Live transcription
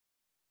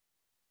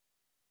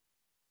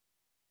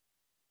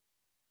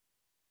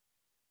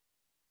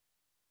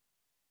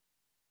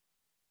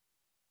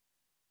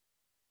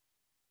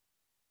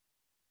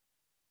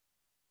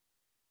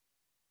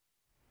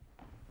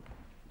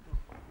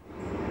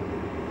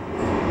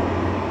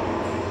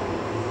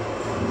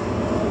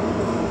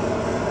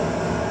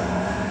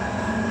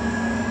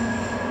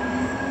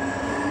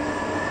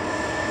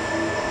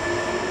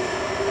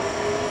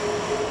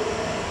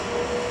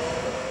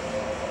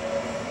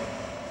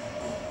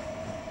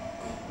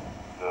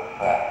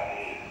fact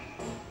is,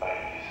 I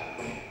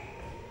disagree.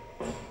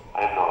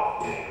 I'm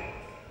not dead.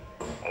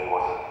 I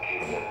wasn't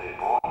killed at the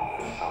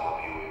border as some of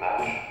you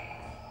imagine.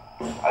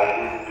 I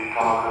didn't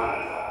become a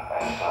guerrilla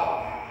as some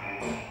of you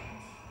figured.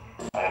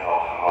 I'm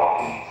not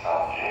rotting in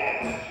some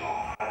jail as your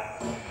friends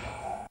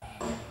suppose.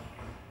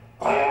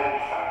 I am in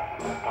fact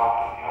in the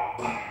company of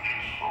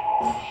creatures from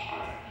outer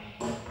space.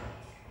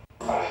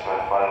 I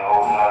spent my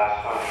whole life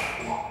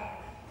searching for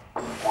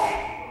them,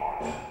 waiting for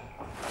them,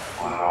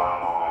 relying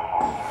on my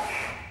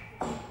protection,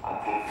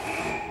 until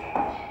needing them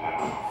was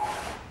inevitable.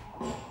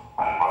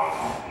 I might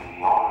not be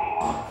the only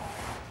one,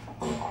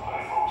 but I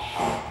most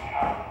certainly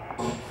have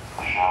been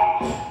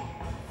chosen.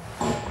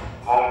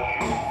 Like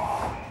you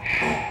are in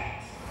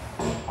short,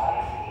 I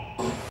need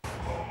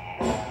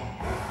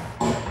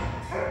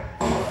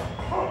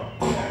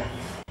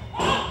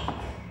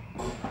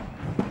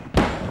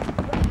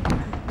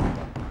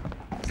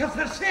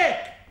Safar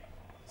Sheikh!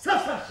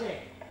 Safar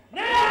Sheikh!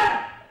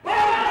 Never!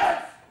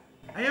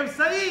 I am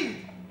Saeed,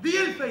 the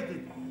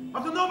ill-fated,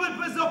 of the noble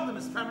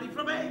Pessoptimist family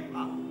from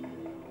Haifa.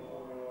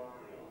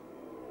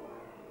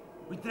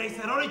 We trace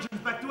our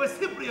origins back to a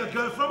Cypriot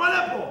girl from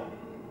Aleppo,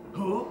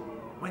 who,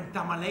 when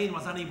Tamerlane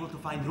was unable to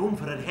find room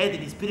for her head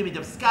in his pyramid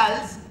of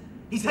skulls,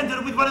 he sent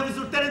her with one of his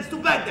lieutenants to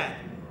Baghdad,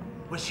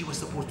 where she was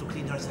supposed to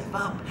clean herself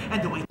up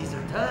and await his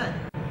return.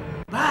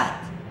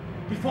 But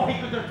before he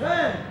could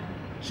return,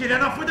 she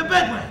ran off with a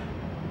Bedouin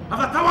of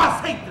the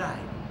Tawasite tribe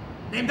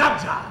named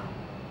Abjar.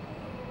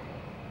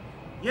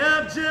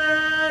 Ya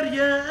Abjar,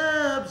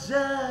 ya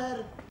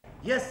Abjar,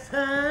 ya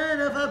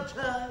son of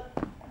Abjar,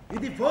 you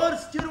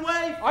divorced your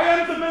wife? I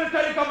am the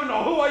military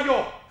governor. Who are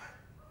you?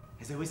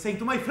 As I was saying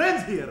to my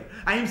friends here,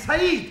 I am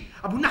Saeed,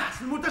 Abu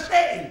Nahs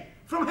al-Mutasha'il,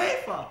 from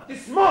Haifa.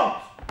 Dismount!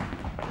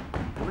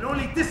 I will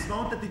only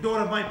dismount at the door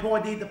of my poor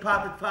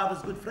departed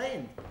father's good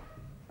friend,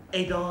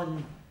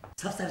 Adon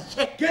Safar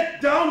Sheikh.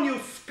 Get down, you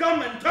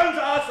scum, and turn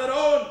the ass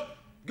around!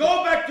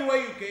 Go back to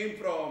where you came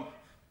from!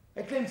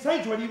 I claim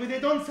sanctuary with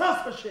Adon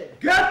Safar Sheikh.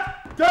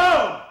 Get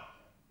down!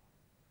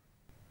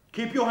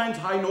 Keep your hands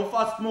high, no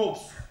fast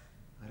moves.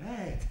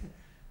 Right,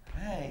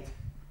 right.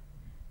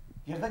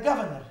 You're the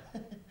governor.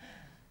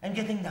 I'm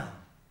getting down.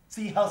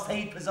 See how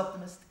Saeed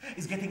Pessoptimist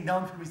is getting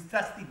down from his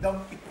trusty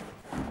donkey.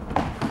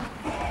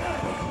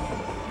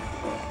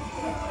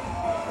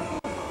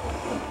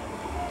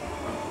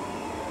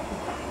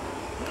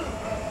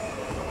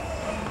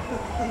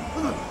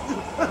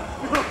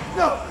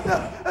 No,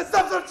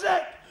 Safar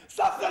Sheikh!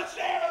 Safar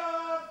Sheikh!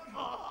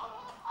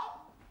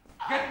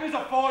 Get me the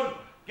phone!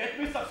 Get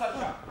me Safar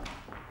Sheikh!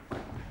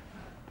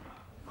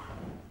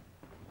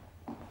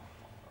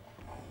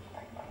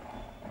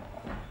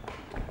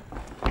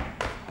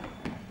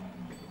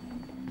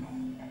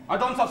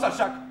 Adon Safar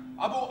Sheikh,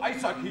 Abu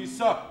Isaac, he's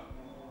sir.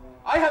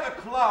 I have a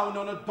clown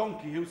on a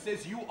donkey who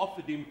says you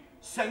offered him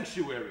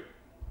sanctuary.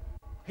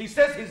 He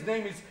says his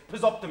name is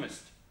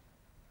Pessoptimist.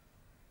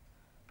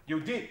 You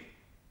did?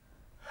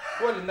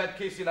 Well, in that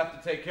case, you'll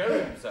have to take care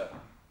of him, sir.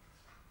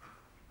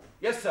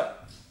 Yes, sir.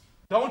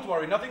 Don't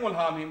worry, nothing will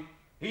harm him.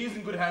 He is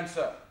in good hands,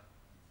 sir.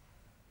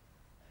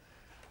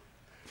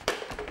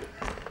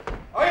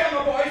 I am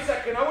Abu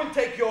Isaac, and I will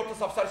take you to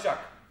Safar Sheikh.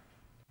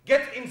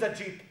 Get in the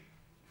jeep.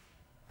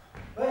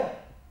 Where?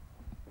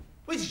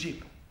 Which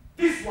jeep?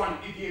 This one,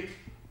 idiot.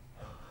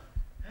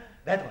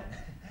 That one.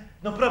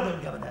 No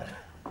problem, Governor.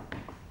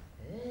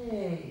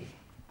 Hey,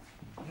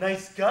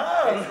 nice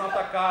car. It's not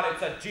a car,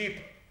 it's a jeep.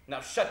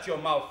 Now shut your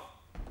mouth.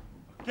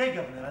 Okay,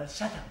 Governor, I'll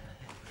shut up.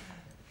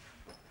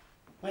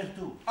 Where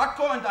to?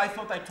 Akko and I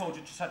thought I told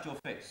you to shut your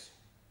face.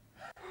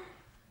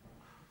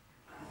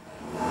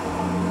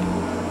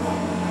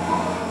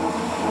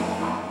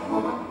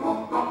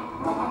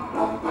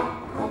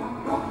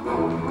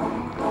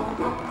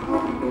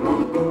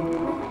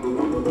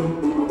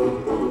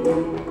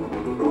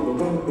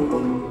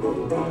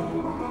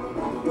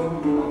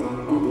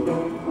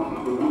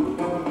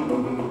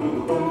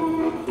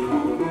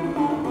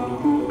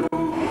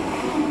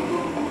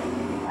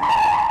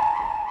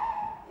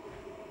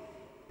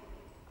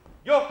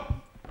 Yo!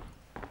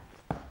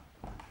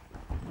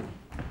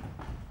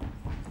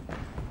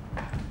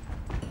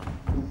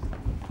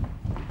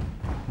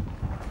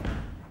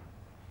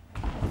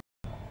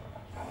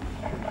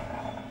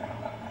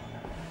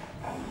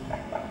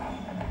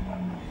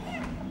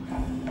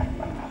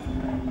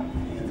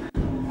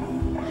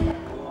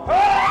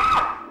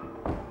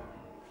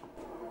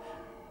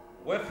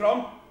 Where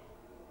from?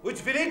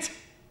 Which village?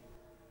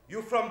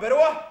 You from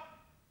Beroa?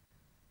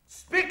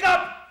 Speak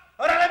up!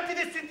 Or I'll empty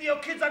this into your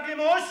kids' ugly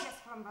mouths! Yes,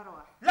 from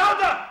Baroa.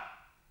 Louder!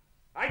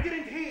 I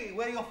didn't hear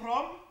where you're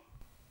from.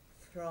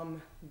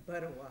 From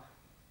Baroa.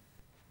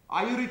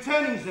 Are you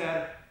returning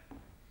there?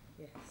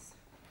 Yes.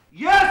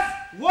 Yes!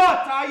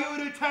 What? Are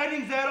you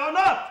returning there or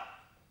not?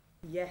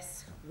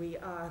 Yes, we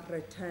are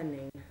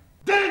returning.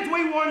 Didn't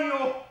we warn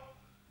you?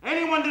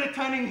 Anyone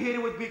returning here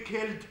would be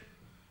killed.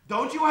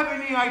 Don't you have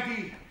any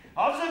idea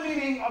of the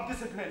meaning of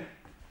discipline?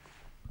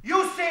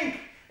 You think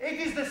it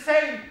is the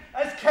same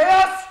as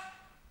chaos?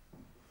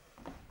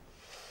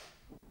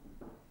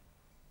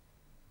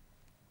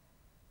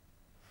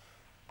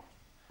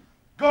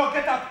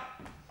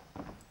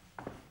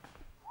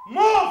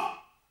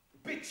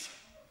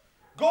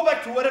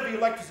 back to wherever you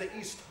like to the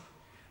east.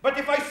 But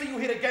if I see you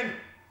here again,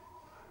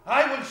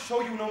 I will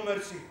show you no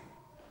mercy.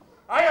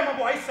 I am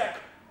Abu Isaac,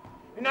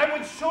 and I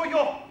will show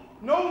you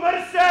no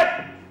mercy.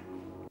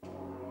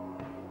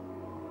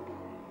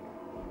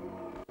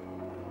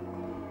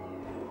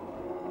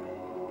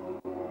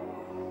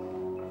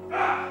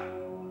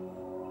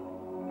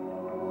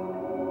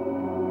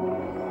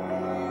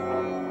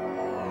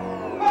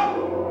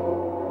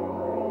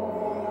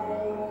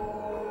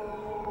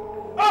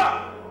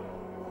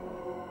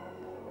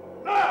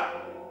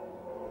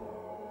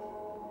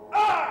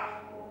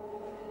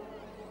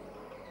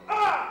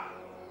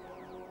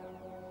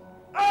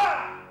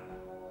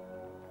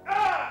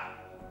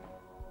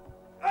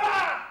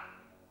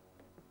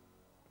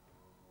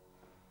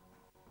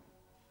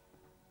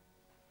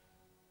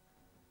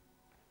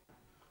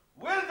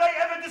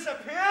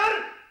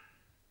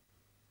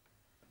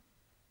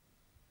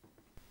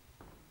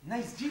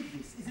 Nice jeep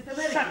this. Is it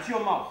American? Shut your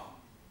mouth.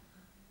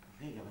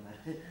 Okay,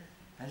 Governor.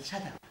 I'll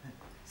shut up.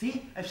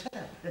 See? I've shut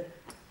up.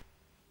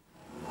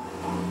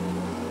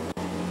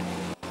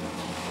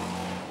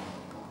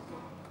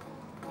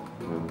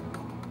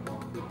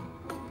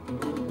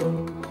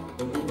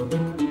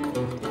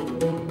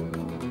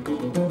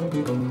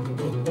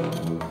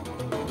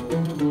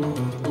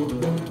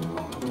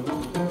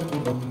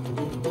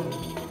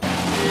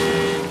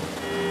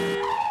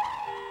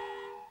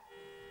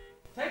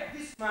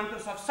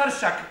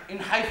 Sarshak in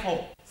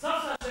Haifa.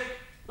 Sarshak?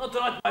 Not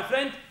tonight, my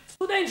friend. It's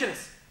too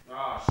dangerous.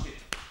 Ah, shit.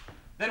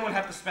 Then we'll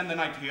have to spend the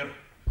night here.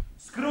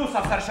 Screw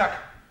Sarshak.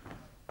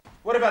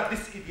 What about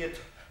this idiot?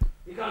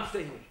 He can't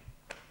stay here.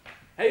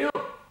 Hey, you!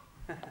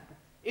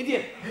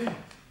 Idiot! Do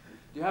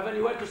you have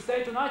anywhere to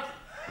stay tonight?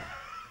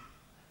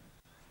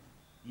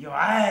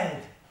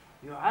 Yoad.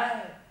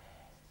 Yoad?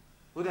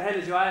 Who the hell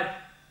is Yoad?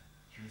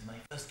 She was my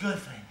first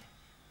girlfriend.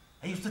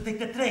 I used to take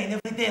the train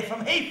every day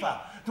from Haifa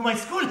to my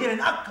school here in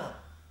Akka.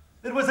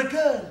 There was a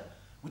girl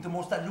with the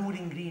most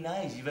alluring green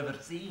eyes you've ever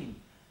seen.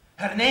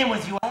 Her name was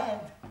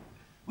Yoad.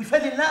 We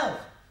fell in love,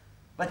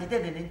 but it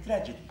ended in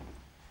tragedy.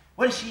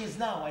 Where she is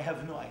now, I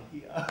have no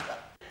idea.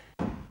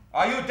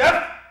 Are you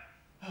deaf?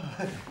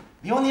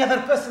 The only other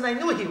person I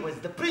knew here was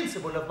the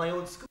principal of my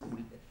old school.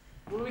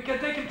 Well, we can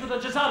take him to the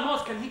Jazar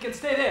Mosque and he can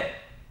stay there.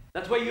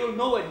 That way you'll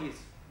know where he is.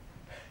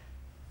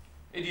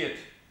 Idiot.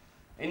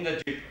 In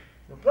the jeep.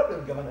 No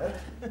problem, Governor.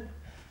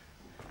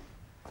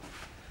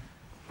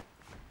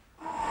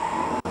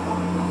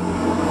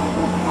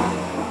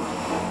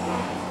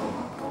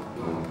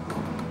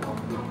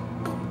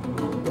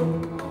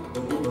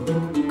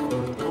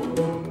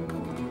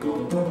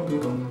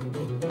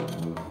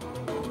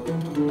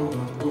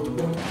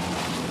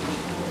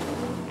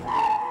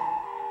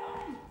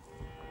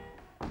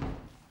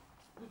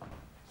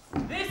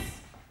 This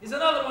is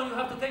another one you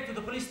have to take to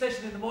the police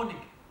station in the morning.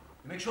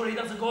 Make sure he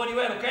doesn't go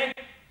anywhere, okay?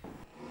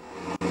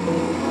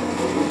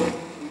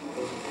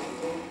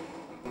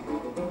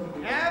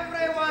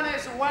 Everyone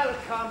is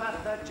welcome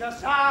at the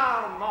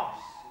Jazar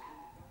Mosque.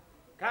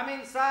 Come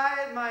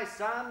inside, my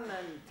son,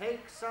 and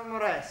take some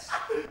rest.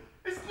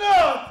 It's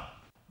not!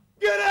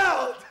 Get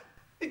out!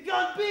 It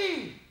can't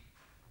be!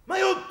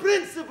 My old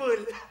principal!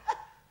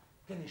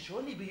 Can it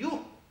surely be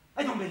you?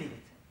 I don't believe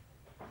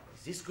it.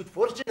 Is this good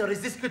fortune or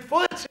is this good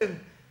fortune?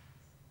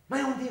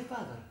 My own dear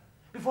father,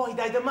 before he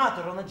died a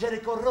martyr on a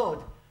Jericho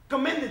road,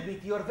 commended me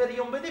to your very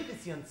own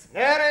beneficence.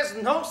 There is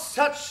no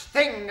such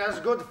thing as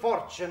good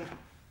fortune.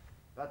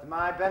 But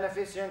my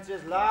beneficence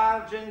is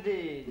large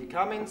indeed.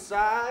 Come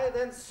inside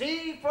and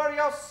see for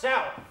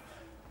yourself.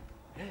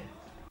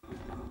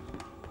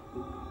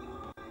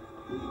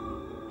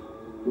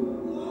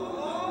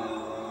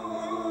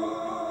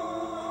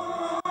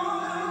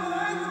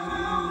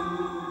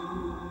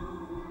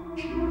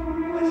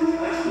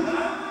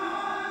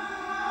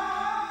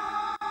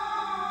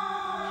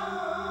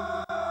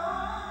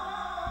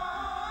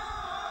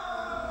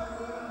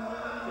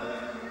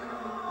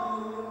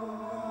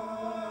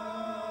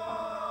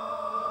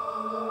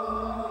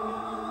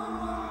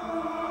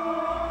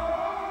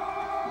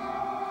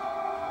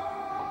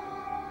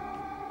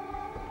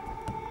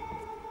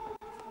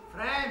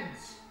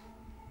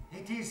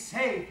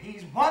 Safe.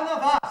 He's one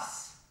of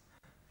us.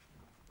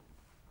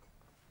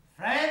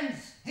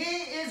 Friends, he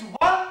is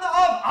one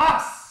of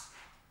us.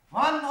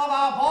 One of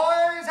our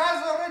boys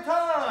has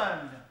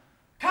returned.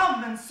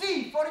 Come and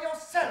see for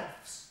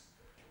yourselves.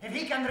 If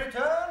he can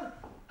return,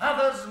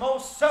 others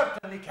most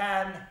certainly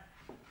can.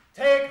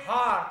 Take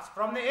heart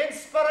from the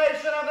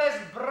inspiration of this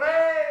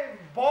brave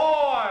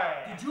boy.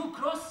 Did you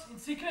cross in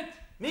secret?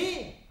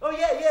 Me? Oh,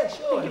 yeah,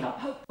 sure. Give up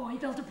hope, boy.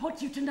 They'll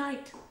deport you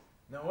tonight.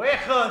 No way,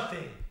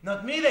 Khalti.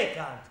 Not me, they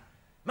can't.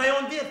 My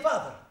own dear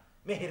father,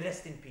 may he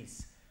rest in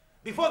peace,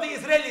 before the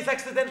Israelis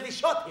accidentally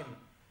shot him,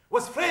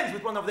 was friends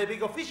with one of their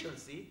big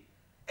officials, see?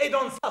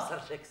 Adon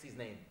Sasarshek's his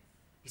name.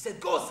 He said,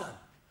 go, son.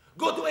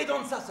 Go to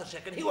Adon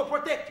Sasarshek and he will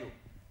protect you.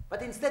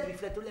 But instead we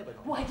fled to Lebanon.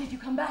 Why did you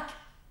come back?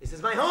 This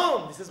is my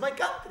home. This is my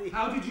country.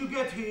 How did you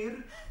get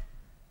here?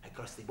 I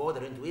crossed the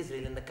border into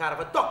Israel in the car of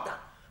a doctor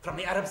from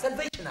the Arab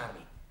Salvation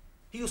Army.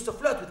 He used to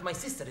flirt with my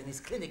sister in his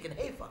clinic in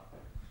Haifa.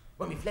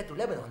 When we fled to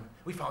Lebanon,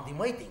 we found him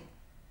waiting.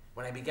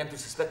 When I began to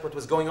suspect what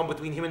was going on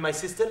between him and my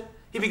sister,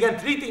 he began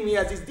treating me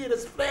as his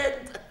dearest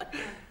friend.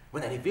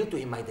 When I revealed to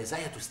him my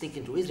desire to sneak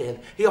into Israel,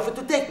 he offered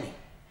to take me.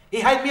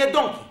 He hired me a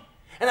donkey,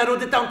 and I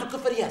rode it down to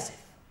Kfar Yasif.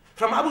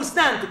 From Abu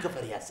Stan to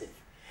Kfar Yasif.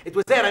 It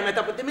was there I met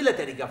up with the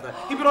military governor.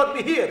 He brought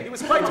me here. He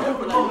was quite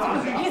helpful.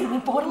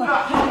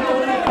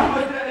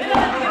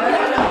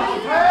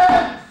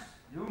 Friends,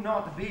 do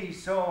not be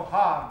so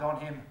hard on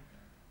him.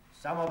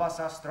 Some of us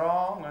are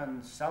strong,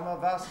 and some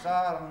of us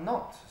are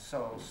not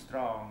so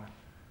strong.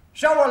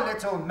 Show a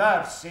little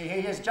mercy.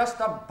 He is just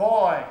a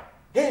boy.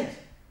 Yes,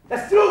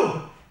 that's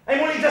true. I'm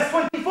only just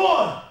 24.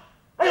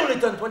 I only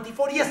turned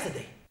 24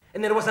 yesterday.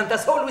 And there wasn't a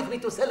soul with me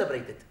to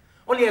celebrate it.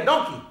 Only a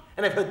donkey.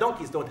 And I've heard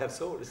donkeys don't have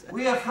souls.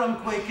 We are from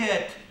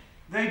Quaket.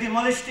 They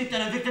demolished it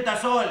and evicted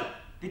us all.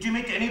 Did you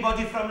meet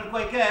anybody from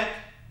Quaket?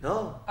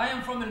 No. I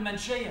am from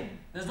المتشائل.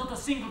 There's not a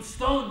single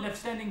stone left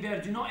standing there.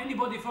 Do you know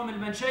anybody from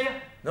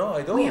المتشائل? No,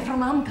 I don't. We are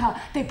from Amka.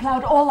 They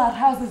plowed all our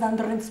houses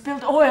under and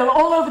spilled oil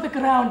all over the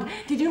ground.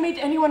 Did you meet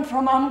anyone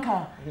from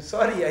Amka? I'm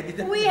sorry, I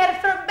didn't. We are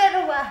from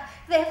Beroua.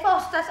 They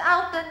forced us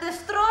out and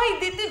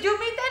destroyed it. Did you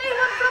meet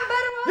anyone from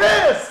Beroua?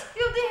 Yes!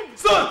 You did?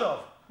 Sort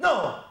of.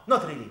 No,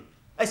 not really.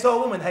 I saw a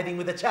woman hiding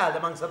with a child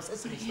among some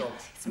sesame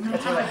stalks.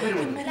 That's all I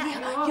heard.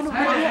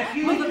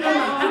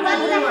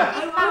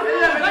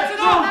 That's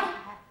enough!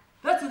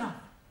 That's enough!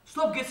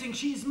 Stop guessing.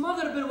 She's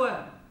Mother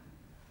Beroua.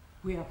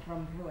 We are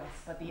from Ruas,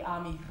 but the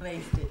army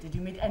raised it. Did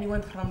you meet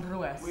anyone from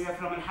Ruas? We are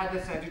from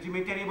Al-Hadassa. Did you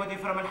meet anybody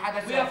from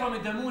Al-Hadassa? We are from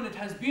Dannoun. It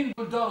has been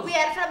bulldozed. We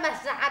are from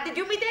Masra'a. Did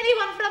you meet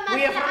anyone from Masra'a?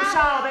 We are from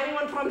Saab.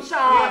 Anyone from We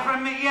Saab? are from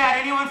Mi'yar.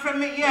 Anyone from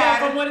We are Mi'yar?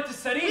 from Walet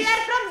al-Saris. We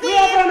are from We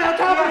are from Zid.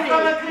 Al-Kabri.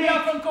 We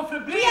are from Kufr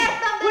We Bli. are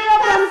from We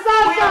are from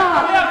Sasa. We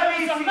are from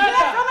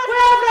Sahmata. We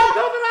are from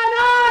Kufr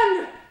Anan.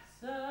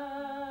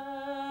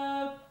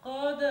 سابق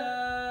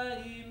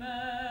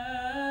دائما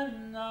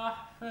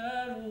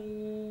نحفر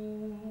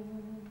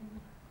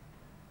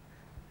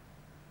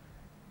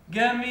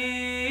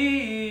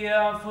جميع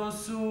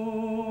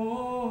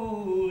فصول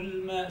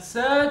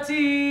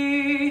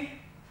مأساتي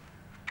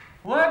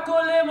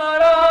وكل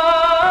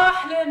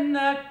مراحل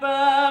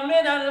النكبة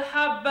من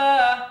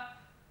الحبة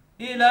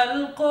إلى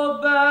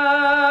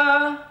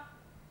القبة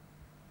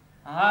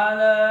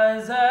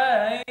على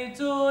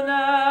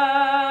زيتنا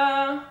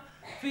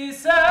في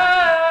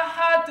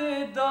ساحة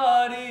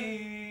الدار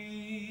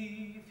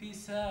في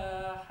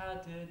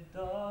ساحة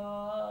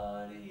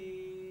الدار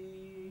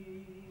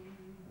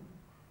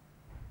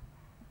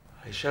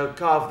I shall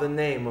carve the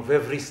name of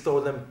every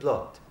stolen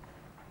plot.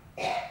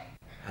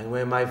 And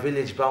where my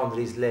village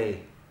boundaries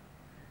lay,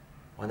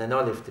 on an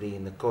olive tree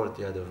in the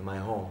courtyard of my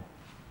home,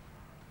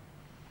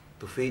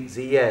 to feed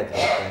Ziyad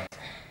like that.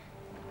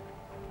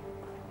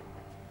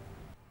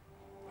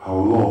 How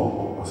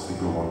long must we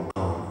go on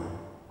carving?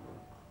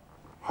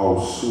 How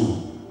soon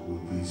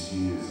will these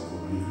years of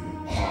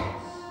oblivion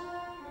pass,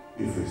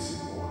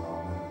 effacing all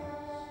our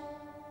memories?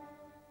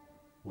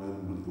 When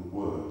will the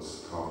words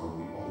carved on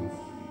the olive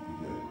tree be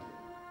dead?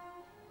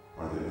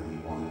 Are there any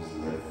olives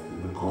left in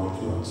the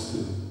courtyard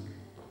still?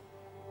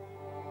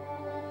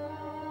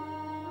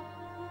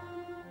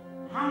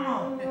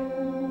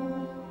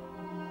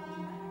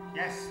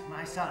 Yes,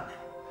 my son.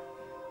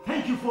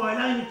 Thank you for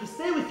allowing me to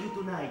stay with you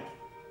tonight.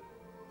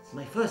 It's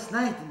my first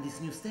night in this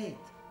new state.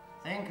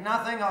 Think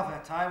nothing of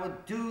it. I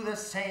would do the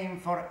same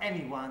for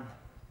anyone.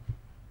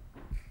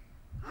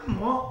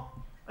 Ammo,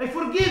 I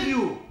forgive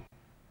you.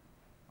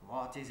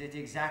 What is it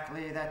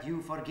exactly that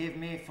you forgive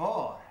me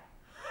for?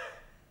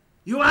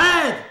 You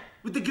had,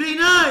 with the green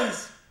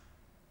eyes.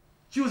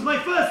 She was my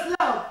first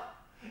love.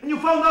 And you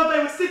found out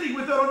I was sitting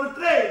with her on the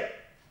train.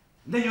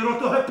 Then you wrote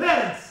to her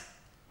parents.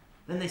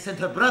 Then they sent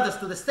her brothers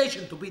to the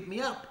station to beat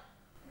me up.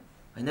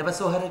 I never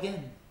saw her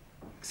again,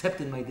 except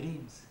in my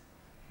dreams.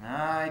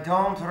 I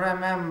don't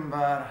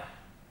remember.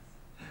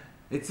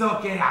 It's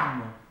okay,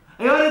 Ammo.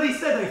 I already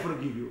said I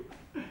forgive you.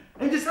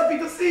 I'm just happy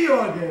to see you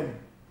again.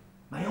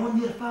 My own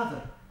dear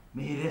father,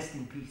 may he rest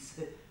in peace,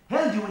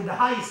 held you in the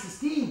highest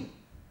esteem.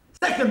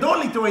 Second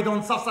only to a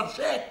Don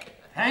Sheikh.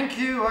 Thank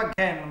you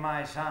again,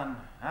 my son.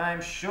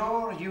 I'm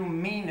sure you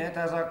mean it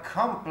as a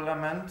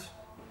compliment.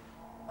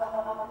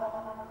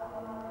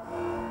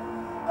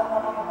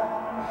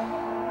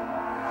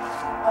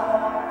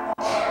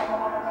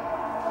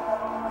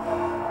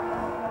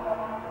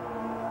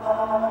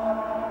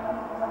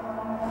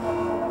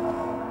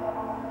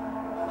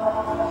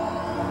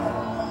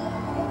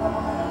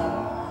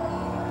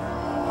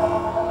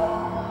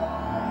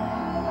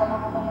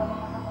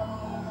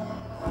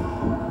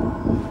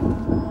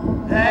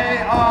 They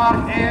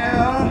are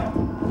here.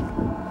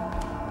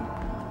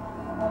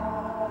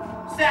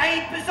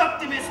 Saeed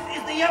Pessoptimist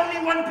is the only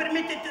one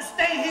permitted to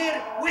stay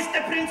here with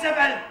the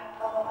principal.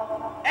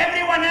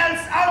 Everyone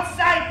else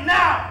outside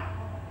now.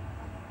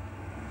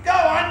 Go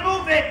on,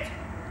 move it.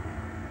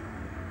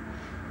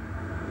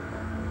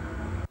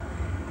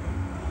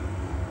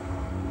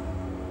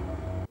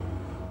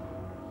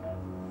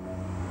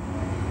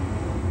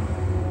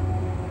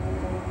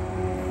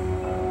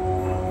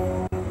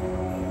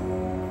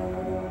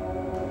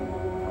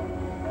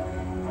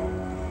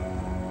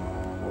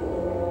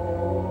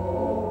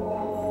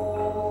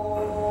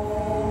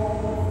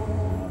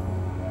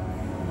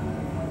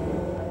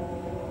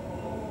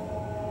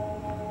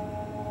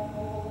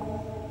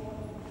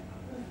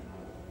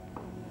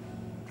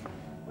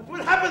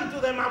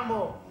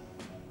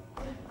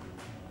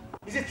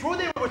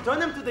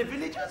 to the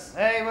villagers?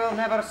 They will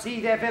never see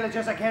their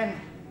villages again.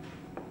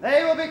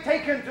 They will be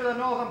taken to the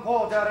northern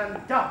border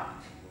and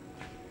dumped.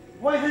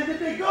 Why then did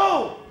they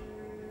go?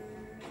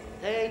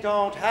 They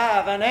don't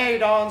have an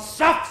aid-on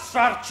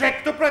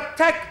check to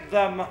protect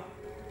them.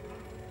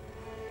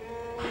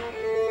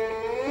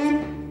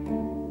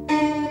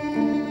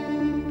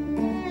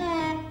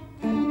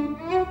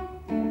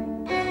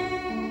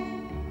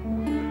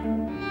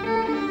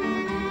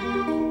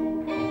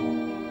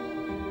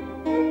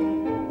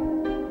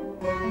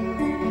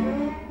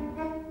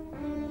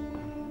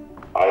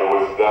 I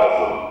was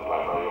dazzled by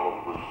my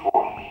own good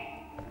fortune.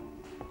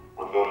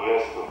 When the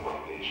rest of my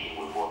nation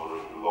was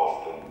wandering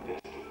lost and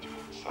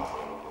destitute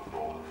somewhere on the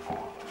northern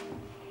border,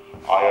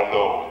 I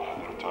alone had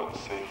returned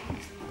safely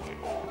to my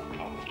own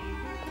country.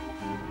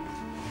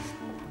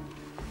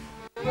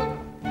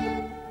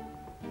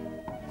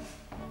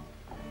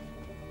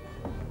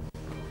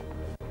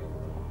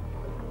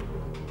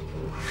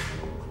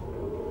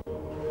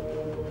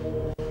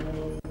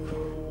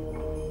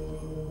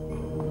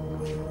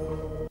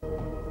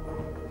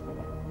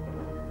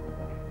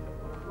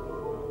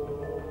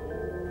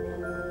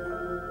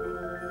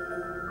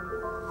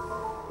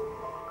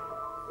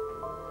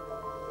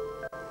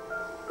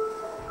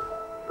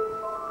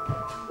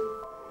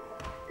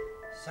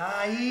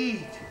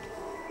 Saeed!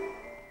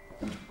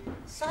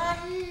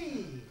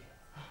 Saeed!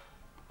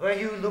 Were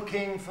you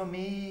looking for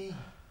me?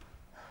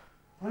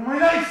 All my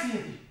life,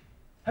 Saeed!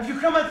 Have you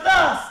come at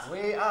last?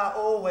 We are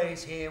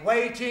always here,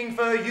 waiting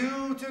for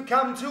you to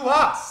come to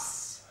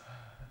us.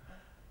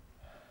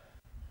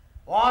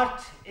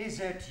 What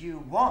is it you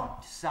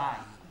want, Saeed?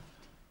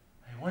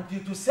 I want you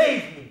to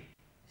save me.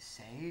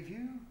 Save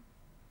you?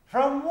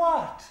 From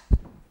what?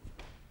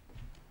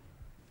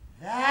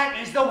 That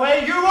is the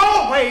way you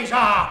always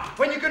are!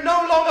 When you can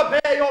no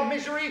longer bear your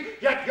misery,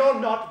 yet you're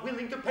not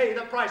willing to pay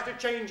the price to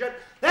change it,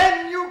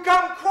 then you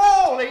come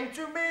crawling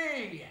to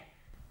me!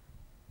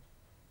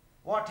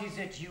 What is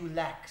it you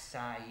lack,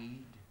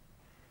 Saeed?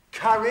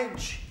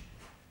 Courage?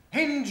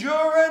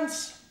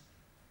 Endurance?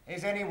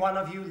 Is any one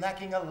of you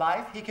lacking a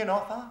life he can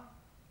offer?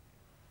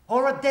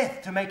 Or a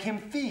death to make him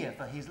fear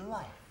for his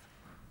life?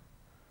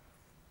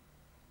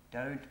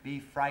 Don't be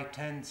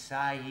frightened,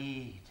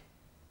 Saeed.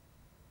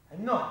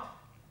 I'm not.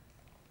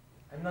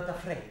 I'm not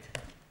afraid.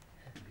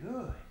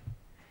 Good.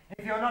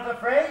 If you're not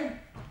afraid,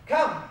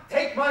 come,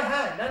 take my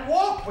hand and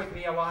walk with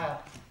me a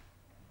while.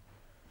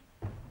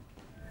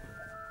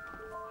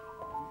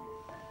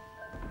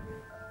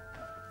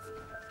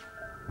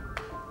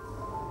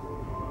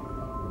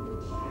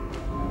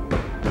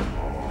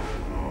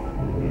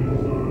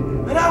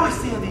 Where are we,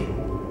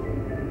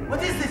 Saeed?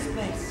 What is this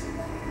place?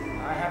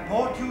 I have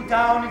brought you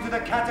down into the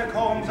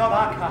catacombs of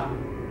Akka.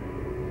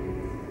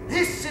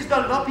 This is the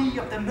lobby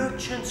of the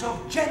merchants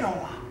of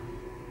Genoa.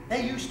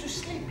 They used to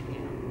sleep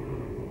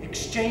here,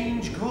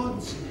 exchange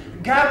goods,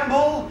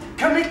 gamble,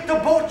 commit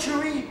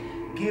debauchery,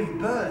 give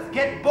birth,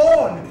 get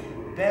born,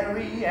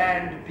 bury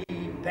and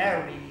be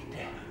buried.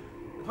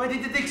 But why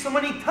did they dig so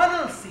many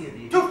tunnels,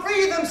 Saeed? To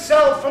free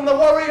themselves from the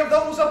worry of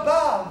those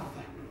above.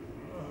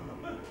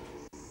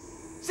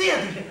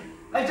 Saeed,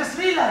 I just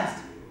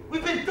realized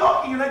we've been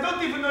talking and I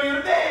don't even know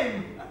your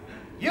name.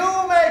 You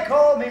may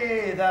call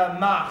me the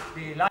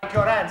Mahdi, like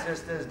your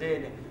ancestors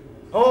did,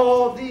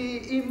 or the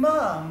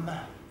Imam,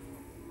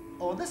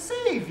 or the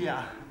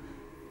Savior.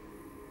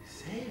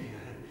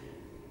 Savior?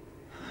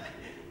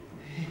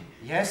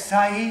 Yes,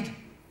 Saeed?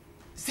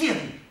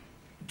 Saeed,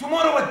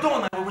 tomorrow at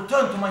dawn I will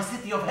return to my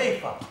city of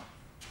Haifa.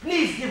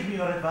 Please give me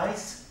your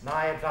advice.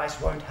 My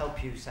advice won't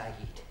help you,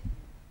 Saeed.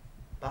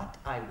 But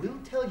I will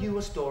tell you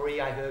a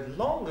story I heard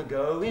long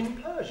ago in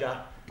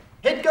Persia.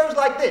 It goes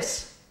like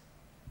this.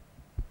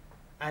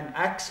 An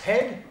axe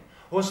head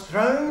was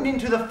thrown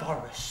into the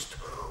forest.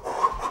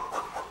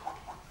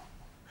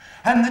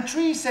 And the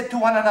trees said to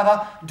one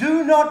another,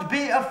 "Do not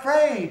be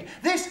afraid.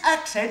 This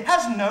axe head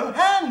has no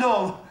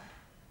handle."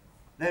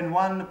 Then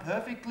one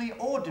perfectly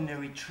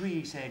ordinary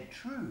tree said,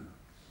 "True.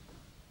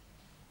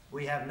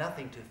 We have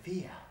nothing to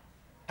fear,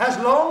 as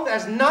long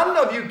as none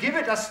of you give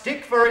it a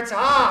stick for its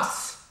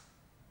ass."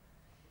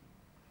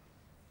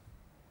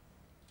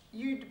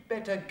 You'd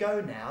better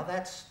go now.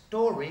 That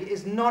story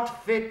is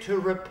not fit to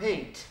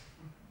repeat.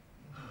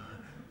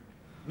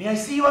 May I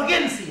see you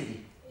again,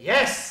 Saeed?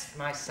 Yes,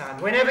 my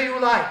son, whenever you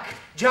like.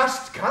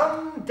 Just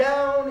come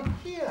down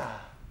here.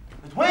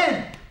 But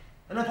when?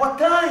 And at what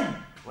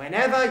time?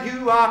 Whenever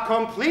you are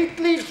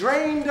completely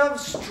drained of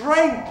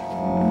strength.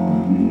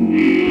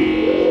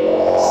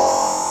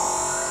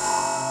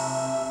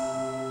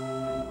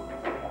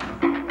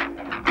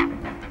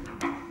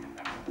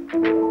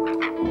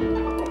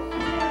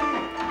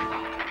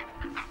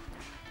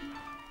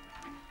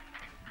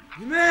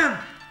 Imam!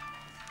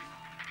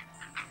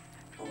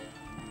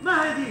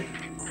 Mahdi!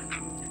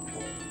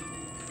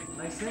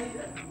 I say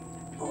that?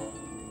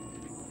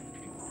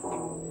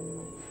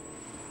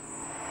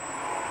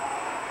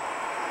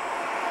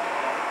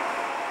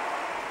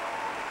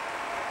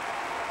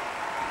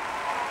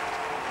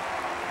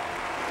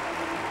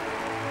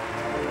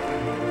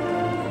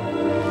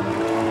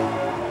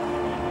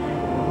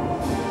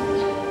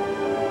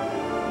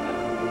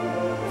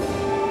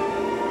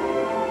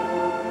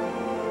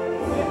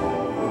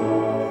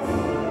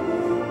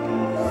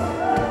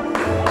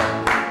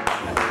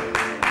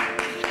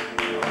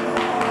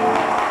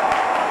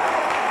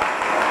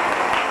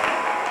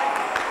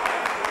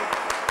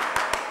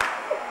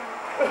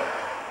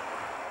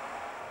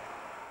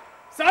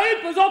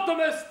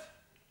 Pessoptimist,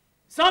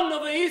 son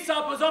of the Isa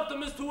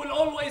Pessoptimist, who will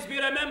always be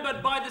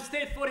remembered by the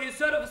state for his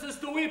services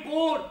to we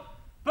poor,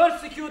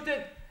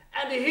 persecuted,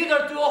 and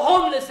hitherto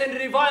homeless and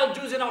reviled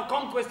Jews in our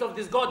conquest of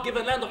this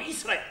God-given land of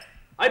Israel.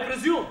 I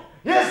presume.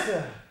 Yes,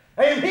 sir.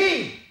 I am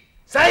he,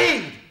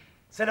 Saeed,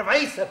 son of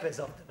Isa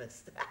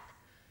Pessoptimist.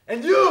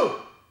 And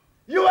you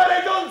are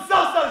a Don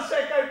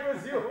Sheikh, I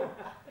presume.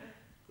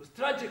 It was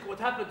tragic what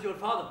happened to your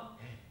father.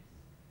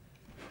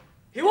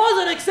 He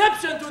was an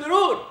exception to the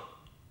rule.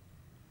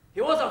 He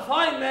was a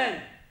fine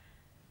man,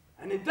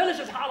 an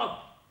intelligent Arab,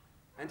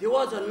 and he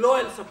was a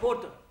loyal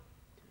supporter.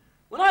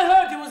 When I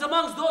heard he was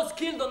amongst those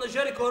killed on the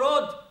Jericho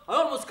Road, I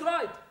almost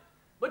cried.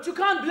 But you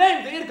can't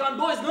blame the Irkan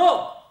boys,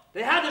 no.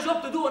 They had a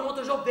job to do, and what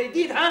a job they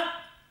did, huh?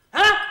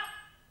 Huh?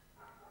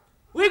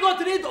 We got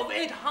rid of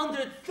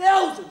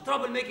 800,000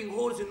 troublemaking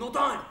whores in no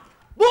time.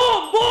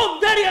 Boom, boom,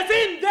 there you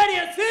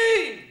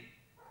seen.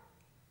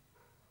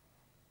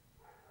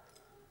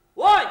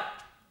 Why?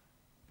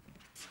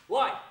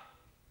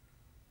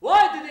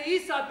 Why did the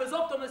Isa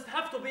Pessoptimist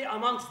have to be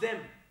amongst them?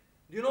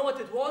 Do you know what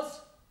it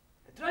was?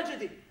 A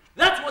tragedy.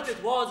 That's what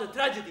it was, a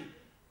tragedy.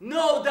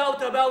 No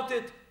doubt about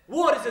it,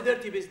 war is a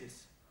dirty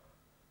business.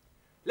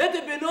 Let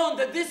it be known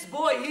that this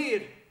boy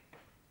here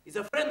is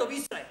a friend of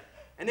Israel,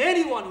 and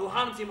anyone who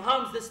harms him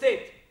harms the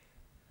state.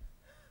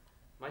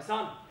 My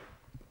son,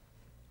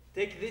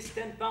 take this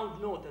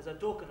 10-pound note as a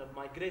token of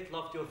my great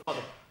love to your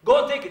father.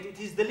 Go and take it. It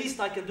is the least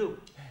I can do.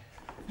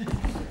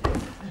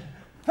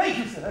 Thank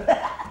you, sir.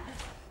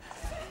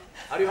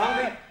 Are you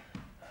hungry?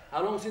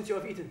 How long since you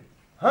have eaten?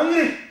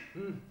 Hungry?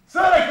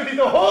 Sir, I could eat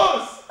a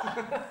horse.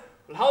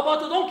 Well, how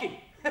about a donkey?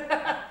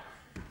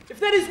 If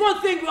there is one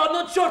thing we are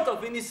not short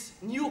of in this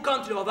new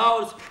country of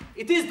ours,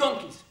 it is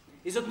donkeys.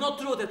 Is it not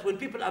true that when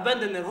people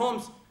abandon their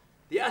homes,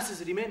 the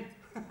asses remain?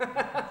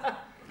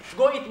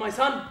 Go eat, my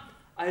son.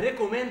 I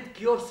recommend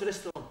Kios's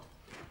restaurant.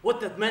 What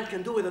that man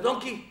can do with a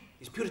donkey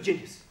is pure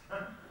genius.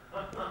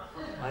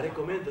 I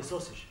recommend the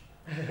sausage.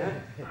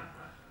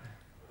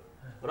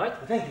 All right?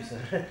 Thank you,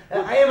 sir.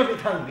 I am a bit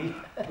hungry.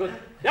 Good.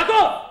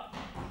 Yaakov!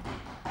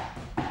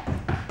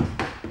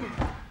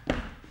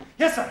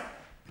 Yes, sir.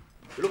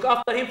 You look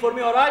after him for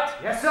me, all right?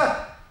 Yes,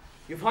 sir.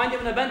 You find him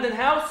an abandoned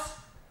house,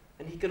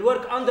 and he can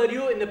work under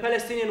you in the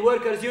Palestinian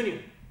Workers'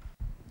 Union.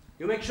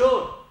 You make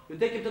sure you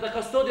take him to the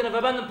custodian of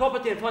abandoned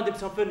property and find him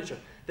some furniture.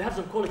 They have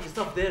some quality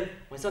stuff there.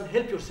 My son,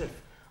 help yourself.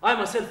 I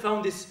myself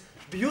found this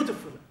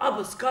beautiful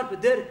Abbas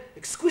carpet there,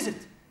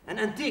 exquisite and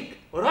antique,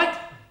 all right?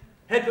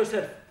 Help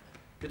yourself.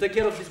 You take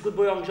care of this good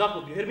boy young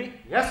Jacob, you hear me?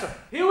 Yes, sir.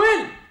 He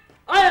will.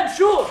 I am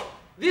sure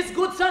this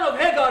good son of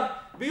Hagar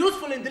be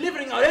useful in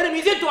delivering our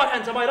enemies into our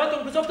hands. Am I right,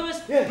 Don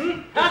Pessoptimist? Yes.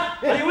 Huh?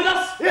 Yes. Are you with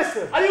us? Yes,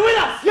 sir. Are you with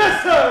us?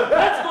 Yes, sir.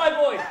 That's my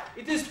boy.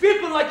 It is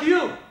people like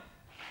you,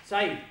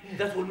 Saeed,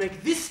 that will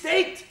make this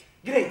state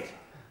great.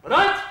 All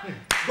right?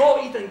 Go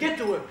eat and get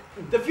to work.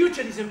 The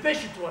future is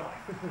impatient to arrive.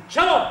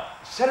 Shalom.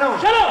 Shalom.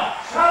 Shalom.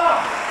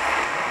 Shalom.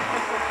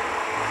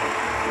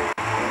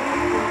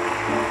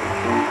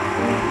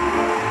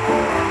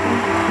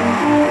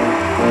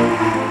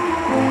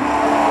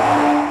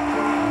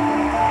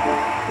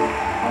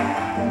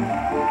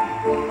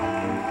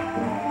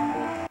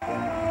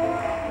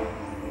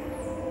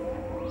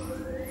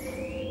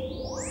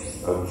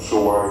 And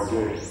so I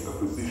gained a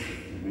position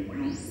in the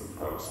Union of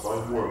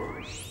Palestine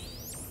Workers.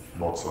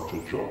 Not such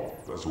a job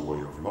as a way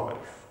of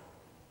life.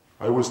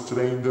 I was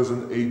trained as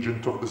an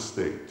agent of the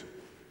state.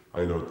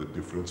 I learned the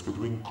difference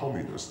between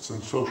communists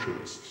and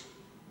socialists,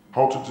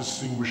 how to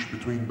distinguish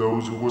between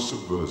those who were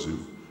subversive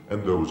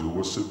and those who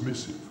were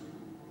submissive.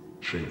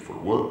 Shameful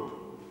work,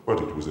 but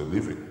it was a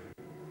living.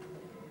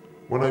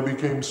 When I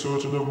became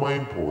certain of my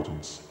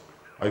importance,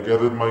 I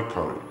gathered my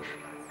courage,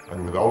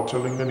 and without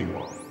telling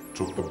anyone,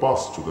 took the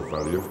bus to the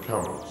Valley of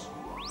Camels,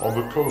 on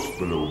the coast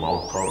below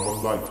Mount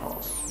Carmel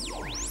Lighthouse.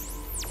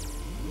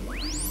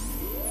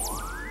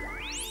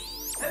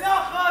 Hello,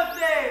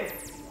 Khalti!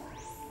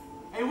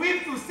 I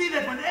weep to see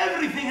that when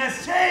everything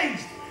has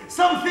changed,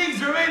 some things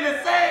remain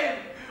the same.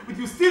 With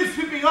you still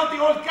sweeping out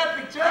the old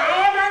Catholic Church.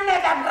 I am under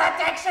the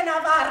protection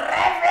of our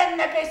Reverend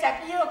the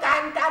Bishop. You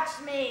can't touch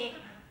me.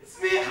 It's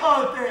me,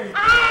 Khalti.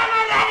 I am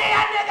already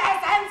under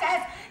the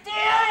census. Do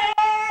you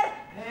hear?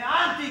 Hey,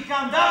 Auntie,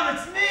 calm down.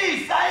 It's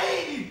me,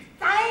 Saeed.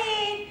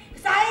 Saeed?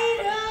 Saeed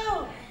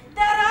who?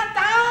 There are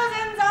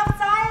thousands of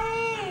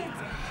Saeeds,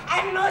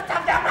 and most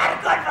of them are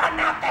good for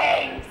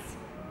nothings.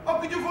 How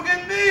could you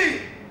forget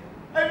me?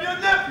 I'm your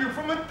nephew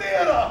from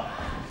Altera.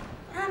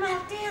 From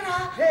Altera?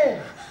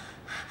 Hey.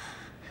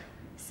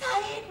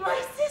 Saeed, my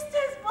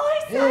sister's boy,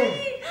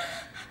 Saeed.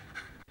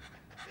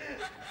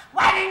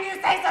 Why didn't you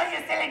say so, you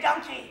silly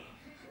donkey?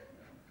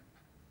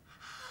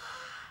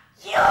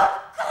 You've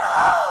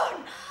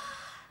grown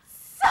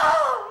so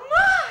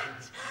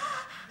much.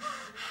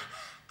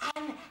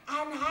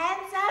 And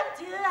handsome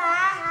too.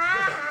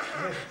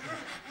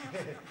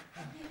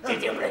 Did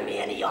you bring me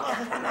any yoga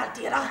from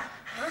Altera?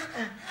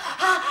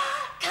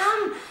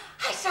 Come,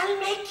 I shall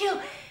make you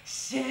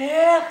Sheikh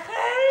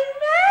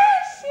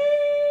al-Mashi.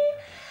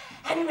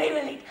 And we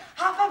will eat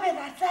half of it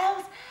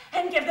ourselves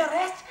and give the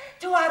rest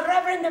to our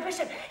Reverend the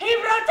Bishop. He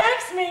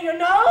protects me, you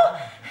know.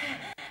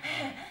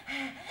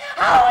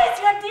 How is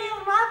your dear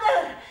mother?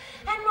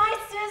 And my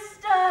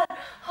sister?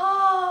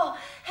 Oh,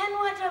 and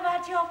what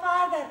about your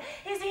father?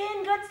 Is he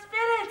in good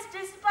spirits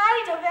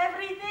despite of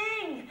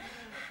everything?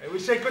 I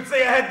wish I could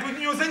say I had good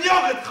news and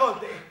yogurt all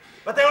day,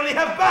 but I only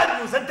have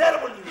bad news and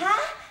terrible news.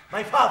 Huh?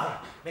 My father,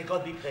 may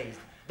God be praised,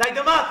 died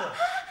a martyr.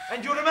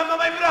 And you remember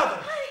my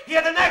brother? He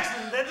had an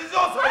accident and is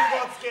also in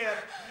God scared.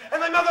 And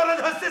my mother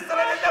and her sister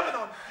are in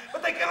Lebanon.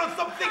 But I cannot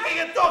stop thinking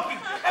and talking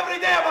every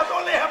day about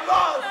all they have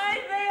lost.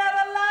 They are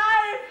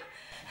alive.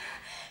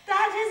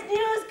 That is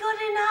news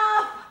good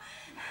enough.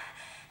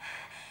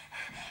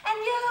 And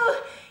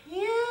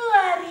you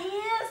are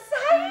here,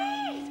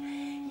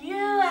 Saeed.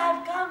 You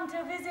have come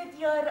to visit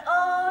your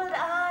old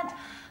aunt.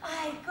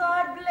 Ay,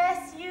 God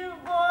bless you,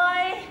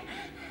 boy.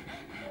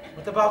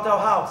 What about our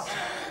house?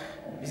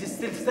 Is it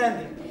still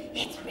standing?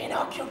 It's been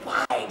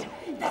occupied.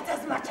 That's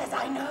as much as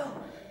I know.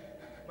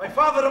 My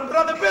father and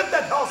brother built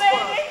that house for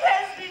us.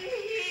 Rest in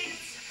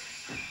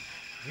peace.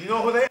 Do you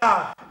know who they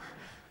are?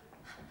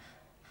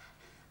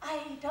 I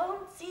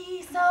don't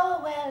see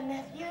so well,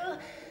 nephew.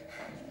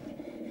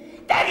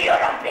 They're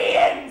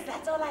Europeans.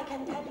 That's all I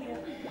can tell you.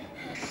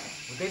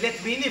 Would they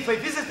let me in if I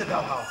visited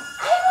our house?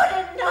 I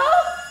wouldn't know.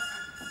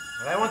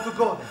 Well, I want to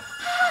go there.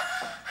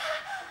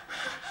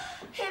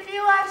 If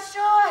you are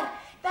sure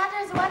that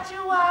is what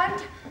you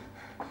want,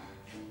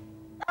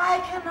 I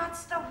cannot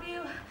stop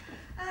you.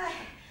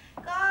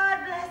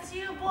 God bless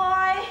you,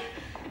 boy.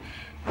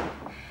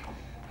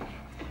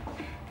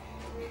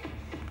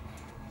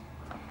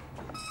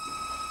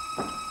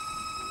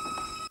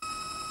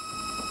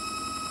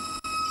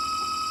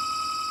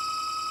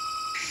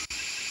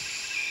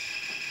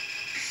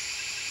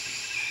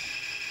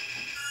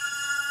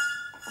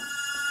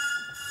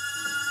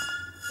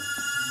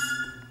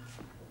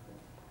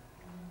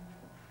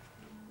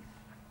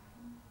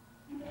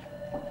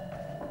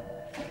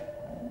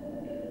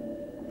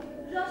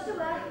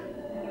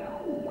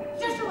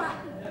 Joshua,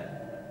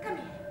 come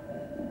here.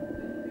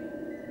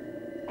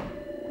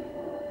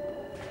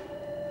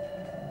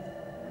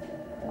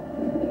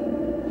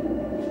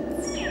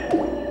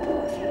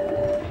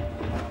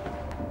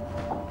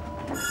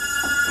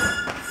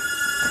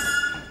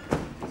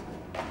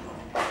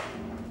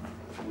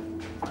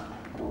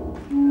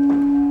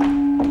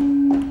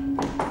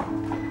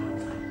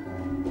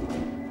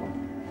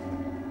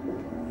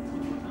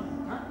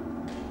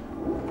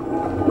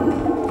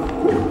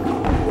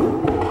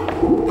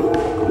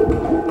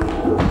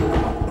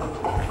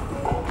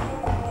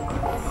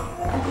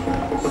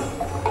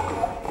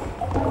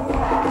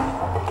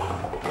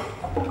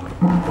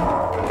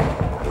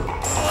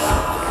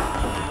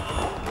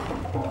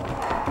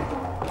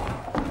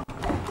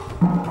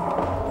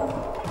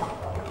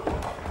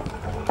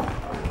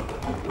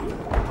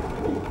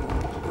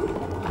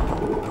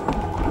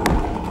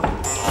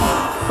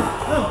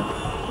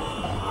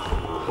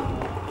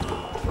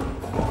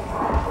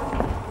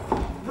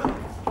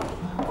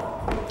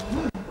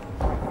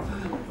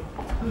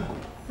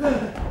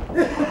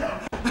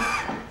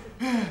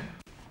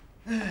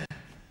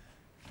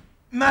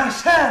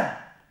 Marshal!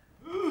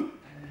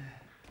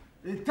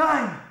 The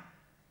time!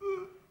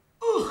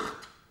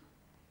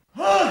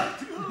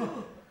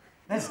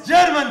 That's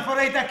German for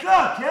 8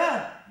 o'clock,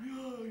 yeah?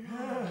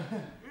 Yeah.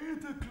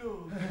 8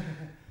 o'clock.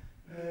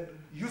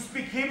 You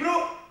speak Hebrew?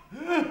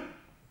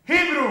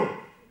 Hebrew!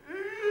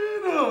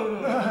 No.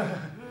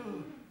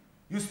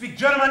 You speak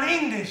German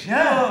English,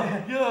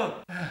 yeah?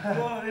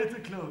 Yeah, 8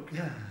 o'clock.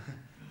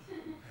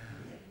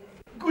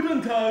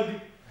 Guten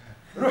Tag.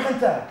 روح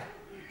انتاك.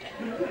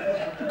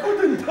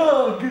 Guten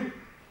Tag.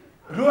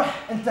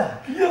 روح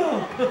انتاك.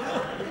 Ja.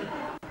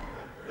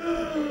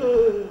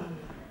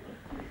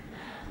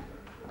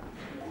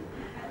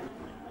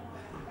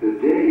 The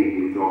day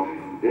we got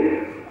him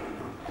there,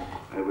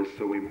 I was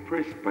so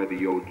impressed by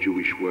the old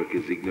Jewish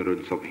workers'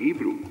 ignorance of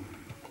Hebrew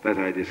that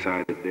I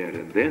decided there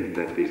and then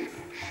that this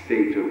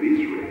state of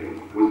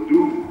Israel was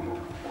doomed.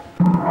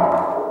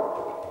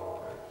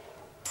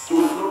 So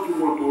as not to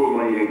want all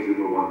my eggs in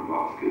the one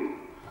basket,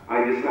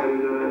 I decided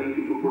that I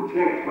needed to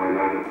protect my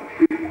line of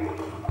treatment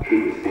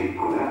should the state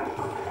collapse.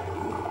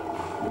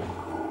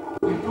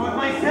 I told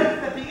myself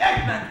that the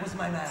eggplant was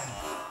my man.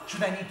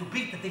 Should I need to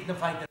beat the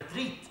dignified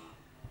retreat?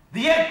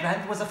 The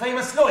eggplant was a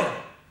famous lawyer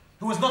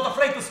who was not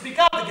afraid to speak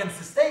out against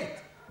the state.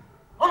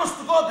 Honest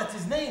to God, that's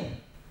his name.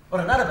 Or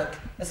in Arabic,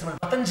 Ismail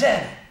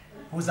Batanjani,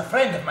 who was a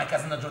friend of my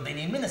cousin, the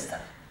Jordanian minister,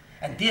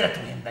 and dearer to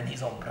him than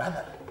his own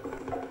brother.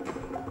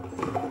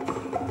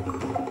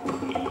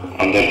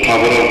 Under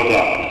cover of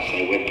darkness,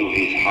 I went to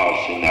his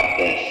house in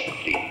Abdi's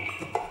street.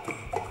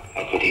 I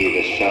could hear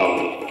the sound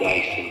of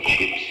dice and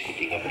chips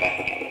hitting a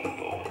backgammon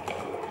board.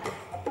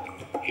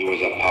 He was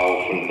a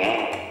powerful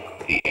man,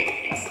 the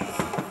eggplant.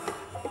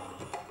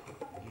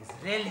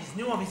 The Israelis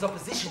knew of his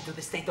opposition to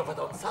the state of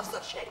Adon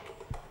censorship,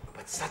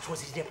 but such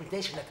was his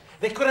reputation that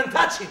they couldn't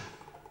touch him.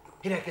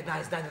 He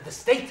recognized neither the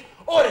state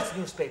or its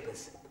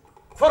newspapers.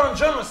 Foreign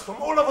journalists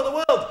from all over the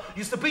world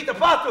used to beat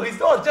apart to his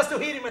door just to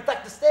hear him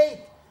attack the state.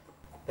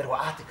 There were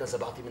articles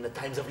about him in the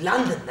Times of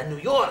London and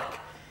New York,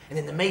 and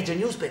in the major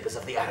newspapers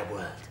of the Arab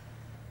world.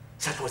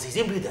 Such was his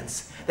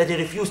impudence that he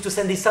refused to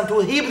send his son to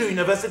a Hebrew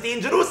university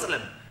in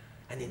Jerusalem,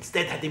 and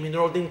instead had him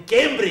enrolled in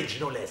Cambridge,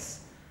 no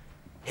less.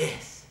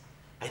 Yes,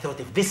 I thought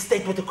if this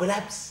state were to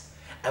collapse,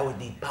 I would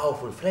need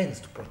powerful friends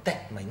to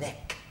protect my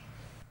neck.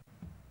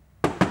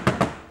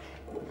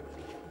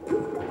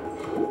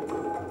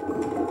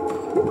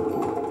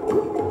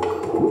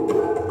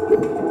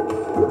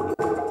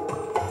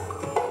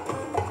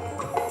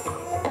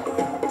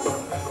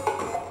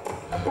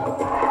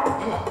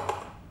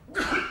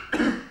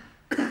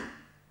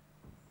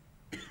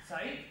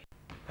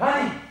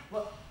 Hani!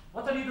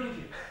 What are you doing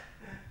here?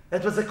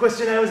 That was the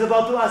question I was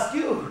about to ask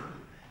you.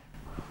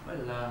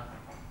 Well,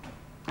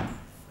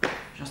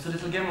 just a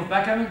little game of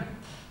backgammon.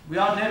 We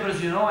are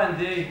neighbors, you know, and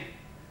the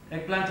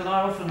eggplant and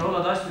I often roll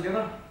a dice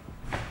together.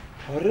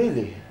 Oh,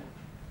 really?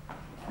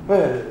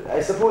 Well,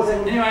 I suppose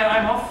I'm... Anyway,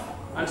 I'm off.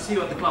 I'll see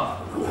you at the club.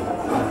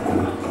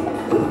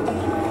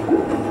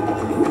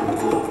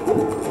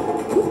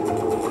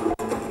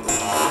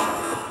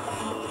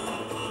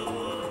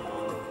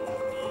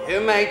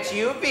 Who might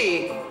you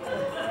be?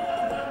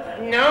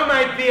 No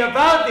might be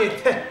about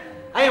it.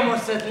 I am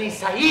most certainly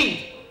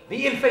Saeed,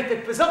 the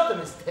ill-fated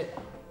Pessoptimist.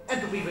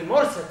 And to be even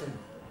more certain,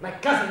 my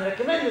cousin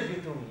recommended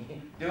you to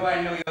me. Do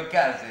I know your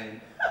cousin?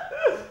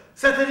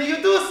 Certainly you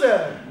do,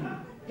 sir.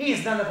 He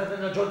is none other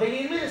than a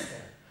Jordanian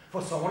minister,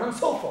 for so on and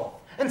so forth,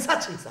 and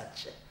such and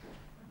such.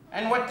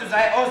 And what does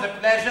I owe the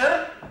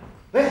pleasure?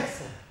 Well,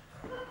 sir,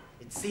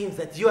 it seems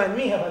that you and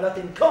me have a lot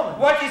in common.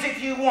 What is it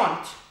you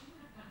want?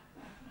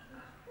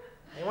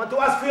 I want to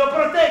ask for your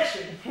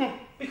protection,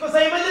 because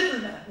I am a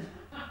little man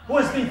who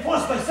has been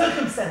forced by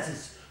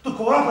circumstances to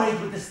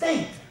cooperate with the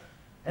state.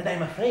 And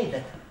I'm afraid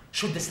that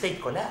should the state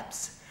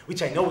collapse,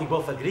 which I know we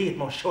both agree it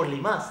most surely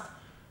must,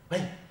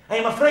 well, I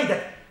am afraid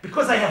that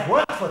because I have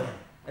worked for them,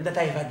 and that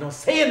I have had no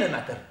say in the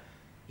matter,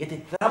 yet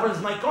it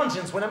troubles my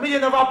conscience when 1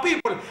 million of our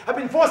people have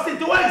been forced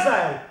into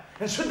exile.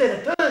 And should they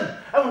return,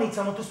 I will need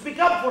someone to speak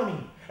up for me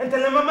and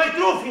tell them of my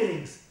true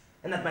feelings.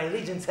 And that my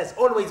allegiance has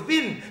always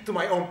been to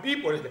my own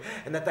people,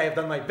 and that I have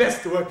done my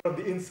best to work from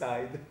the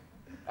inside.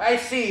 I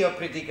see your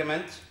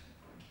predicament,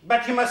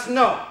 but you must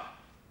know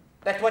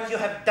that what you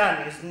have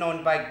done is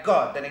known by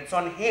God, and it's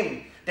on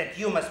Him that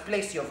you must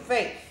place your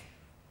faith.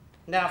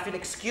 Now, if you'll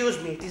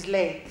excuse me, it is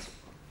late.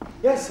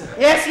 Yes, sir.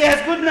 Yes,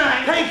 yes, good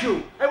night. Thank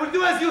you. I will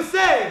do as you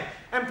say,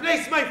 and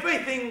place my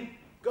faith in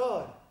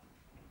God,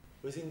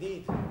 who is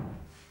indeed.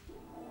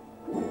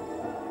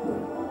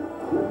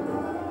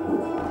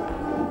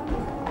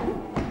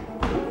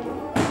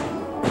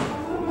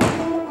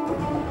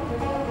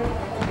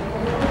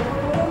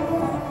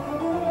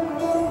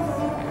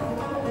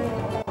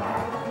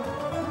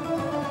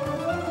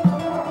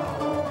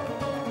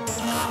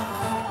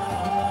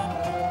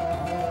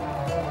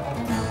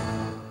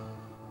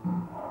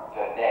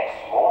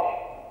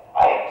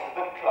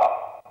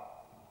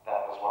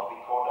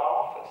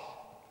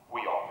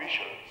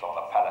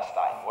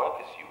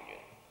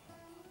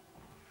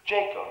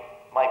 Jacob,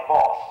 my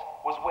boss,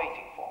 was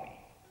waiting for me.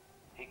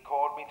 He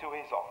called me to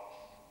his office.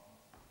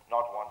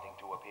 Not wanting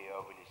to appear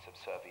overly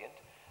subservient,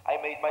 I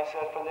made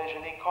myself a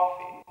leisurely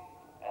coffee,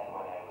 and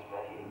when I was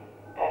ready,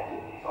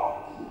 entered his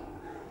office.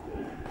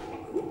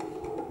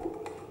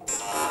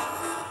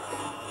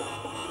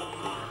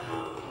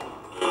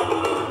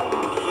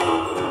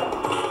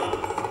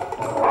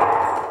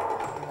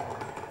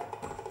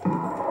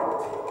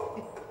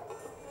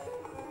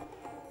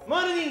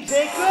 Morning,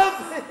 Jacob!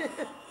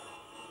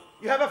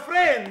 You have a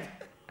friend.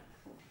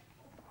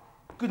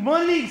 Good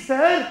morning,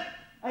 sir.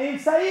 I am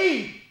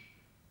Saeed.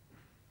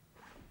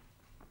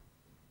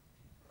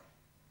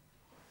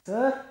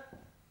 Sir?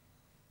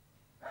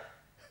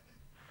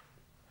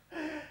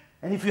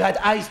 And if you had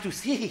eyes to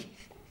see,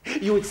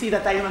 you would see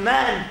that I am a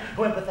man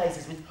who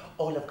empathizes with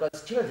all of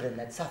God's children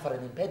that suffer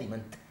an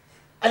impediment.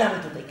 Allow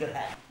me to take your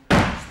hand.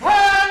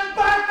 Stand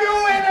back,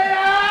 you idiot!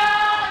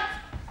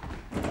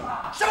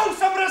 Show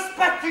some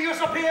respect to your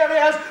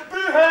superiors.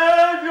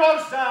 Behave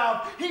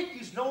yourself. He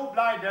is no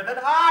blinder than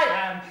I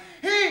am.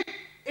 He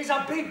is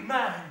a big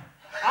man.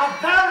 A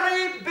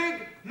very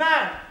big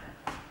man.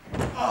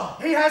 Oh,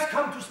 he has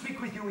come to speak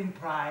with you in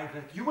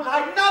private. You will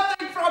hide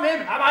nothing from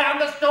him. Have I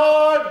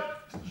understood?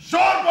 Sure,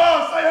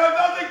 boss. I have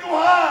nothing to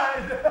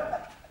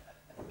hide.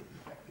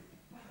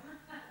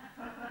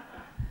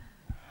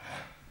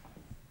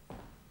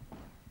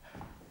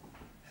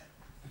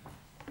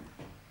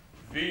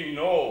 We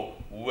know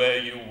where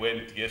you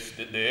went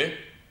yesterday.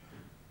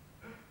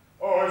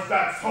 Oh, is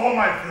that so,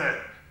 my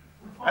friend?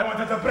 I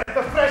wanted a breath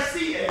of fresh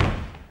sea air.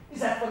 Is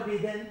that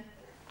forbidden?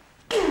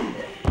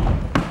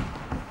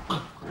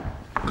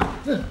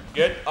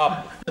 Get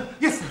up.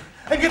 Yes, sir.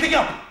 I'm getting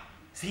up.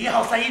 See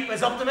how Saeed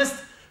was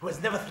optimist, who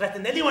has never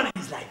threatened anyone in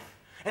his life,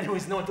 and who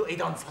is known to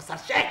aid on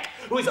Saeed,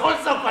 who is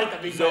also quite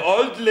a big The man.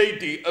 old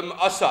lady,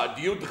 Assad,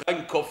 you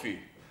drank coffee.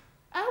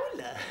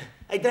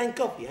 I drank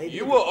coffee.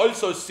 You were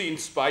also seen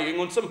spying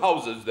on some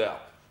houses there.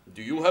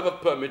 Do you have a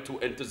permit to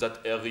enter that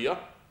area?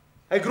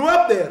 I grew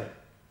up there.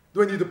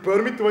 Do I need a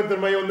permit to enter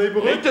my own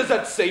neighborhood? It is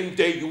that same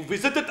day you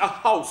visited a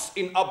house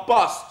in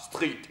Abbas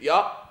Street,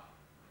 yeah?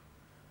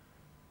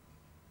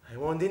 I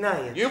won't deny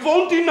it. You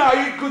won't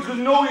deny it because you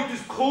know it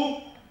is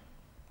true.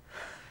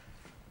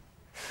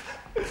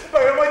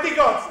 By Almighty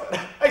God,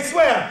 I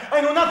swear, I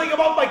know nothing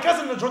about my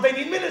cousin, the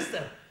Jordanian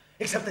minister.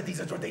 Except that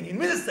he's a Jordanian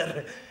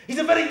minister. He's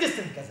a very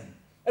distant cousin.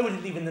 I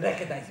wouldn't even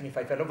recognize him if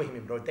I fell over him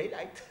in broad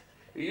daylight.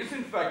 He is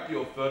in fact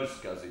your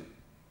first cousin.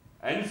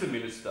 And the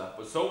minister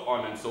for so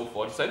on and so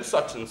forth and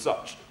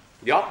such.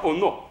 Yeah or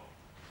no?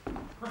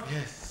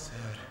 Yes,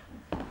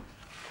 sir.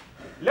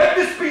 Let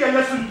this be a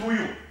lesson to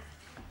you.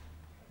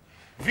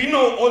 We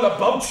know all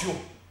about you.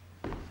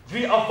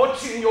 We are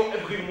watching your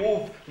every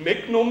move.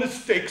 Make no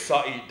mistake,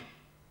 Saeed.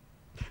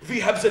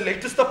 We have the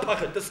latest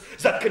apparatus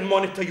that can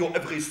monitor your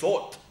every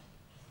thought.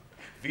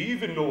 We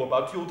even know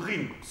about your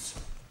dreams.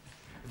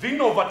 We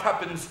know what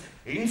happens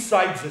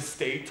inside the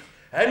state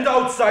and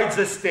outside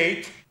the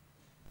state.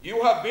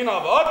 You have been a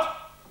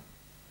what?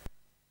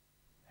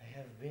 I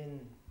have been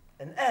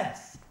an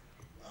ass.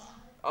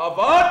 A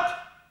what?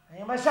 I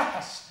am a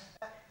jahash.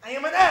 I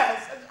am an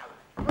ass.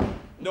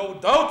 No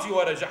doubt you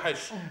are a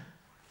jahash.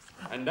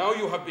 And now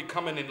you have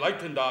become an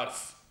enlightened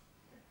ass.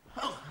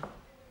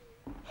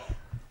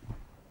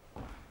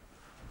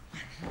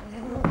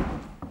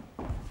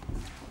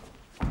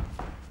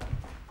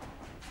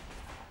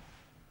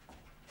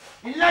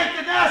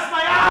 Enlightened ass,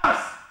 my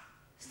ass!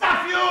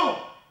 Stuff you!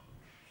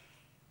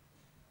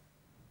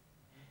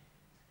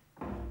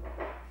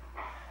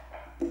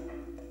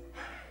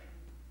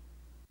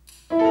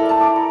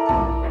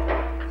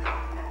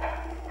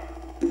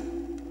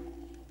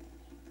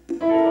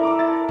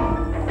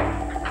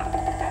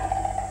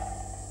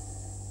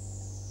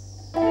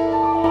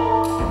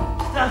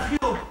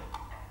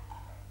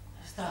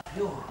 Stuff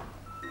you!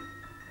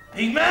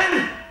 Big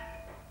man!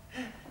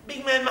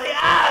 Big man, my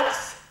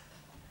ass!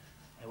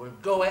 I will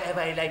go wherever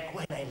I like,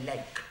 when I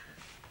like.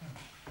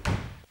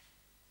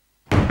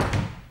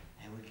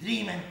 I will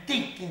dream and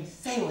think and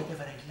say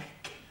whatever I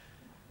like.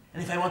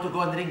 And if I want to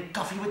go and drink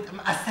coffee with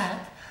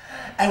Assad,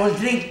 I will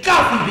drink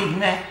coffee, big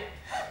man.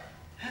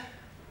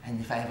 And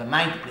if I have a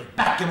mind to play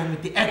backgammon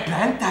with the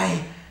eggplant,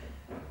 I...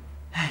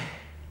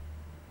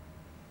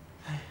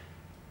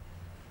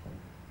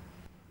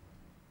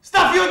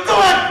 Stuff you do,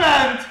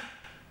 eggplant!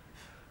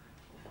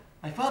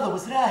 My father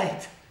was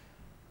right.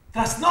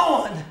 Trust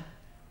no one.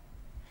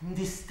 In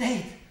this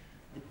state,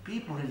 the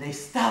people, they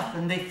stuff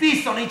and they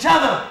feast on each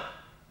other.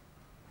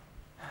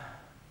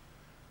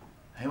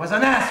 I was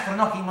an ass for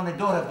knocking on the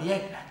door of the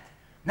eggplant.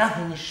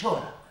 Nothing is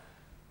sure.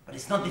 But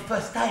it's not the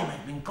first time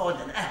I've been called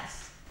an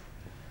ass.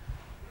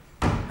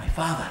 My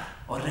father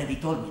already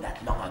told me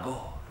that long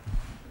ago.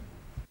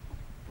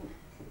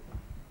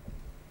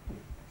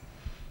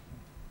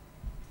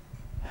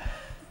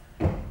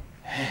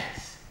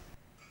 Yes.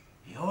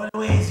 He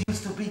always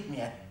used to beat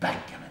me at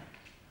backgammon.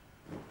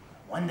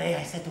 One day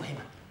I said to him,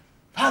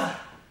 "Father,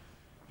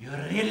 you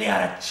really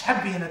are a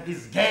champion at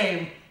this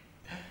game."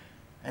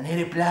 And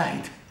he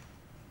replied,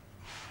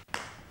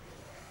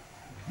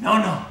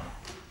 No,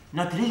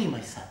 not really, my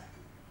son.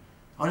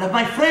 All of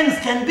my friends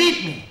can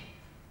beat me.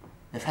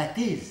 The fact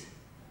is,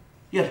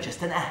 you're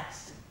just an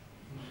ass.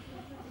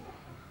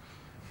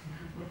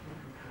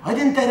 Why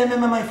didn't I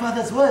remember my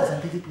father's words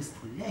until it was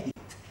too late?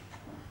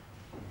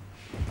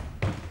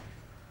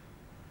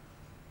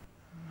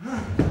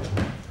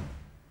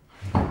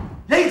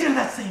 Later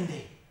that same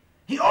day,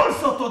 he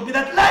also told me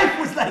that life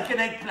was like an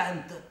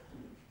eggplant.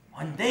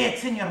 One day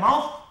it's in your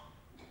mouth,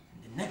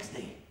 and the next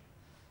day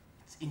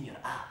it's in your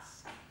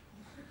ass.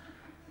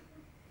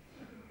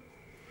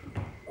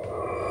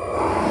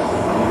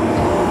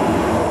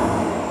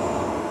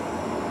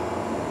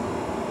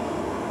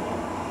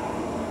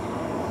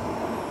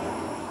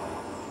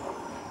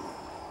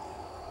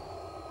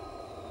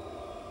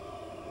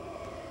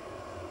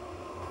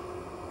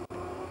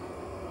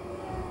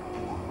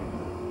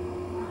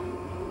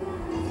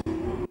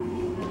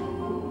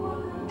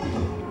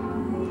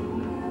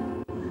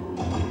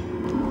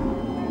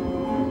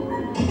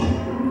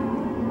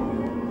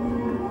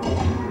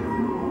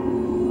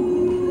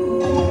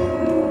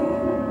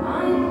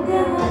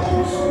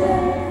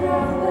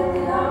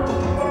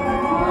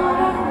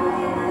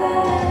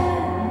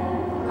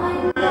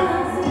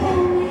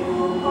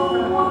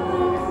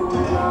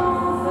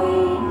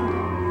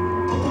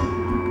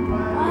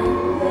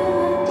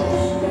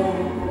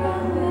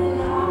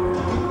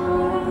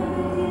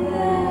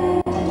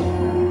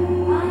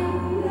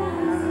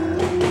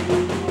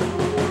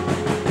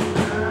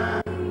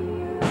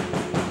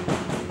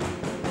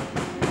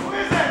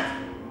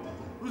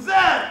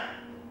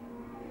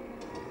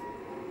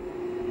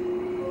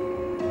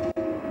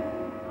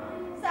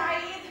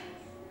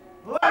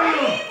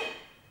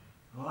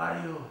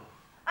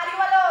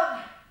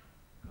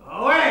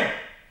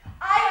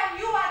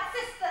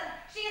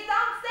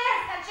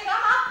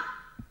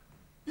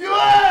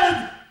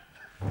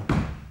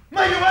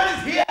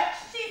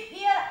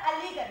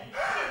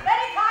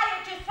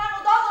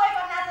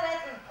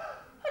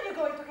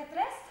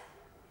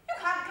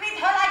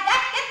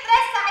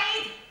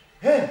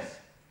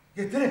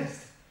 Get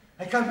dressed.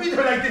 I can't be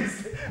there like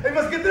this. I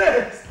must get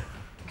dressed.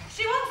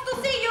 She wants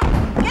to see you.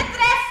 Get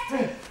dressed.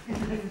 Get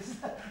dressed.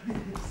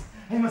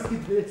 I must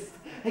get dressed.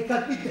 I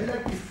can't be there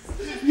like this.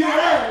 She's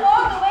traveled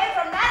all the way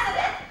from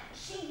Nazareth.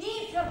 She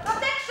needs your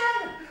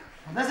protection.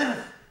 From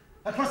Nazareth?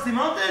 Across the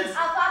mountains?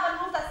 Our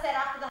father moved us there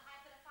after the High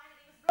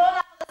refinery was blown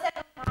up for the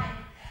second time.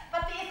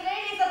 But the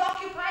Israelis have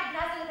occupied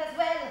Nazareth as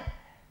well.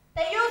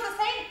 They use the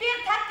same fear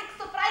tactics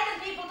to frighten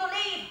people to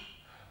leave.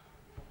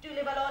 Do you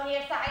live alone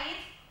here, Saeed?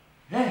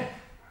 Yeah.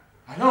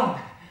 Alone.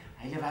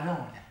 I live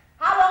alone.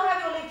 How long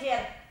have you lived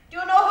here? Do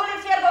you know who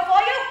lived here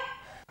before you?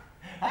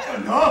 I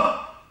don't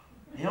know.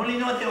 I only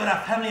know they were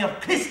a family of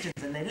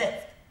Christians and they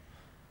left.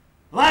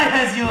 Why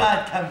has you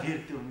all come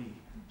here to me?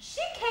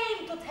 She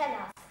came to tell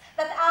us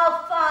that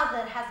our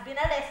father has been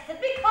arrested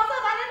because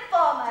of an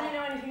informer. Do you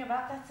know anything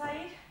about that,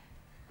 Saeed?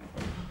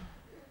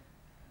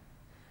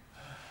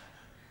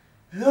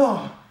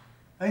 No,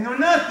 I know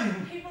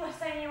nothing. People are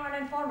saying you are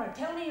an informer.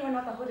 Tell me you are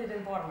not the hooded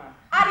informer.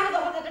 Are you the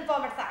hooded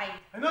informer, Saeed?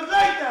 I'm not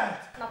like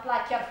that. Not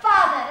like your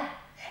father.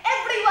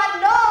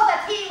 Everyone knows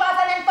that he was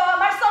an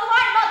informer, so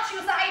why not you,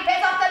 Saeed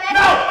Pessoptimist?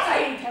 No!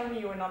 Saeed, tell me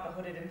you are not the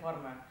hooded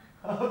informer.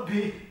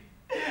 Abdi,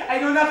 I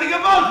know nothing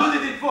about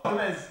hooded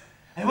informers.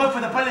 I work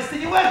for the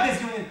Palestinian Workers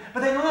Union,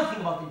 but I know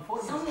nothing about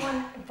informers.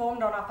 Someone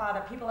informed on our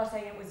father. People are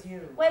saying it was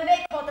you. When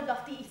they cordoned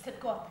off the eastern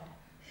quarter,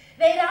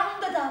 they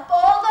rounded up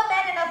all the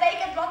men in a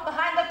vacant lot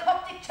behind the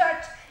Coptic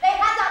church. They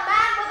had a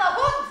man with a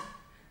hood,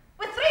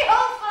 with 3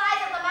 holes for eyes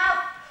in the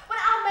mouth. When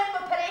our men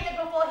were paraded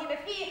before him,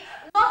 if he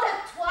nodded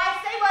twice,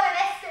 they were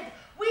arrested.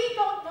 We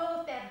don't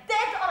know if they're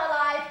dead or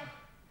alive.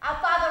 Our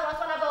father was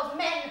one of those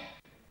men.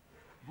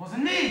 It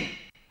wasn't me.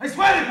 I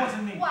swear it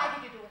wasn't me. Why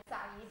did you do it,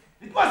 Saeed?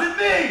 It wasn't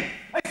me.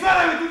 I swear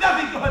I would do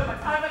nothing to hurt my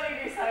I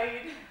believe you,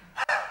 Saeed.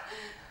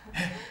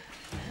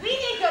 We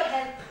need your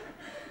help.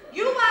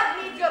 You must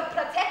need your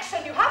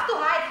protection. You have to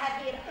hide her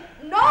here.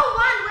 No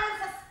one will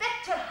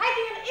suspect you're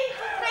hiding an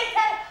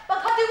infiltrator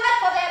because you work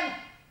for them.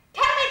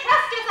 Can we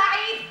trust you,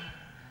 Saeed?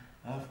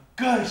 Of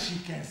course she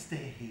can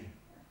stay here.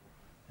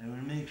 I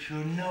will make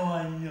sure no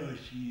one knows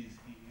she is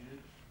here.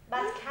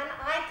 But can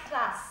I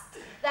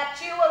trust that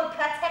you will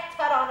protect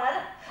her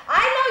honor?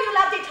 I know you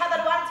loved each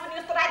other once when you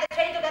used to ride the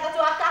train together to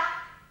Akka.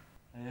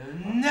 I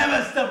will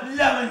never stop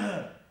loving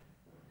her.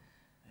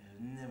 I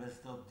will never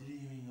stop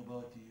dreaming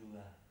about you.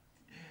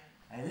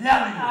 I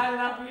love you. I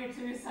love you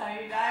too,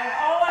 Saeed. I have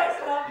always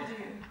loved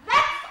you.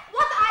 That's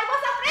what I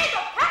was afraid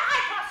of. Can I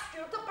trust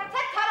you to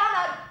protect her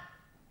honor?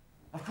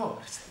 Of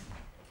course.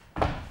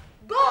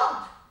 Good.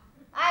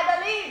 I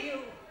believe you.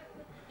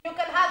 You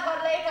can have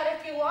her later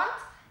if you want.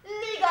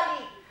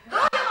 Legally. Do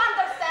you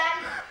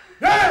understand?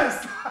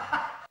 Yes!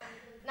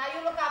 Now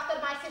you look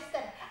after my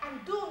sister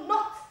and do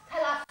not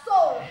tell a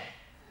soul.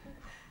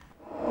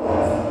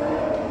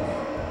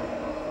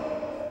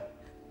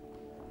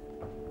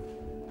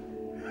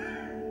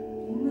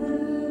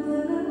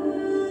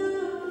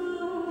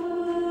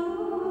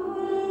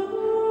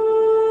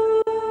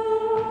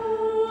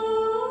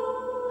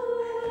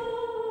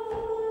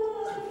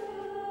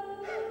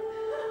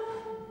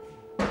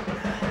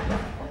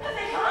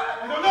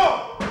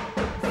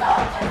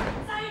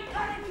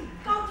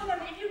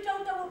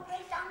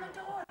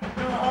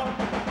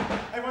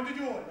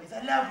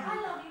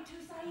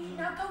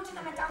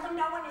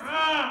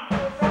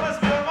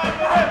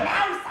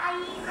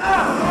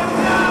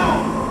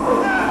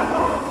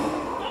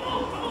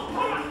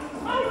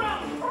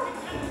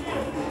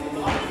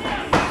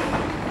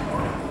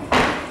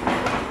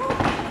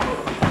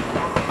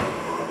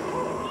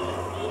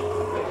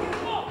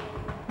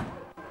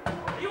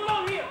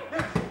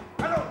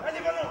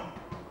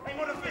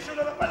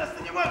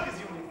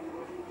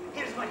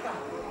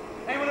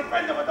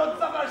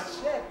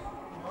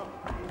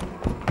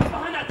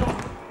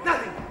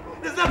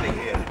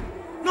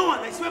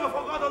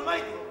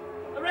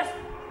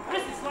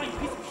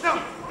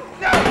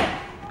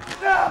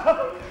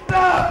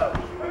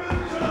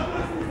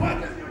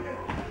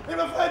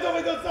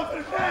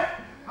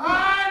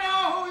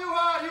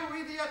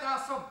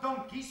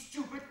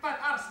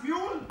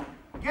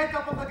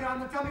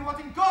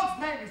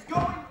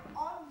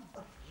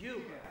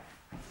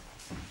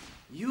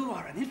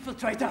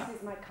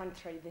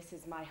 This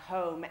is my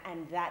home,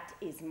 and that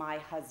is my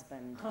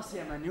husband. خلاص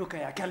يا منيوكة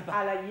يا كلبة.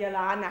 على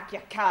يلعنك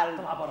يا كلب.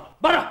 طلع برا.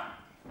 برا.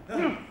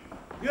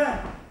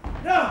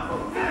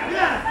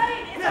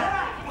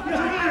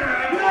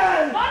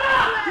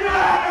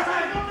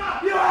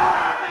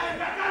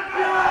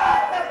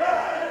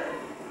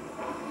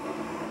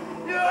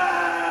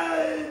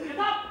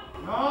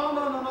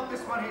 No, not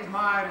this one. He's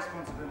my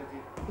responsibility.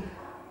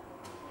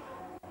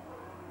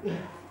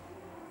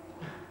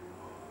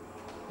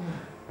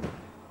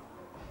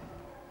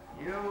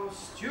 You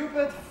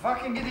stupid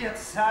fucking idiot,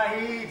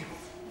 Saeed.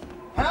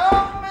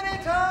 How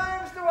many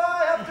times do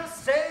I have to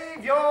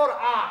save your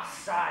ass,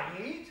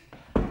 Saeed?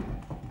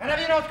 And have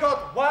you not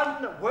got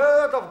one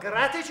word of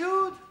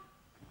gratitude?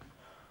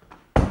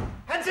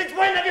 And since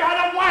when have you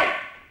had a wife?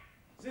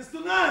 Since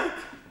tonight.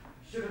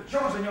 You should have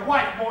chosen your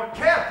wife more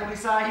carefully,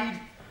 Saeed.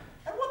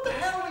 And what the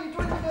hell are you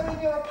doing with were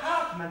in your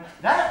apartment.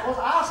 That was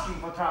asking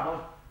for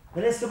trouble.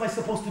 Where else am I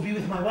supposed to be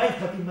with my wife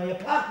but in my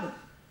apartment?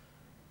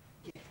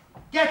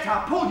 Get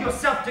up, pull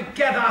yourself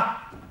together.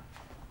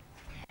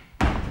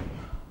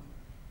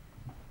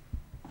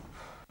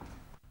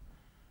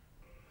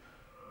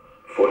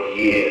 For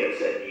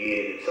years and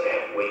years I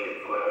have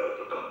waited for her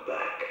to come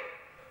back.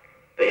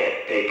 They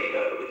had taken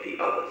her with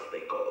the others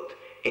they called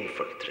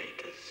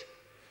infiltrators.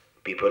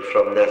 People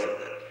from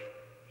Nazareth,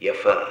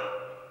 Yafa,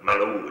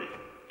 Malul,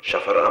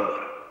 Shafar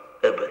Amr,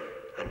 Ibn,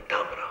 and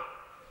Tamra.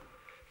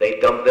 They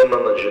dumped them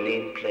on the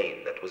Jenin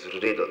plain that was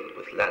riddled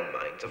with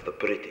landmines of the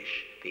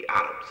British, the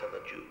Arabs, and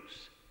the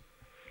Jews.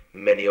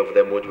 Many of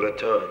them would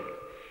return,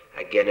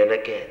 again and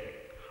again,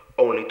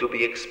 only to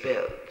be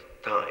expelled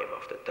time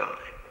after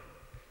time.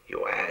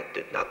 Yoad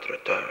did not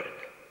return.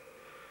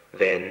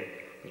 Then,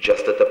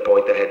 just at the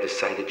point I had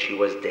decided she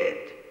was dead,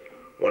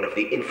 one of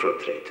the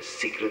infiltrators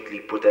secretly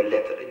put a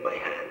letter in my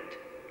hand.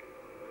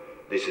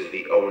 This is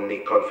the only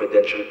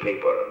confidential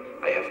paper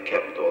I have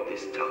kept all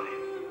this time.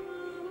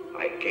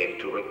 I came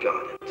to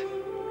regard it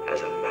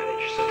as a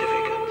marriage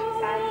certificate.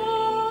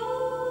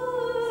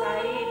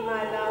 Saeed,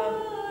 my love,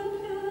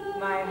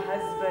 my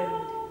husband,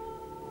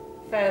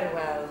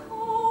 farewell.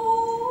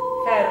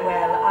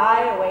 Farewell.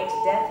 I await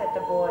death at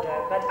the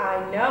border, but I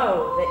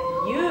know that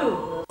you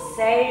will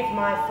save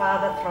my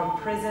father from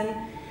prison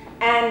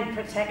and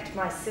protect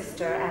my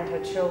sister and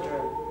her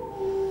children.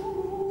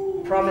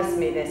 Promise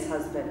me this,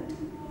 husband.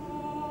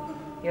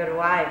 Your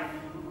wife,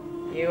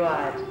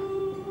 Yoad.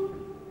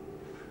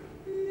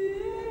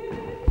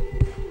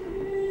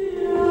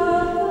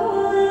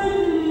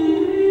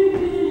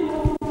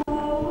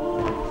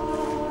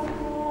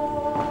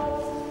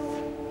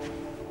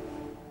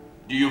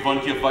 Do you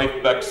want your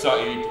wife back,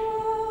 Saeed?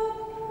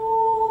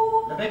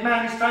 The big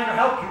man is trying to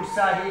help you,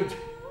 Saeed.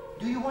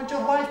 Do you want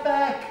your wife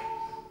back?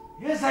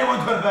 Yes, I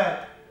want her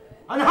back.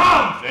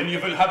 Unharmed! Then you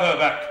will have her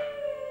back.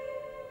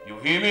 You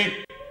hear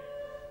me?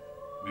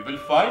 We will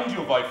find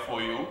your wife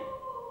for you,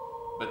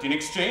 but in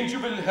exchange you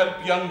will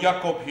help young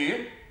Jacob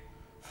here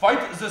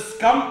fight the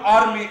scum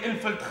army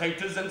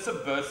infiltrators and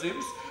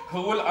subversives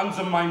who will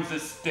undermine the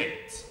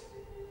state.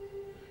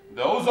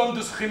 Those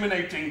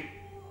undiscriminating,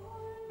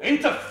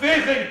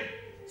 interfering,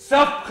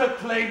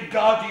 self-proclaimed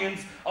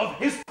guardians of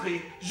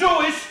history,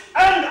 Jewish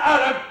and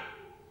Arab,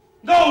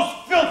 those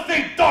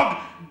filthy dog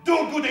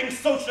do-gooding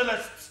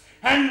socialists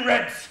and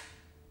Reds.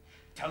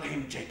 Tell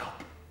him, Jacob.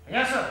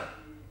 Yes, sir.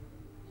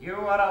 You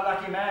are a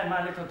lucky man,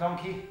 my little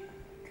donkey.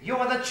 You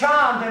are the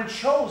charmed and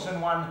chosen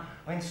one.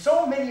 When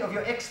so many of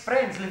your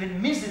ex-friends live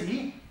in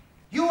misery,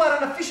 you are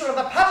an official of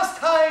the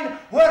Palestine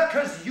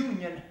Workers'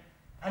 Union.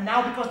 And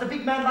now, because the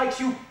big man likes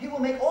you, he will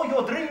make all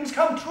your dreams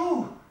come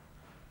true.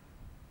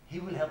 He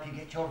will help you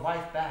get your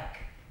wife back.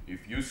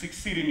 If you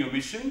succeed in your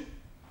mission,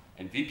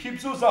 and we keep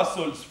those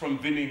assholes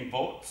from winning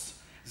votes,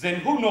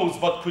 then who knows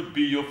what could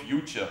be your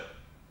future?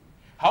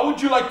 How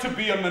would you like to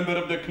be a member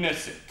of the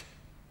Knesset?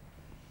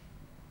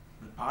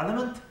 The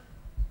Parliament?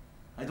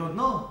 I don't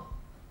know.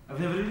 I've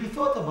never really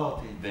thought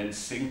about it. Then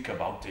think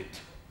about it.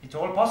 It's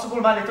all possible,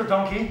 my little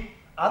donkey.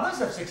 Others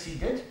have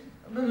succeeded.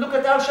 Look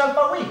at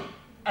Al-Shalpawi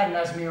and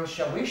Nazmir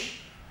Shawish,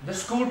 the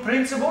school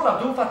principal,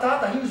 Abdul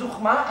Fattah Tahim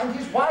Zukhma, and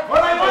his wife. All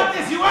I want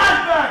is you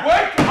back!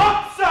 Wake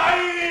up,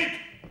 Saeed!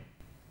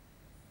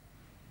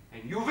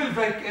 And you will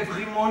wake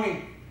every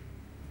morning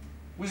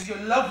with your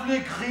lovely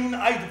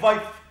green-eyed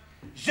wife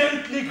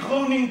gently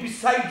groaning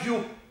beside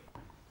you,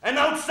 and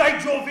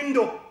outside your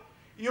window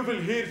you will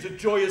hear the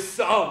joyous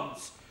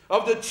sounds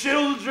of the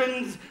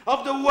children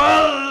of the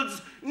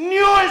world's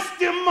newest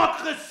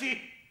democracy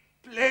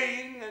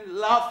playing and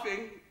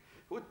laughing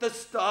with the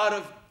Star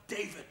of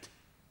David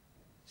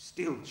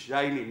still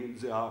shining in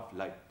the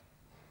half-light.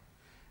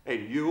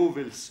 And you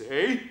will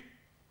say,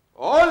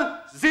 all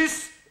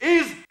this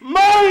is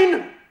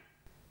mine!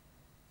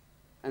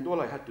 And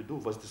all I had to do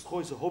was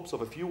destroy the hopes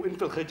of a few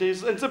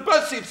infiltrators and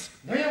subversives.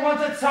 Do you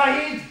want it,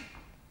 Saeed?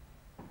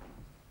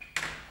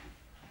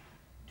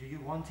 Do you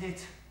want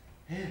it?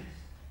 Yes.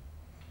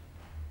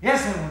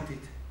 Yes, I want it.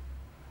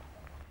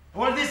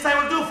 All this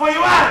I will do for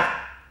you,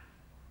 I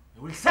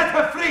will set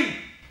her free.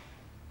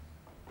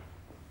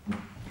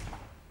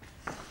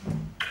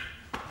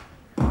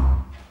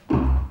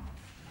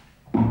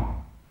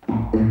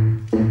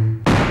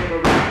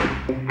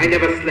 I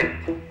never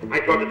slept. I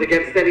plotted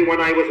against anyone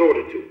I was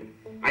ordered to.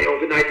 I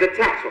organized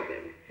attacks on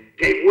them,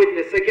 gave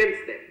witness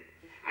against them.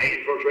 I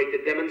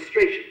infiltrated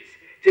demonstrations,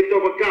 tipped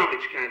over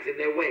garbage cans in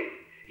their way,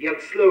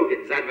 yelled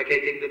slogans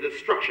advocating the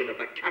destruction of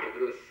the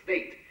capitalist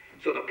state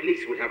so the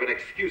police would have an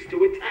excuse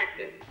to attack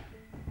them.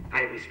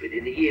 I whispered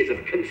in the ears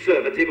of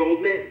conservative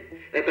old men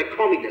that the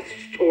communists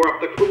tore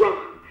up the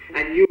Quran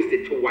and used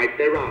it to wipe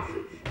their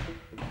asses.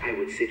 I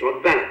would sit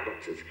on ballot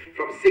boxes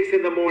from 6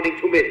 in the morning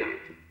to midnight.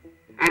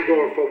 And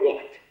all for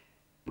what?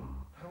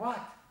 For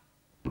what?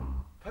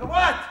 For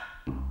what?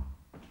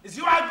 Is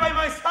you out by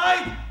my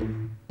side?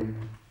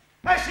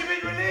 Has she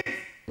been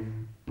released?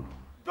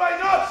 Do I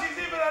know she's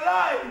even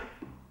alive?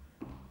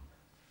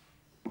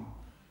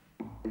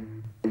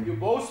 You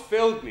both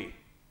failed me.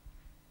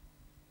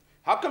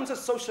 How come the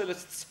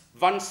socialists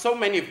won so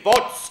many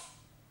votes?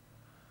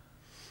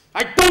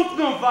 I don't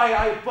know why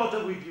I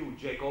bother with you,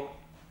 Jacob.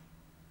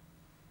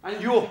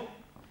 And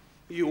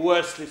you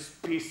worthless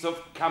piece of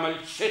camel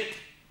shit.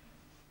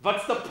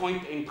 What's the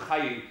point in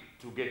trying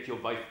to get your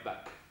wife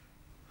back?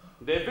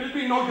 There will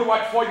be no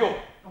reward for you.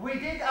 We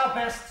did our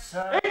best,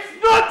 sir.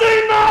 It's not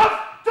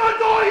enough to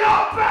do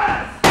your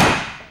best!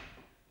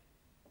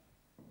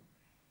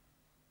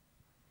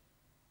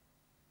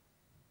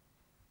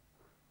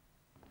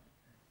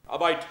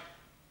 Abdi,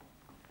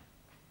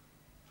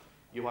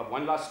 you have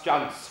one last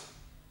chance.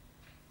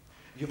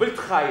 You will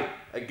try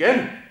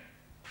again.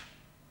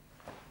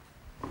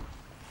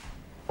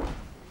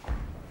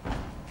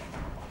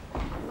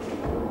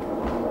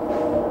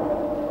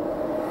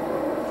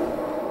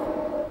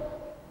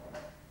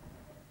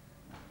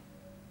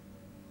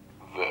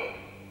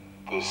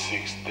 The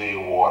Six-Day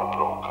War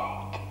broke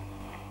out,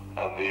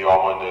 and the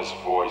ominous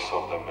voice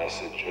of the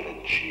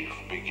messenger-in-chief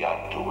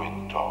began to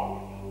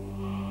intone.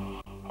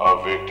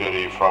 A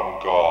victory from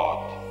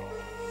God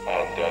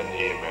and an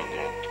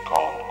imminent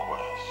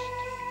conquest.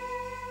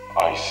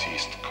 I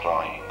ceased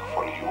crying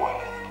for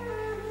UN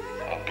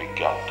and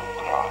began to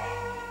cry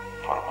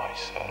for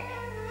myself.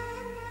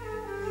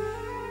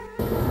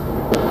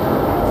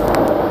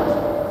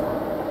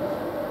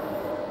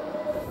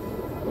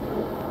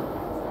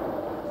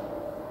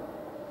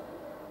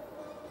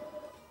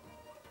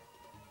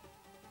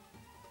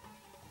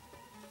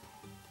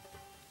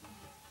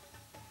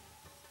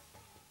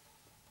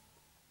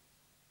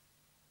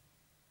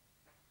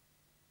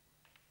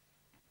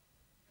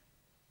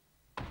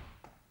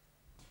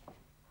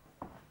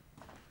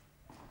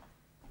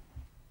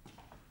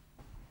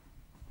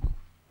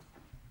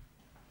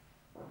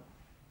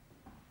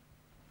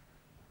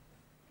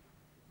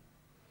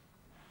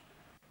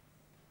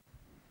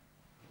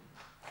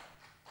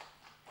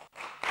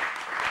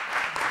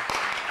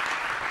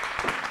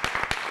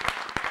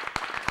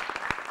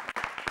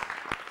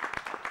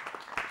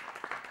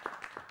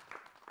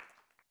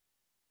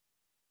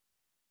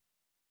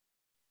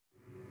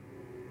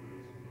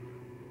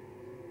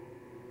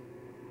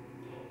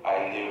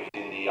 I lived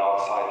in the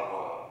outside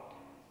world,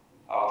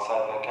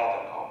 outside the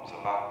catacombs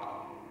of Akka,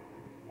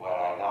 where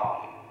I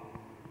now live.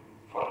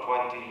 For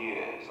 20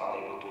 years,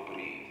 unable to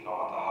breathe, no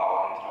matter how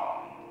I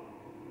tried.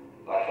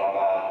 Like a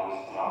man who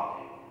is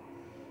drowning,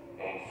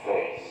 in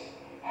face,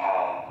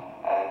 hand,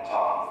 and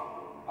tongue,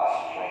 a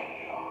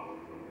stranger.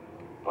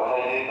 But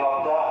I did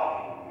not die.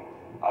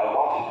 I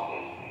wanted to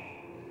get free,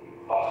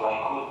 but I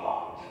could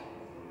not.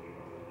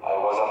 I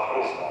was a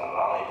prisoner,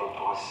 unable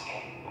to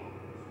escape.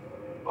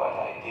 But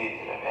I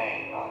did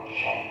remain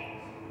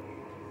unchained.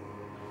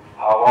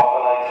 How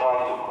often I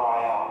tried to cry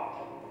out,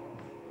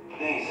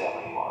 please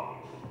everyone,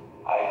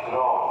 I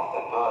groan with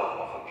the burden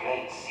of a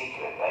great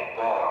secret I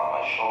bear on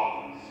my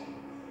shoulders.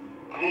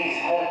 Please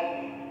help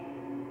me.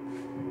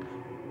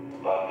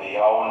 But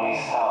the only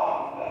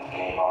sound that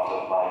came out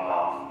of my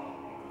mouth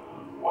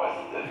was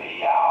the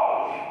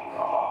meowing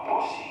of a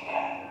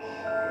pussycat.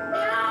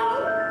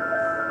 Meow!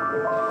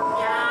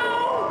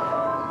 Meow!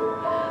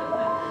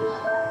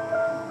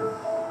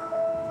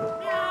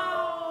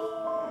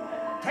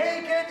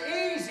 Take it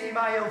easy,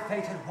 my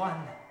ill-fated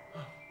one.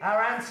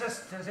 Our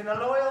ancestors, in a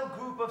loyal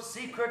group of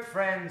secret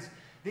friends,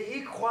 the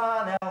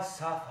Ikhwan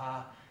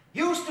el-Safa,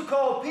 used to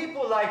call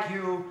people like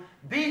you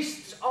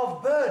beasts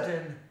of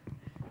burden,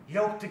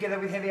 yoked together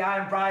with heavy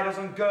iron bridles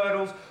and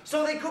girdles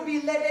so they could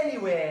be led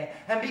anywhere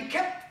and be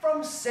kept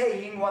from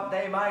saying what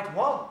they might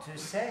want to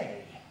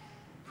say.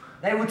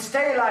 They would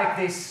stay like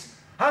this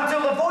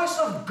until the voice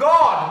of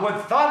God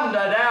would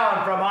thunder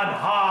down from on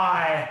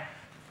high.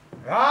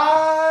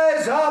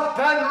 Rise up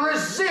and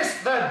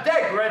resist the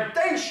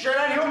degradation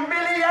and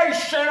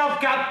humiliation of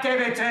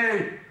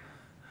captivity.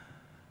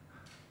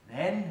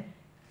 Then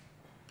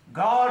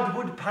God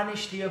would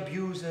punish the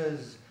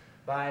abusers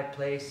by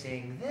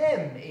placing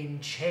them in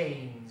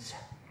chains.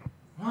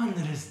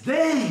 Wondrous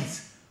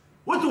days!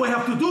 What do I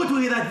have to do to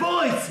hear that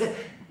voice?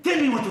 Tell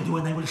me what to do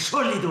and I will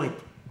surely do it.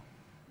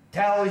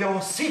 Tell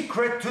your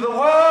secret to the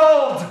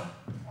world!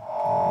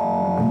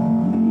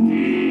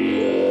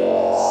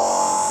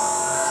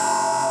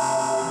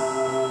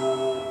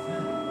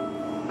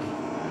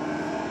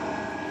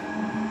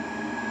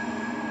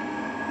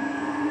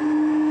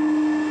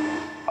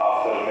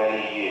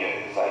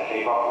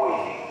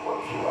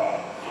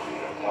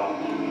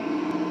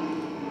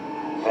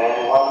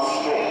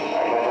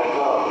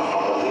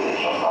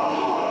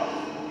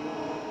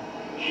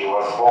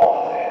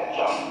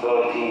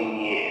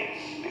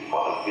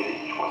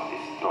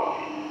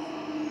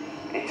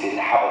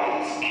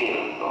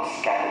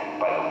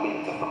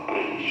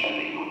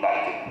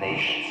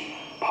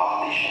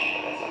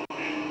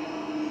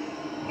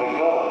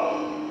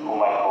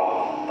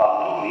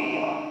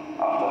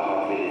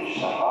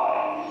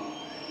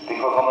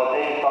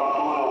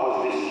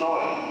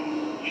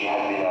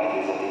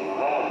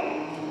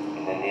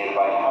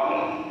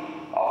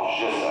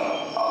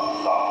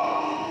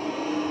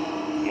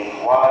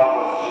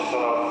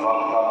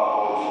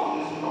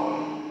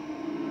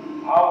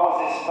 How was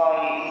this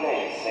tiny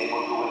place space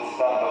able to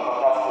withstand the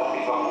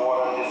catastrophes of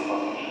war and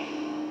disposition.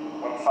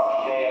 When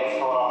such gales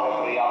tore up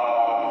every other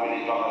Arab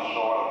village on the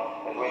shore,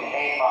 between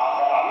Haifa and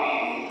Tel Aviv.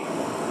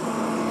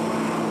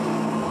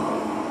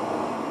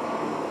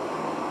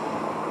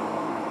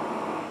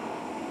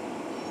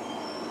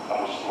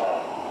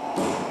 Understand.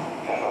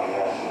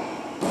 Yasir,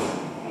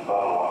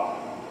 Balwa,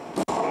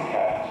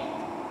 Barakat,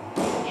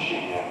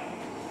 Shia,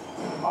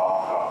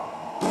 Barakat,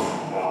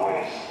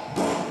 Airways,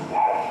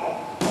 Haifa,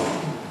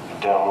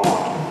 Dannoun,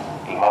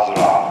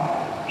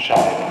 المزرعة،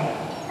 شعب،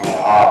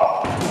 ميعاد،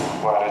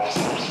 وعرة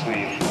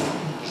السرسوير،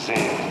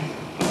 زيت،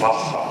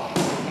 البصة،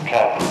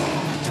 الكابل،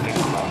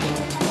 الإكرام،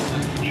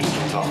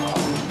 جسر زقة،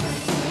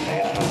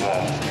 عين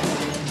غزال،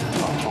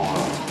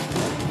 مطورة،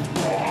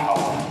 عين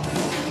حوا،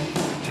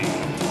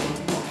 تير،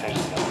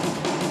 تجزة،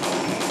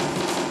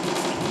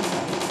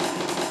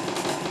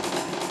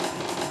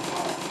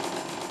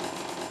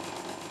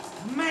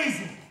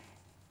 Amazing!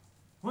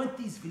 Weren't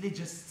these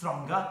villages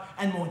stronger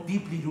and more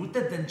deeply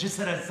rooted than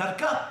Jisr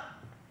al-Zarqa?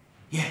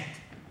 Yet,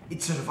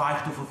 it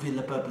survived to fulfill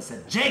the purpose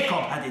that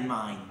Jacob had in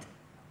mind.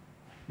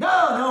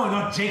 No,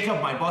 not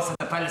Jacob, my boss at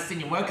the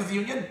Palestinian Workers'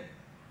 Union,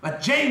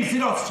 but James the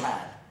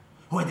Rothschild,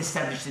 who had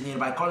established the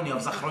nearby colony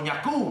of Zakhron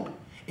Yaqub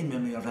in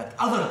memory of that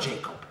other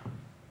Jacob.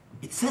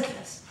 Its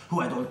settlers, who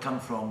had all come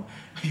from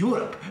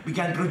Europe,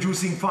 began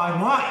producing fine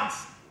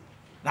wines.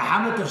 The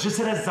hamlet of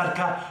Jisr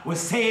al-Zarqa was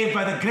saved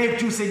by the grape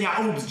juice in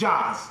Yaqub's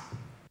jars,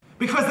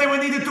 because they were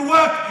needed to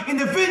work in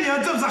the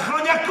vineyards of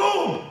Zakhron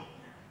Yaqub.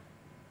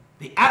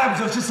 The Arabs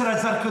of Jisr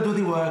al-Zarqa do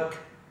the work,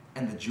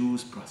 and the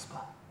Jews prosper.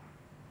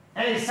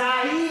 Hey,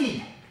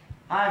 Saeed,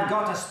 I've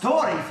got a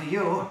story for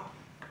you.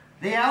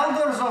 The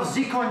elders of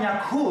Zakhron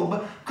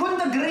Yaqub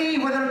couldn't agree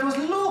whether it was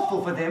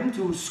lawful for them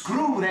to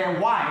screw their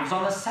wives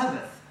on the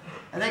Sabbath.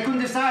 And they couldn't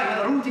decide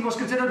whether rooting was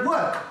considered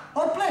work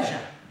or pleasure.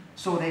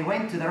 So they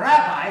went to the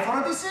rabbi for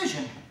a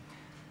decision.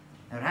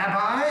 The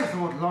rabbi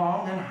thought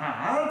long and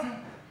hard,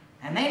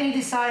 and then he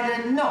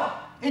decided no,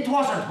 it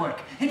wasn't work.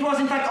 It was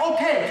in fact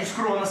okay to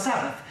screw on the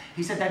Sabbath.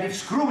 He said that if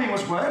screwing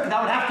was work, they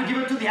would have to give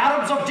it to the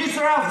Arabs of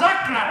Jisr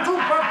al-Zarqa to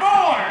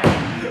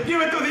perform!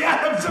 Give it to the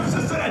Arabs of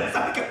Jisr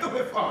al-Zarqa to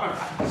perform!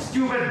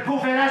 Stupid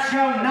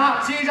buffinational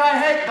Nazis, I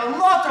hate the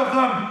lot of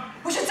them!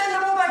 We should send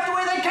them all back to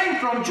where they came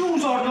from,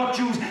 Jews or not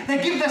Jews.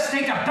 They give the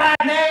state a bad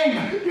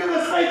name! Give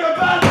the state a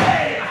bad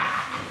name!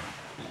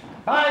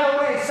 By the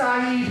way,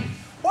 Saeed,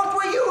 what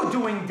were you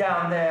doing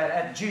down there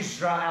at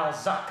Jisr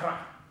al-Zarqa?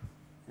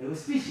 I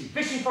was fishing.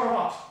 Fishing for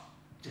what?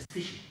 Just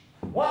fishing.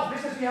 What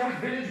business do you have with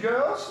village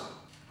girls?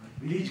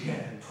 Village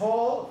girls?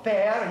 Tall,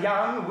 fair,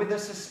 young, with a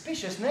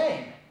suspicious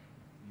name.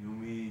 You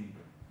mean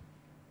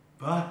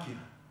Bakir?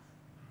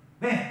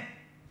 Man,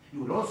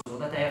 you will also know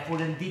that I have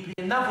fallen deeply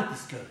in love with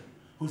this girl,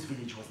 whose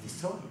village was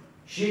destroyed.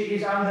 She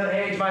is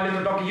underage, my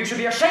little donkey. You should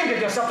be ashamed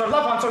of yourself to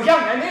love one so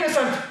young and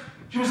innocent.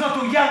 She was not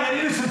too young and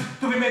innocent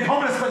to be made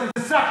homeless by the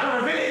destruction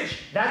of her village.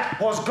 That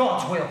was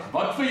God's will.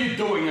 What were you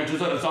doing at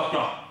Jisr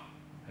al-Zarqa?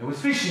 I was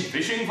fishing.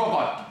 Fishing for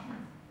what?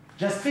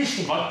 Just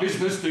fishing. What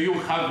business do you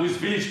have with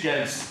village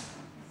girls?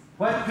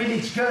 What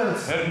village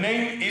girls? Her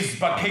name is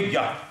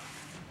Bakiyya.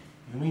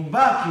 You mean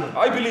Bakir?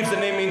 I believe the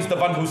name means the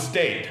one who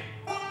stayed.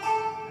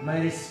 Am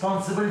I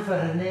responsible for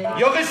her name?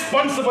 You're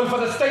responsible for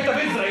the state of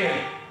Israel.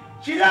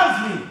 She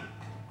loves me.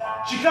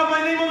 She got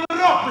my name on the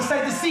rock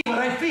beside the sea where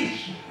I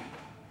fish.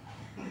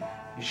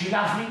 If she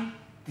loves me,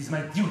 it is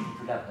my duty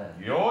to love her.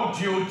 Your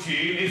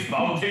duty is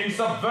mounting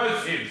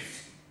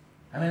subversives.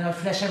 Am I not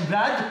flesh and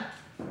blood?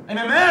 I'm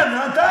a man,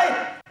 aren't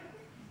I?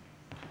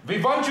 We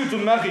want you to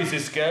marry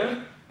this girl.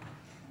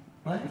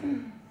 What?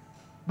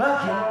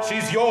 Bakir?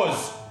 She's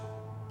yours.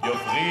 You're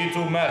free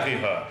to marry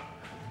her.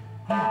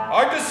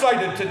 I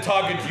decided to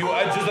target you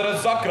at Jisr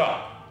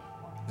al-Zarqa.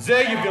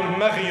 There you will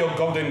marry your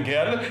golden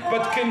girl,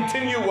 but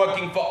continue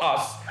working for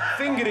us,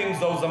 fingering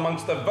those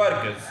amongst the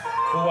workers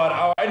who are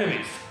our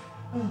enemies.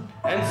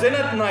 And then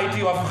at night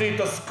you are free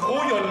to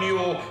screw your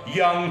new,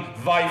 young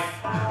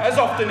wife as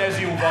often as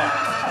you want.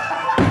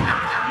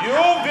 You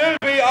will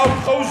be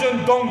our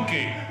chosen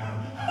donkey.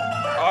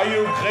 Are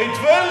you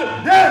grateful?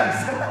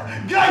 Yes!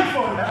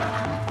 Grateful!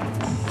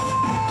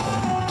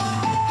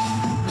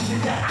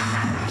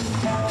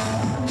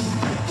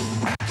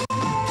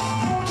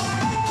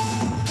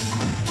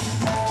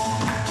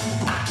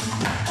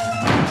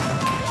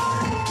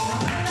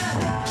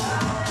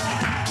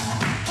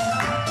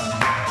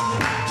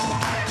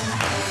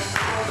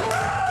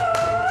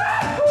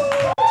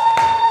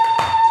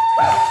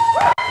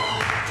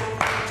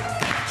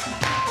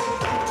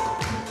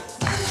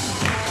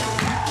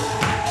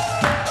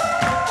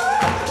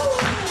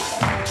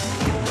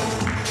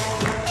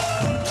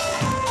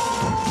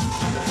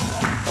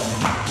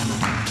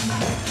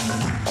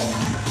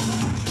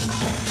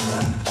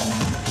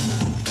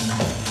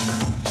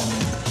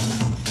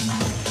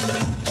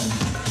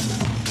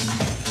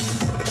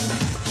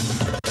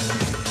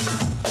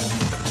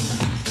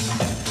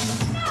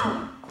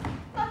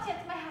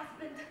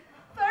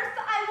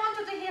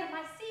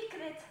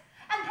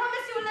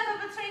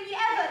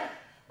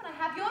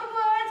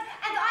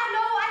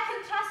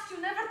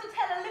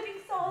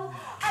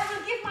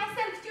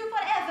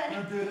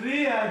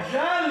 Andrea,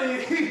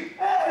 jolly.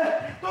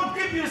 Don't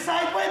keep your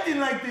side waiting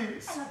like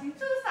this. I love you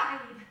too,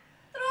 Saeed.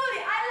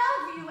 Truly, I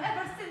love you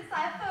ever since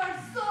I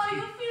first saw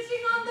you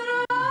fishing on the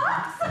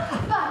rocks.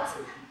 But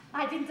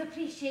I didn't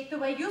appreciate the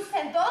way you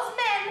sent those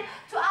men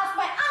to ask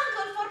my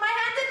uncle for my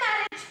hand in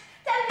marriage.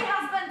 Tell me,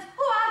 husband,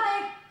 who are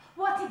they?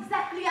 What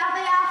exactly are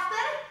they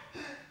after?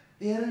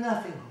 They are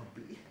nothing,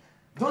 Abdi.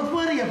 Don't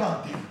worry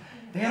about them.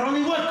 They are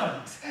only work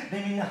colleagues.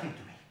 They mean nothing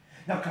to me.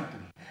 Now come to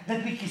me.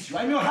 Let me kiss you.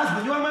 I'm your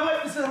husband. You are my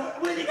wife.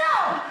 Really?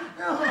 No!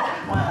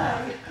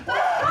 Why? But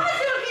I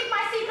promise you'll keep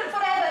my secret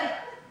forever.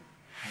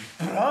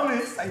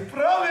 I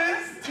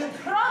promise. You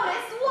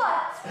promise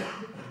what?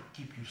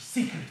 Keep your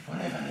secret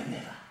forever and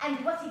ever.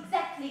 And what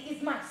exactly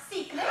is my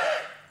secret?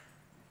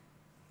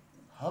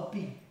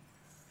 Abdi,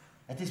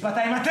 that is what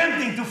I'm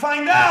attempting to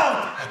find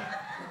out.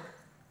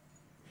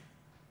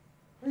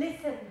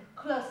 Listen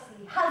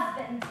closely,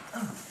 husband.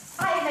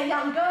 I am a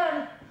young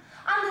girl,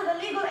 under the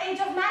legal age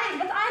of marriage,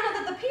 but I know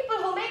that the people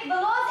who make the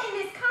laws in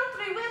this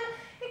country will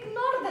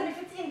ignore them if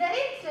it's in their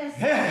interest.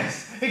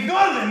 Yes,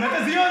 ignore them.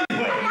 That is the only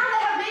way. And now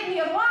they have made me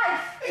your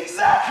wife.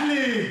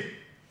 Exactly.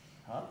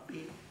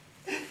 Abdi,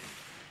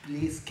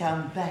 please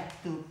come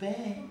back to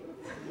bed.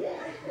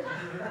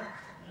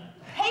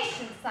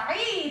 Patience,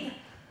 Saeed.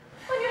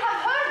 When you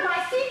have heard my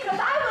secret,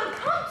 I will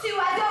come to you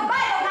as your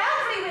bride of my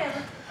own free will.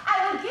 I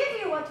will give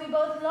you what we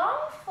both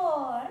long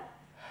for.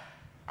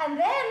 And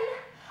then,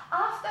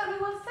 after we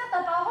will set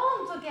up our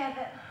home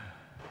together.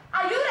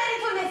 Are you ready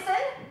to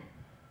listen?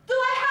 Do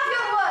I have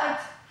your word?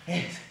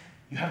 Yes,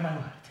 you have my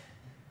word.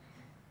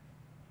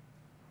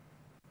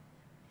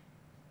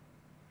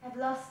 I've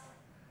lost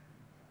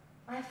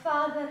my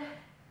father,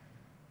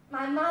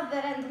 my mother,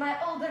 and my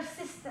older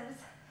sisters.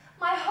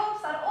 My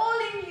hopes are all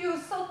in you,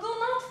 so do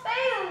not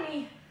fail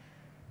me.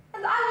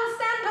 And I will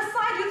stand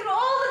beside you through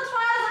all the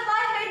trials that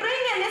life may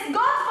bring in this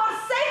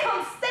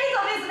God-forsaken state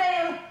of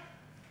Israel.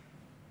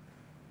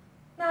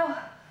 Now,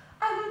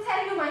 I will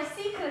tell you my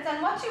secret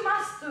and what you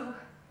must do.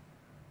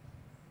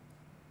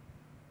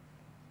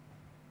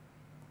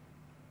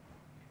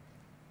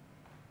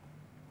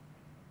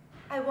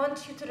 I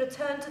want you to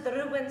return to the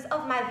ruins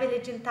of my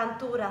village in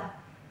Tantura.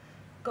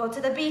 Go to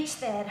the beach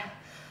there.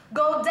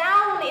 Go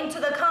down into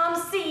the calm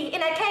sea.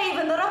 In a cave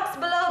in the rocks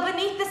below,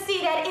 beneath the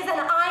sea, there is an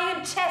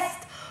iron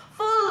chest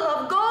full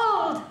of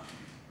gold.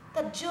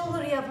 The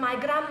jewelry of my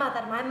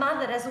grandmother, my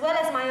mother, as well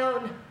as my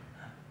own.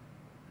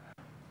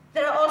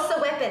 There are also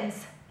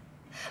weapons.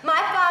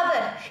 My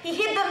father, he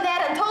hid them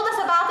there and told us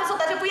about it so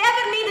that if we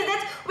ever needed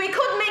it, we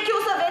could make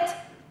use of it.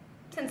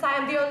 Since I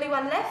am the only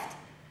one left,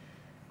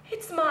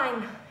 it's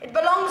mine. It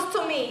belongs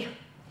to me.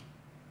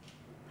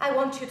 I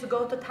want you to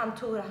go to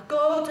Tantura.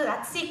 Go to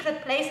that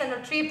secret place and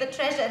retrieve the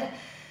treasure.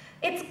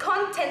 Its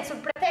contents will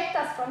protect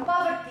us from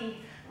poverty.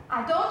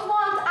 I don't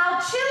want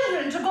our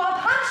children to go up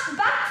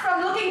hunchback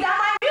from looking down.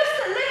 I'm used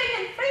to living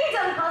in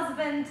freedom,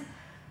 husband.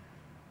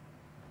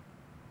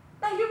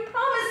 Now you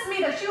promise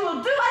me that you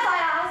will do as I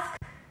ask.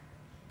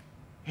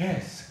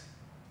 Yes,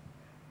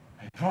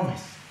 I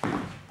promise.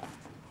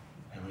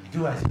 I will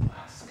do as you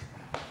ask.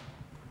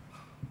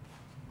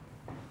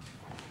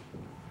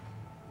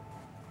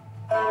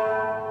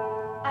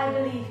 I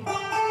believe you.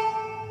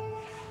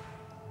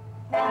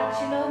 Now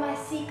that you know my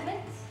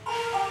secret,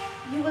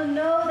 you will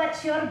know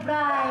that your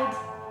bride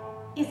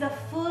is a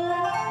full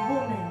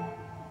woman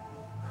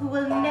who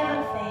will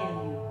never fail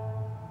you.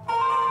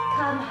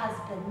 Come,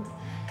 husband,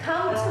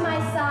 come to my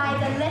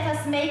side and let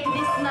us make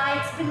this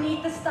night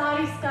beneath the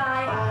starry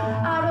sky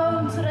our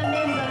own to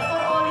remember for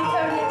all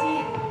eternity.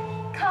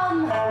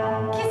 Come,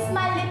 kiss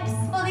my lips,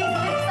 for these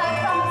lips, I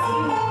promise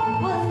you,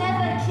 will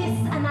never kiss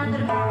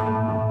another man.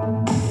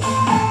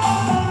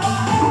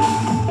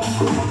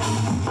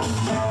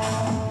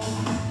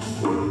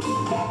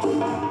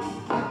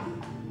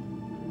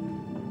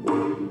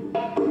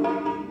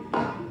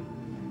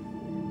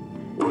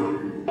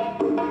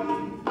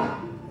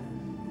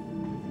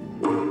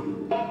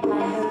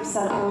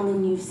 Are all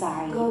in you,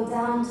 sorry. Go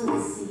down to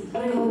the sea,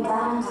 go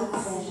down to the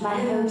sea. My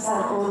hopes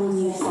are all in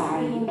you,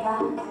 sorry.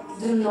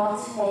 Do not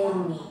fail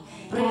me.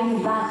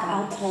 Bring back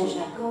our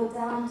treasure. Go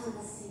down to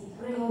the sea,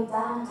 go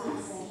down to the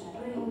treasure.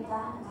 Bring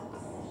back our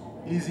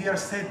treasure. Easier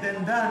said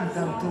than done,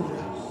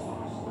 Tantura.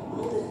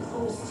 Hold it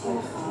close to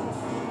your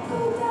heart. Go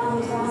down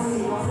to the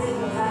sea,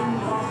 bring back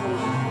our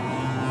treasure.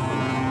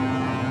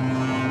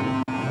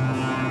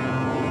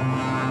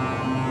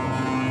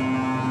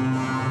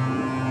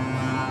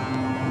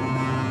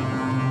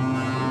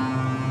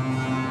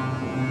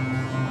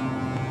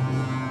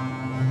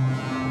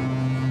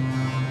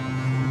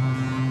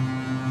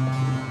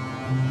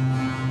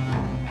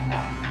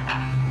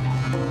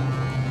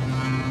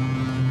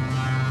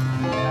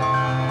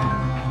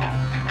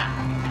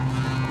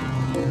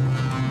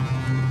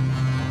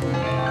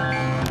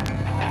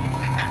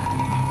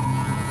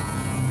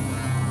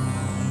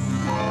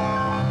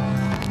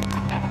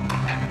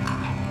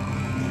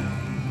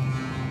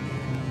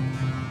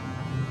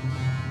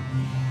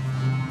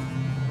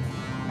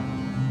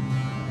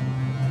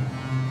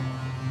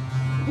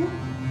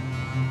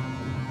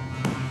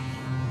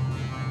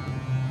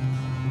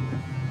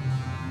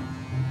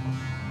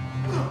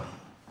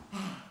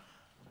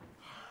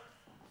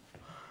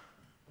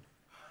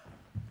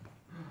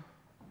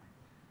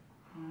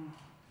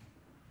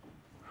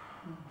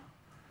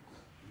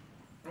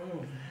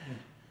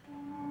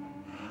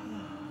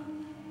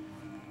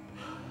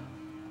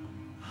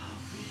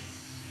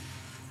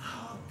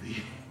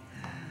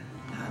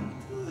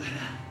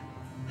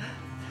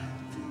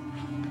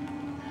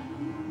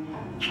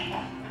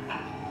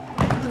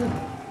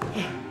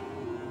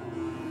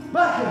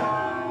 Back here!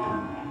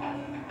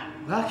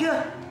 Back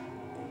here!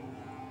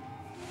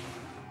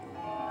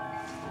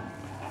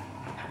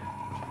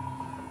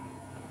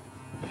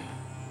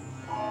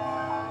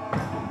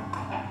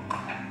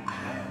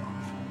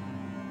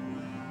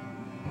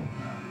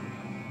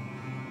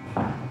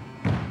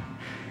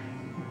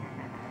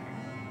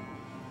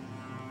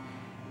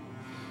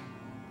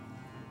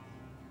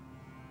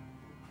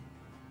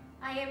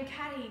 I am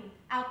carrying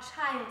our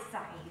child,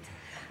 Saeed.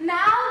 Now,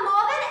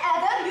 more than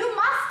ever, you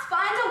must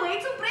find a way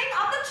to bring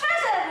up the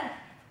treasure.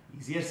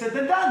 Easier said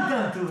than done,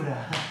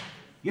 Dantura.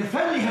 Your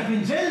family have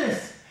been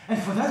jealous, and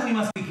for that we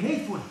must be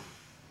grateful.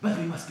 But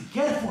we must be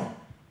careful.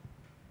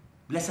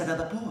 Blessed are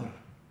the poor,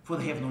 for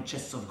they have no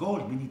chests of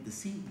gold beneath the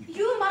sea.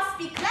 You must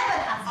be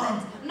clever,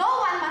 husband. No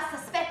one must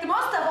suspect,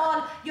 most of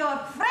all, your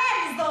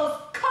friends, those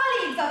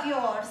colleagues of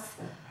yours.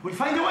 We'll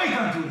find a way,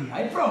 Danturi,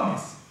 I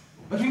promise.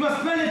 But we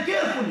must plan it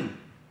carefully.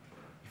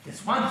 If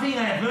there's one thing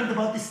I have learned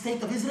about the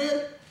state of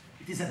Israel,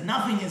 it is that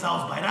nothing is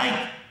ours by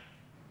right.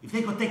 If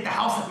they could take the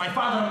house that my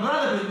father and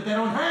brother built with their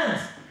own hands,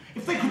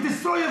 if they could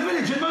destroy a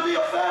village and murder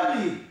your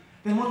family,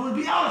 then what will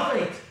be our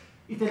fate?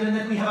 If they learn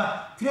that we have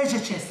a treasure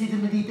chest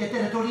hidden beneath their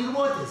territorial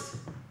waters,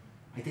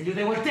 I tell you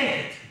they will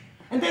take it.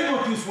 And then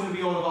what use will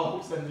be all of our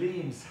hopes and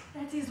dreams?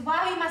 That is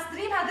why we must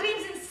dream our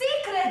dreams in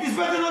secret. It is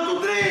better not to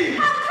dream!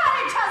 Have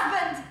courage,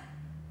 husband!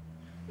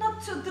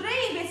 Not to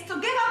dream is to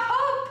give up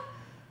hope.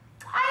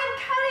 I am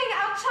carrying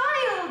our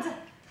child.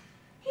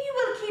 He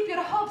will keep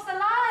your hopes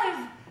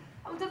alive.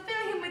 I want to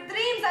fill him with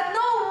dreams that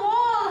no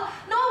wall,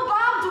 no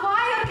barbed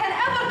wire can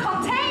ever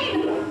contain.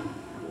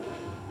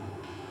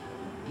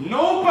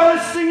 No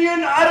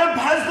Palestinian Arab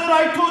has the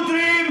right to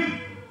dream.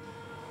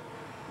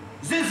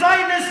 The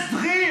Zionist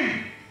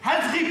dream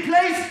has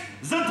replaced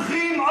the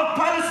dream of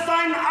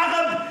Palestine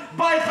Arab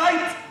by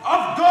right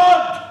of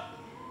God.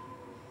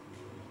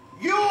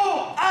 You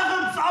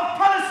Arabs of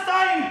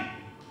Palestine,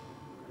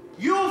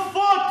 you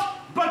fought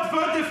but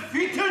were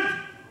defeated.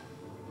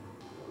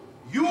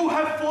 You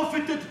have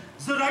forfeited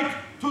the right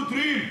to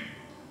dream.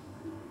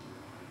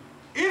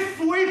 If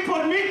we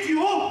permit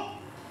you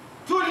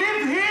to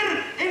live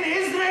here in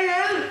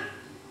Israel,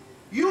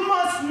 you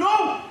must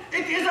know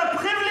it is a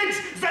privilege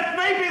that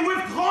may be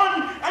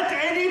withdrawn at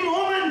any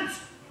moment.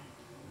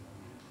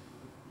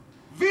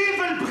 We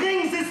will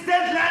bring this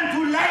dead land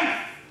to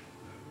life.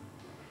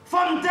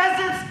 From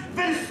deserts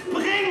will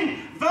spring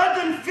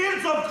verdant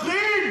fields of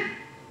green,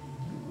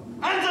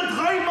 and the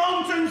dry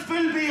mountains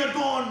will be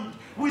adorned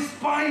with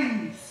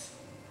pines.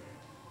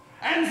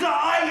 And the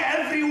eye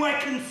everywhere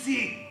can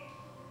see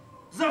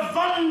the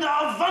wonder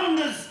of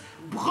wonders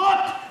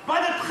brought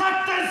by the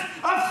tractors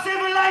of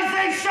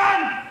civilization.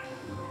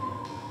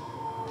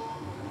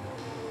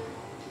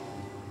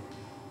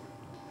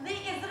 The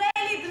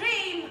Israeli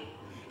dream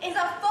is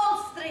a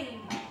false dream.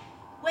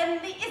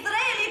 When the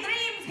Israeli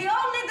dreams, he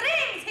only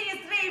dreams he is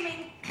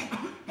dreaming.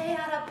 They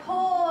are a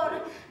poor,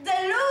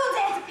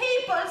 deluded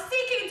people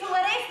seeking to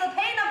erase the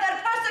pain of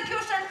their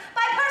persecution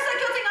by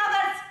persecuting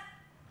others.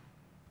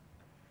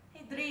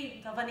 He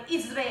dreamed of an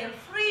Israel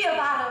free of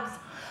Arabs,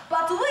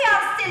 but we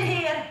are still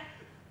here.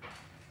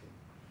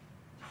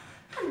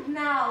 And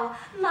now,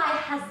 my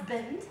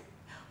husband,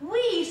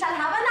 we shall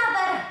have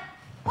another,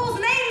 whose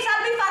name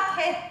shall be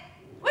Fateh,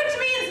 which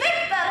means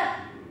victor.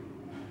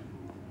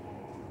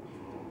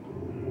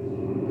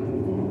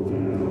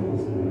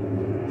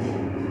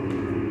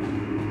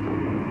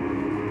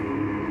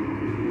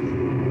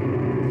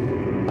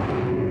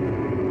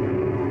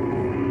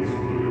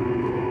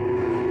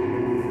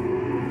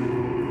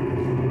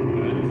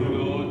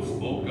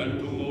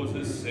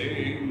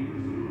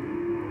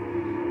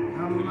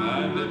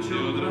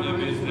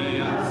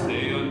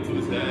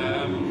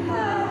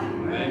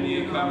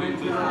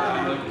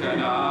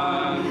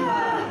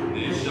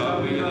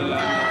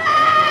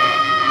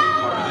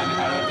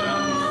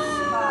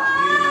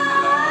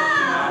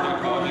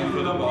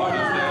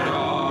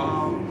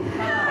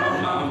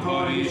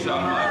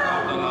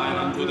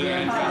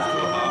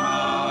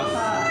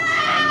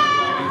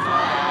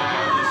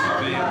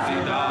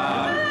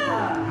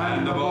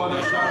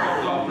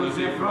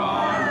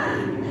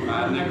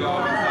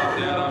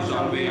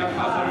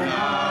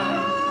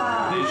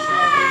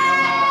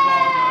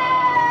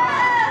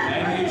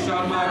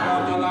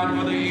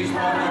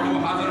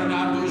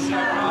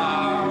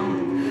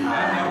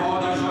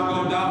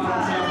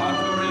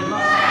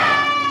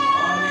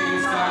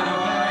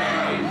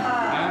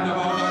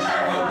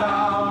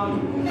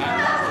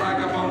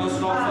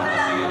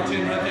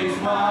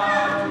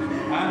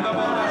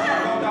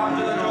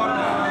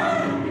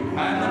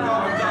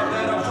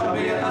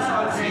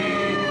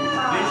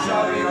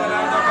 Shall be the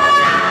land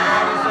of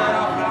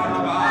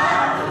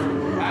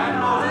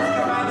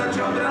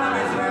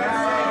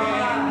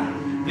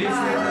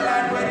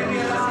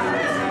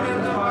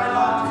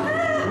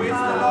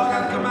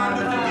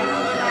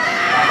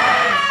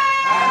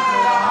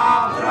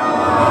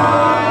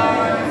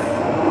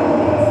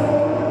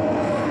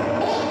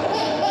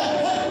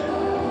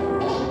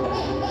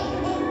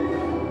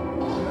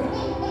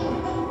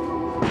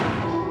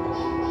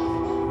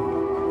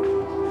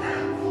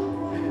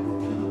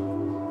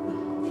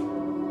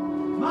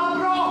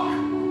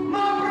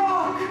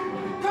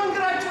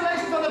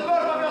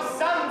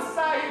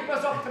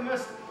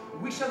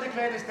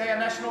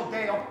special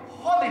day of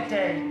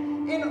holiday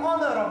in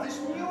honor of this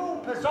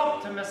new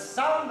Pessoptimist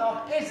son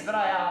of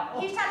Israel.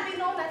 He shall be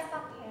known as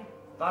Fateh.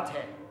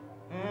 Fateh.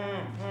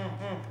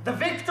 The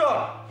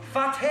victor,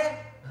 Fateh.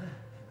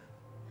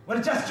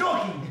 We're just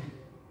joking.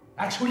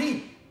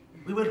 Actually,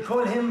 we will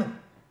call him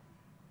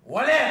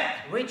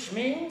Waleh. Which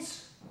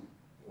means?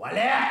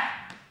 Waleh.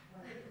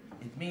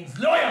 It means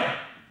loyal.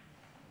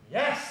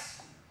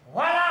 Yes.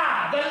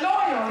 Voila, the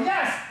loyal,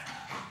 yes.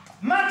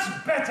 Much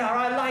better,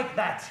 I like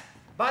that.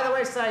 By the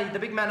way, Saeed, the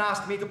big man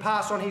asked me to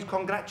pass on his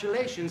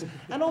congratulations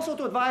and also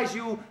to advise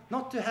you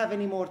not to have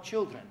any more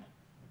children.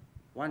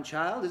 One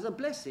child is a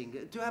blessing.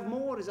 To have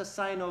more is a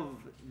sign of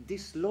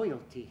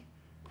disloyalty.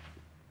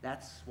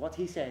 That's what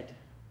he said.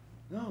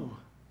 No.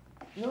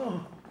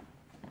 No.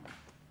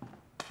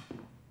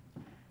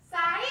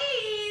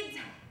 Saeed!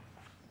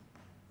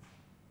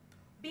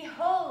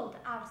 Behold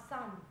our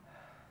son,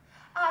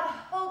 our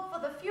hope for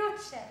the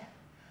future.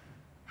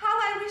 How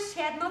I wish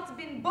he had not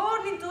been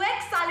born into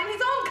exile in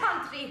his own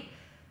country.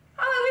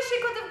 How I wish he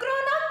could have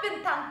grown up in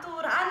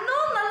Tantura and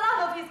known the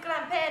love of his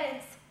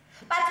grandparents.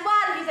 But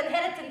while his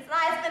inheritance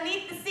lies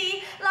beneath the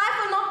sea, life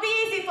will not be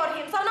easy for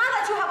him. So now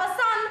that you have a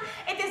son,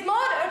 it is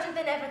more urgent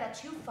than ever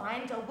that you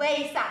find a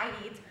way,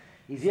 Saeed.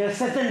 Easier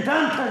said than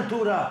done,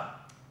 Tantura.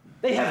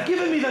 They have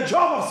given me the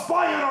job of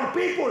spying on our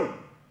people.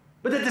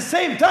 But at the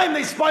same time,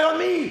 they spy on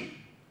me.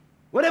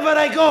 Wherever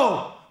I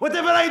go,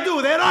 whatever I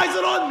do, their eyes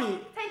are on me.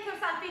 Take your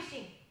son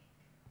fishing.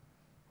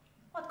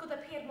 What could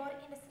appear more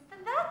innocent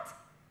than that?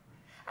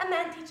 A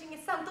man teaching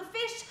his son to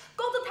fish.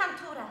 Go to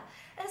Tantura.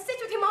 Sit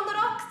with him on the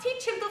rocks.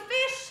 Teach him to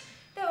fish.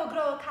 They will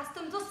grow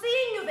accustomed to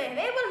seeing you there.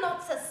 They will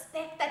not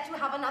suspect that you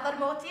have another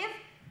motive.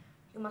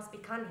 You must be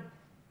cunning.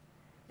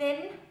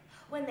 Then,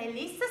 when they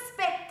least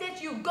suspect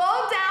it, you go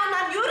down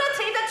and you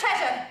retrieve the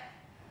treasure.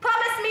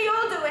 Promise me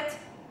you'll do it.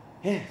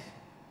 Yes,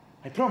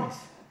 I promise.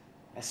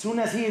 As soon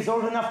as he is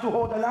old enough to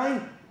hold a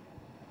line,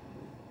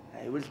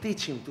 I will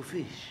teach him to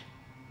fish.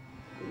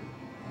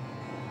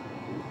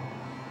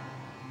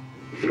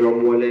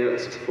 From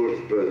Waleh's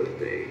 4th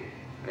birthday,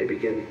 I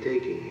began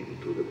taking him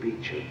to the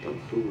beach at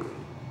Tantura.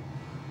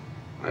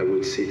 I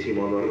would sit him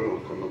on a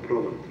rock on the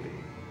promontory,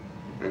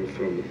 and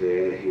from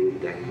there he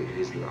would dangle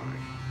his line.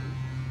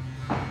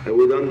 I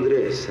would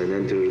undress and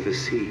enter the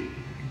sea,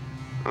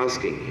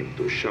 asking him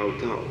to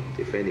shout out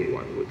if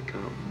anyone would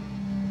come.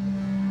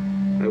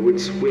 I would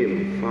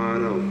swim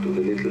far out to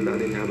the little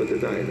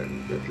uninhabited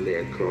island that lay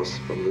across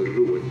from the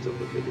ruins of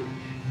the village.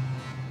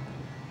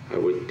 I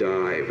would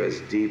dive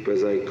as deep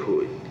as I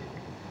could,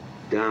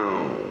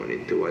 down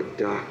into a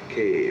dark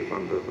cave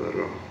under the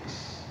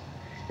rocks,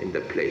 in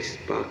the place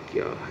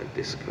Bakya had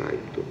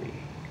described to me.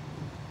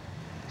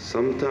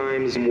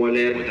 Sometimes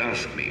Waleh would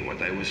ask me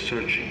what I was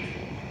searching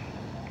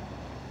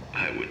for.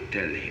 I would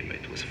tell him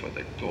it was for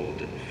the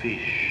golden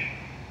fish.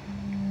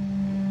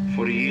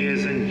 For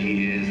years and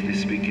years,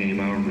 this became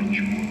our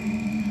ritual.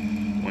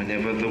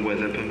 Whenever the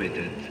weather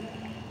permitted,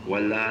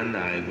 Wallah and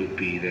I would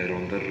be there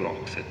on the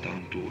rocks at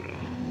Tantura.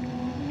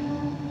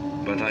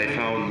 But I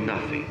found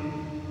nothing.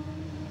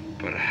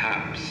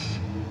 Perhaps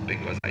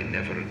because I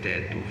never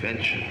dared to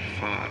venture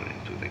far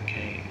into the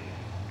cave.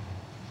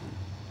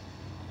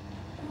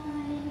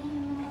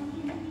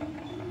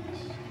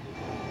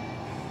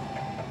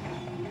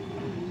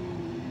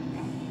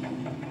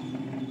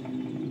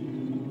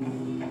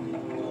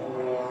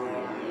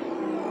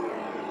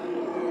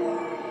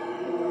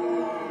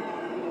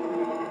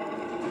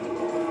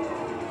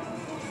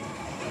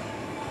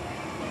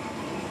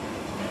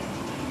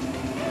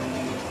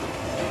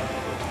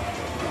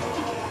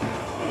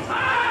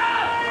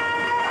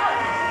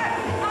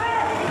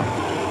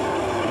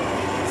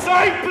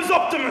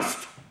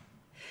 Pessoptimist!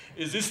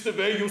 Is this the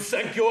way you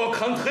thank your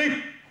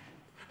country,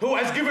 who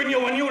has given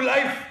you a new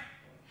life,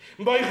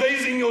 by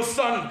raising your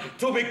son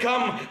to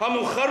become a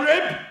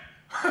mukharrib?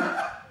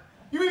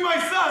 You mean my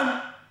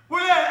son?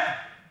 Waleh,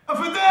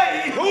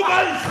 Abdi! Who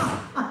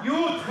else?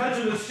 You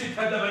treacherous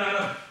shithead of an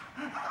Arab.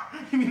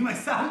 You mean my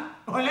son?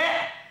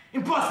 Waleh?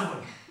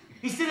 Impossible.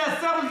 He still has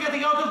trouble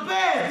getting out of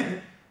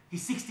bed.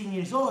 He's 16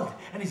 years old,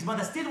 and his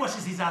mother still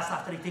washes his ass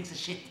after he takes a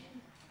shit.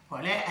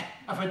 Waleh,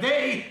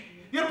 Abdi!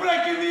 You're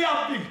breaking me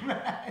up, big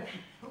man.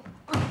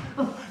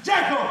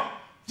 Jacob!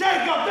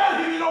 Jacob, tell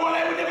him you know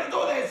Waleh would never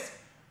do this.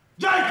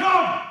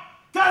 Jacob!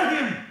 Tell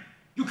him!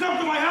 You come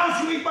to my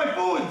house, you eat my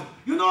food.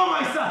 You know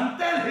my son,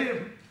 tell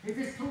him. It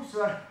is true,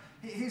 sir.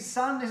 His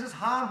son is as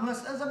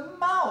harmless as a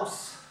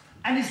mouse.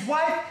 And his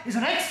wife is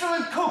an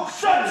excellent cook.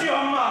 Shut your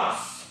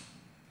mouth!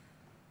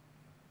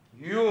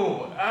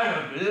 You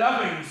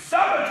Arab-loving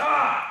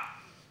saboteur!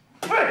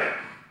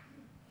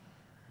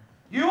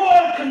 You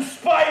all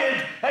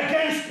conspired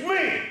against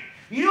me!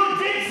 You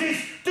did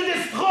this to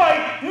destroy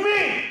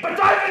me! But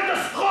I will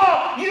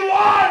destroy you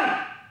all!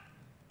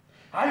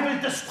 I will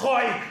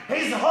destroy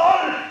his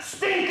whole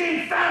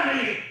stinking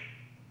family!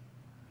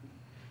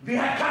 We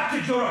have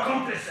captured your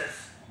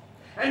accomplices,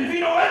 and we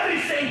know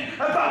everything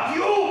about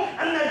you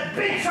and that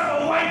bitch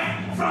of a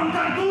wife from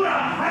Tantura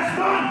has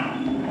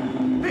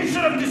gone! We should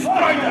should have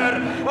destroyed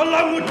her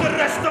along with the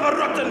rest of a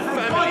rotten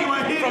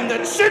family from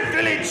that shit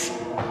village.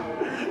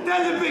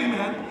 Tell the big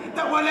man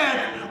that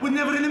Walad would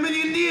never in a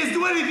million years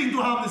do anything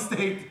to harm the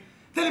state.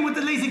 Tell him what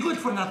the lazy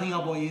good-for-nothing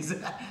our boy is.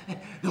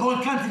 The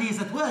whole country is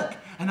at work,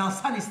 and our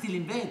son is still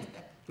in bed.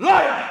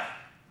 Liar!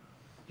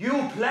 You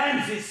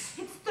planned this.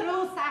 It's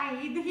true,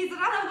 Saeed. He's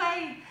run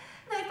away.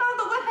 They found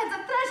the weapons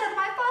and treasure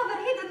my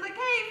father hid in the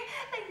cave.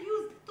 They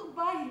used it to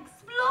buy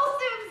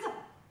explosives.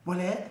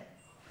 Walad?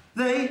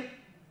 They?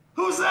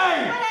 Who's they?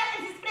 Walad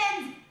and his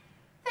friends.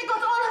 They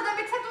got all of them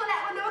except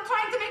Walad when they were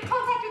trying to make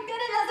contact with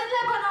guerrillas in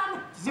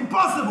Lebanon. It's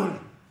impossible.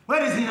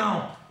 Where is he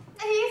now?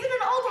 He's in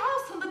an old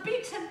house on the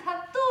beach in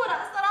Tantura,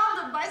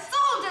 surrounded by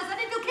soldiers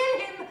ready to kill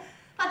him.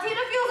 But he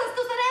refuses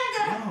to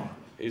surrender. No.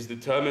 He's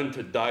determined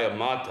to die a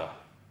martyr.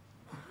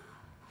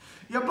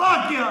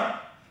 Yabakia!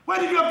 Why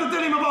did you have to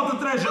tell him about the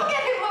treasure? To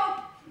give him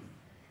hope.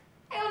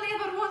 I only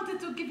ever wanted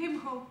to give him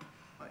hope.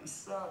 My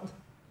son.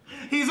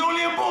 He's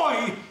only a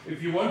boy.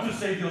 If you want to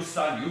save your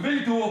son, you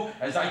will do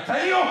as I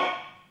tell you.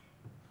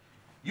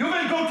 You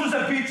will go to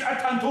the beach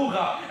at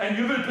Tantura and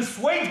you will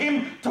persuade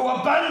him to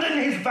abandon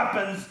his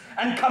weapons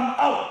and come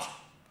out.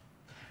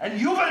 And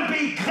you will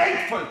be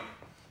grateful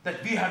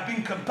that we have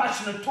been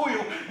compassionate to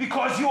you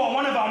because you are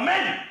one of our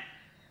men.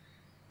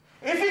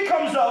 If he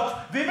comes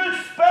out, we will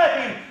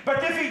spare him.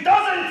 But if he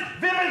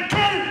doesn't, we will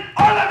kill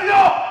all of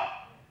you.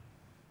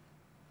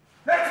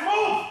 Let's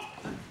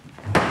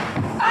move.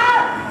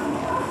 Ah!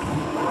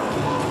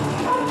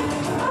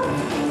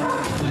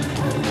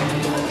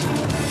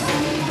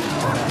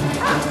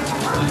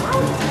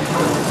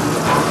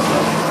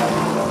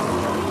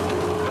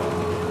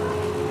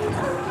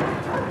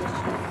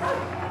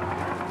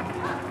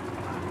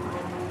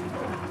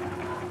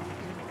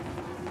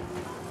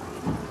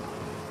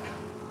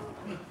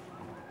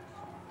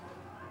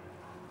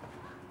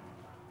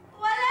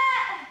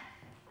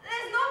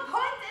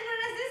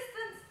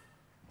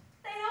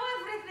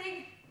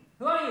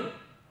 Who are you?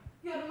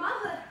 Your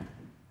mother.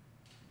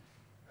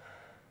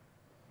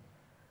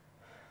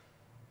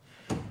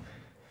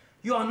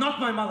 You are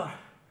not my mother.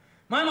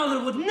 My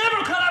mother would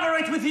never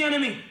collaborate with the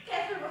enemy.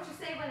 Careful what you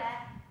say,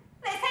 Walad.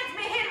 They sent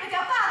me here with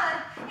your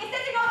father. He's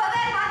sitting over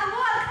there by the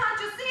wall.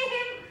 Can't you see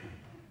him?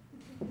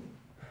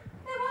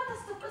 They want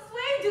us to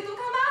persuade you to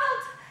come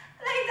out.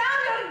 Lay down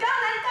your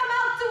gun and come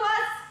out to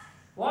us.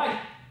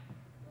 Why?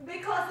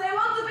 Because they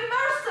want to be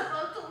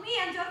merciful to me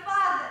and your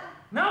father.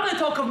 Now they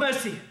talk of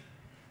mercy.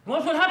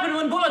 What will happen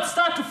when bullets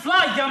start to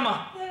fly,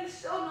 Yamma? They'll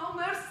show no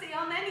mercy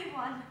on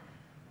anyone.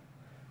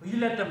 Will you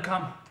let them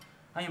come?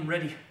 I am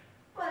ready.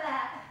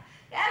 Walad,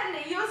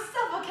 Abdi, you're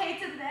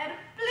suffocated there.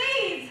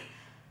 Please.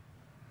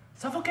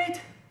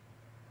 Suffocate?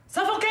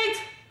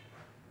 Suffocate?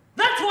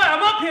 That's why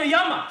I'm up here,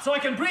 Yamma, so I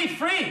can breathe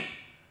free.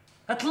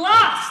 At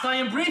last, I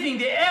am breathing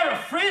the air of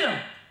freedom.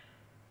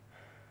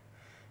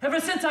 Ever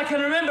since I can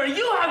remember,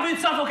 you have been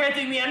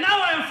suffocating me, and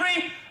now I am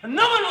free, and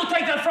no one will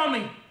take that from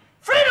me.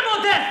 Freedom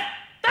or death!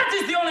 That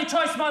is the only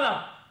choice,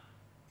 Mother.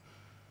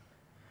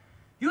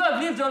 You have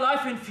lived your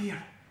life in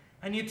fear,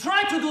 and you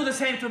tried to do the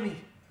same to me.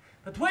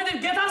 But where did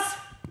it get us?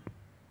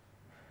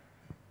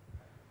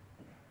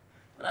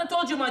 When I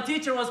told you my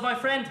teacher was my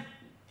friend,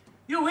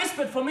 you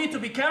whispered for me to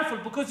be careful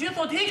because you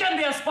thought he can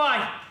be a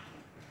spy.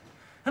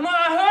 And when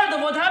I heard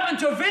of what happened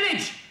to your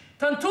village,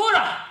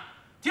 Tantura,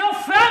 to your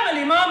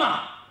family,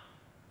 Mama,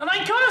 and I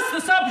cursed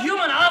the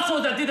subhuman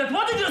asshole that did it,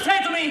 what did you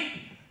say to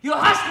me? You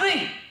hushed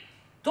me.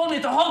 Told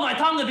me to hold my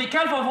tongue and be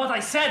careful of what I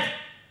said.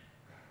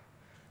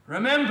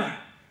 Remember,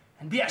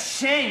 and be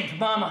ashamed,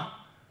 Mama.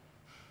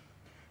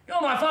 You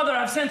and my father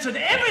have censored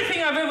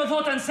everything I've ever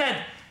thought and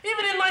said,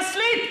 even in my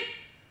sleep.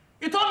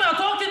 You told me I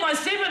talked in my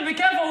sleep and be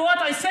careful of what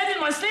I said in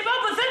my sleep.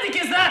 How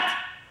pathetic is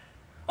that?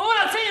 Or when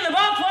I'm singing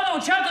about father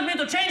who shouted me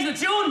to change the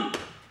tune.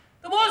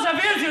 The boys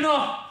have ears, you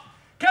know.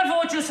 Careful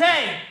what you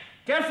say.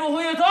 Careful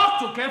who you talk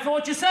to. Careful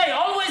what you say.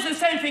 Always the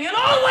same thing and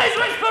always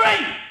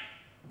whispering.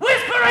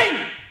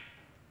 Whispering!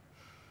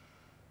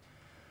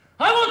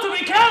 I want to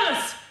be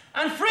careless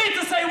and free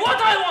to say what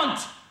I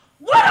want,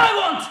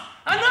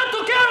 and not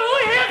to care who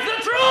hears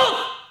the truth.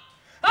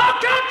 Our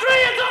country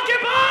is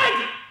occupied.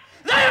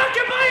 They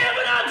occupy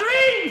even our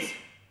dreams.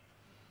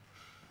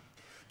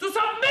 To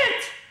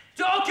submit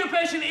to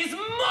occupation is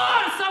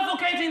more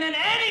suffocating than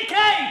any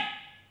cave.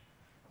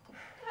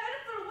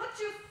 Careful what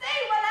you say,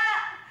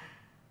 Walad.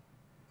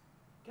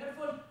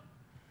 Careful.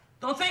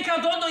 Don't think I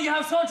don't know you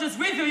have soldiers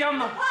with you,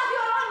 Yamma. Have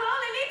your own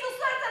only lead to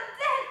certain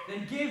death.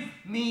 Then give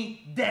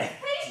me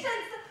death.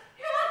 Patience.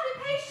 You must be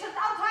patient.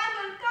 Our time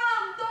will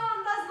come.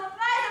 Dawn does not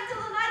rise until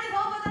the night is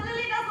over. The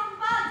lily does not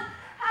bud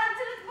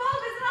until its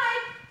bulb is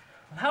ripe.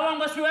 How long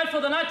must we wait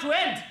for the night to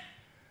end?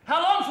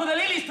 How long for the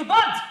lilies to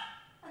bud?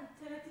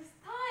 Until it is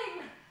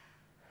time.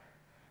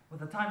 Well,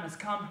 the time has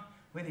come,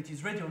 whether it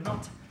is ready or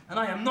not, and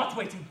I am not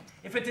waiting.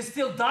 If it is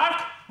still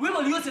dark, we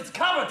will use its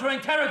cover to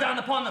rain terror down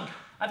upon them.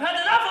 I've had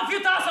enough of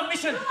futile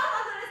submission. Do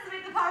not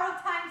underestimate the power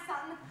of time,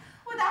 son.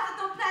 Without it,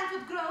 no plant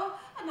would grow,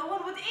 and no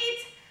one would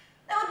eat.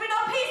 There would be no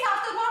peace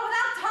after war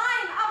without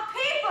time. Our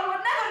people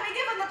would never be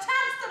given the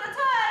chance to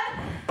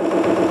return.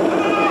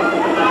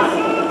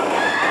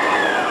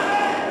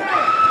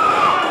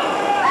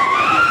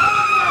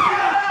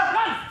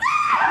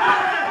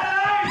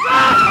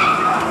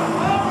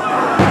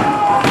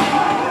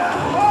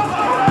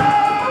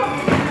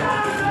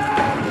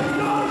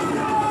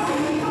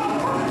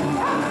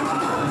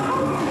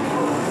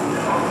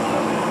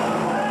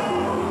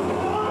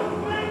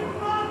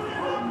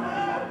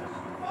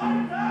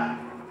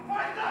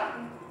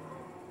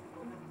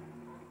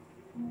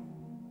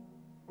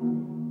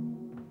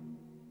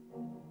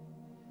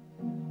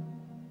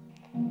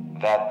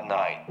 That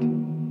night,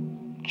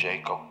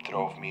 Jacob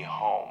drove me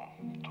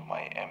home to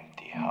my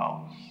empty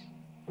house.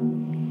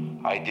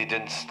 I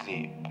didn't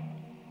sleep.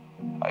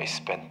 I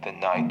spent the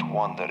night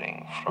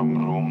wandering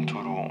from room to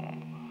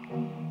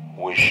room,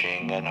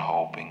 wishing and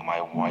hoping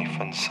my wife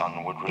and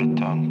son would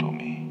return to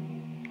me.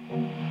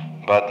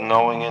 But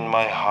knowing in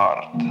my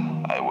heart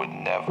I would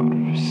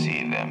never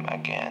see them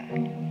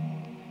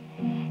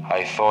again.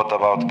 I thought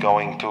about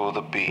going to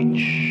the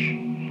beach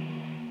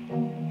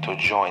to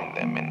join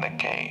them in the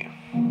cave,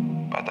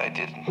 but I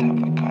didn't have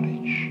the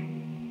courage.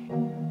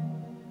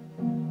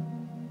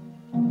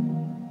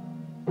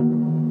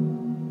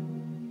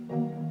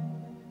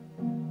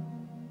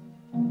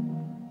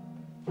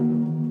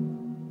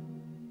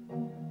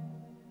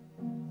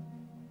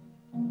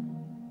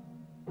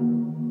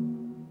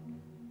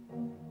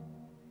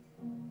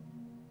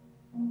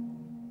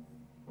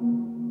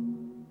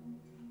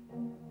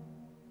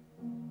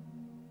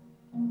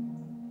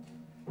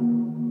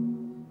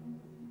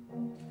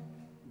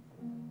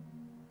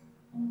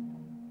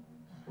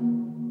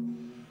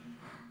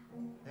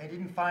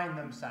 Find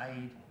them,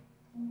 Saeed.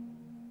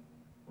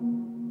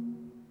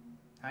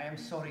 I am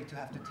sorry to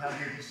have to tell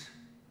you this,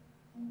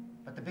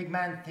 but the big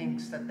man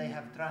thinks that they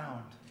have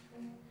drowned.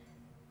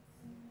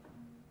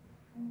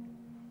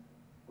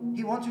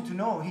 He wants you to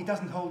know he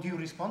doesn't hold you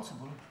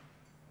responsible.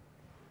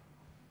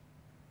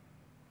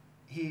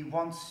 He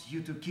wants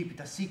you to keep it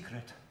a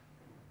secret.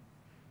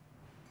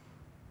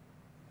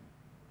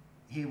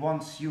 He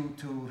wants you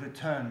to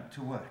return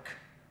to work.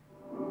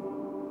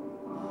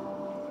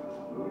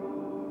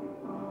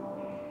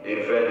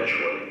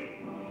 Eventually,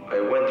 I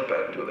went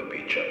back to the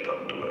beach at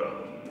Tantura,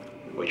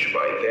 which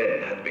by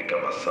then had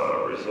become a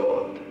summer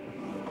resort.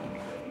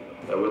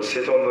 I would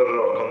sit on the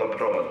rock on the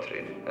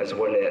promontory, as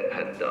Wallet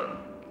had done.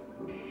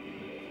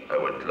 I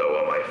would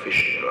lower my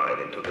fishing line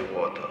into the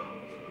water,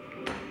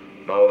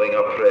 mouthing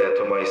a prayer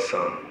to my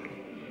son,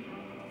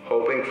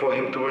 hoping for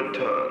him to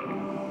return,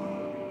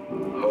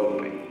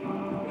 hoping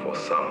for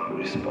some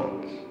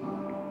response.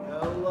 Ya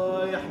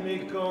Allah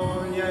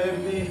yahmikum ya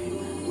Abdi.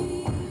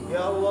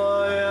 Ya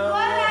Allah, ya Allah.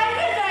 What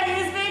language are you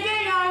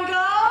speaking,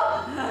 Uncle?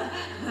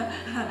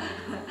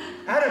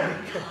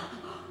 Arabic.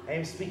 I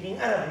am speaking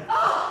Arabic.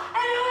 Oh,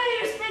 and who are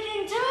you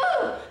speaking to?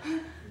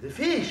 The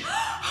fish.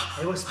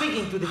 I was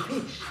speaking to the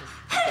fish.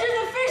 Do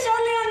the fish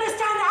only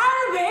understand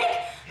Arabic?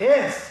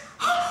 Yes.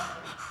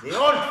 The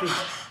old fish.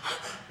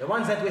 The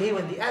ones that were here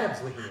when the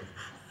Arabs were here.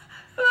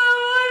 But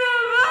what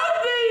about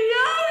the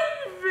young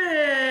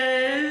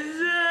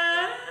fish?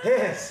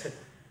 Yes.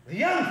 The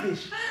young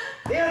fish.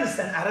 They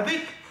understand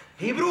Arabic,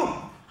 Hebrew,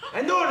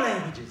 and all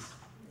languages.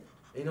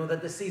 They know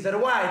that the seas are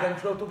wide and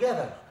flow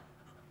together,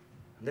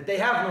 and that they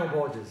have no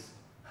borders.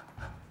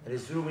 There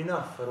is room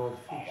enough for all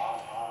fish.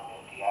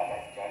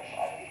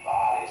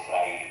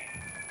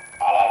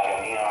 على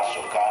جميع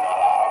السكان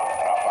العرب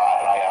رفع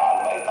الراية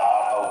البيضاء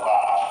فوق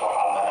أسطح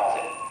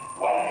المنازل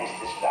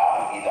والاستسلام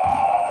إذا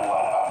أرادوا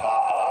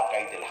البقاء على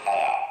قيد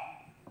الحياة.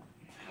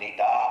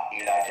 نداء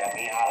إلى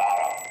جميع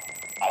العرب.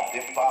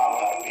 الضفة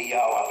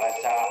الغربية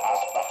وغزة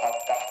أصبحت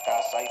تحت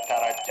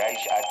سيطرة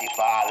جيش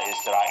الدفاع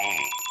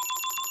الإسرائيلي.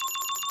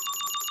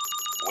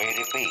 We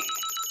repeat,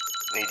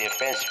 the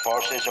defense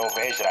forces of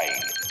Israel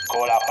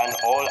call upon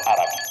all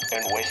Arabs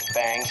in West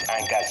Bank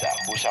and Gaza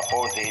who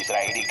support the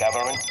Israeli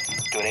government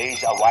to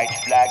raise a white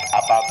flag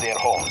above their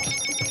homes.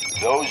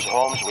 Those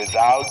homes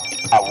without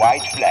a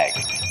white flag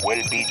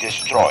will be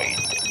destroyed.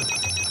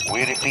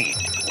 We repeat,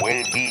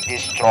 will be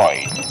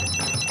destroyed.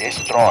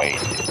 Destroyed.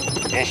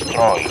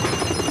 Destroyed.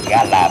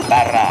 Yalla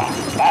barra,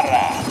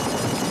 barra.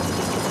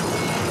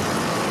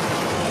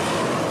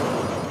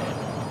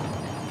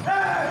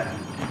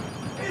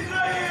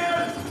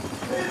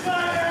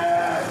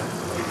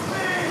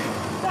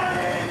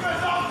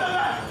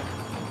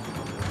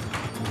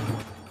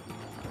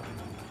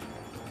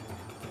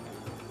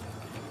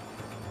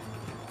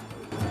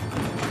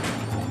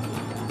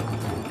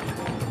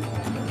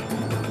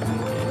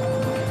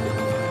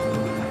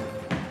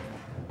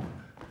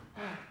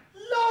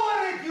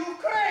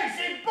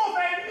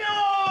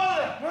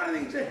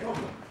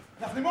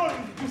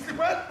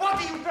 What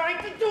are you trying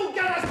to do?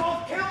 Get us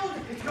both killed?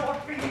 It's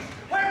not finished.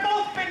 We're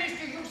both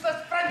finished, you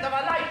useless friend of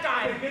a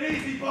lifetime. Take it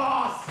easy,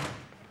 boss.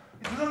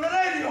 It was on the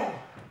radio.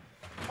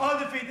 All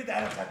defeated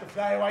Arabs had to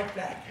fly a white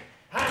flag.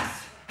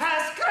 Ass,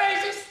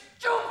 crazy,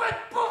 stupid,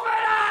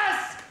 buffet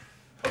ass!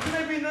 How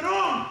can I be in the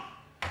wrong?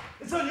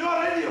 It's on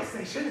your radio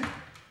station.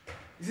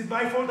 Is it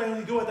my fault I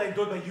only do what I'm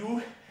told by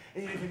you?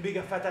 And you even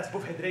bigger fat-ass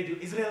buffhead radio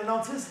Israel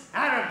announces?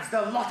 Arabs,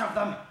 the lot of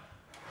them.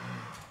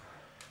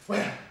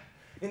 Well,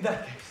 in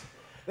that case,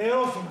 they are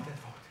also not at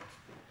fault.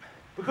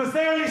 Because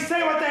they only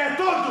say what they are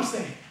told to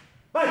say.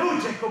 By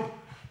who, Jacob?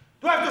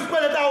 Do I have to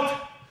spell it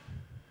out?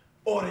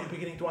 Or are you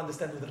beginning to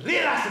understand who the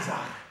real asses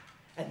are?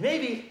 And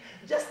maybe,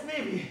 just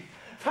maybe,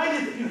 find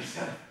it in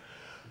yourself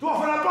to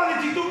offer an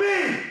apology to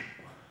me,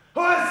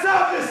 who has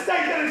served the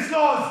state and its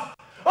laws,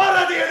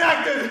 already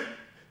enacted,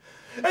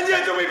 and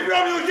yet to be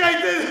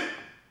promulgated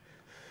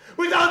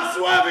with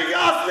unswerving,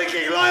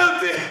 ass-licking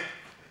loyalty.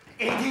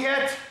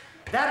 Idiot!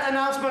 That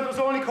announcement was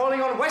only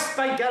calling on West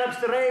Bank Arabs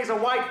to raise a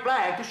white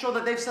flag to show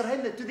that they've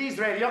surrendered to the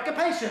Israeli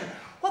occupation.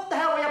 What the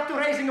hell are we up to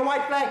raising a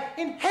white flag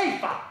in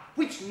Haifa,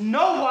 which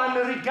no one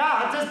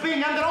regards as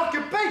being under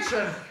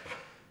occupation?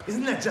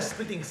 Isn't that just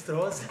splitting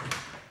straws?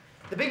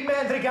 The big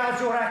man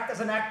regards your act as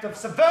an act of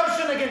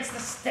subversion against the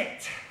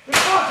state.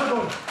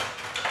 Impossible!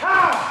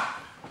 How?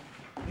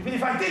 Even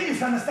if I did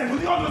misunderstand who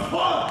the order was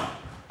for,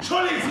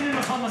 surely it's an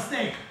innocent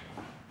mistake.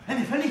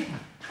 And if anything,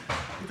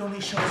 it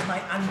only shows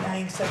my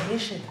undying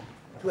submission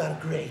to our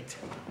great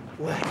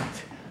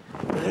white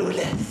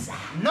rulers.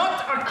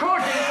 Not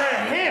according to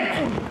him!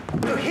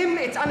 To him,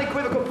 it's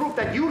unequivocal proof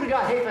that you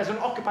regard Haifa as an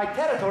occupied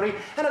territory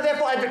and are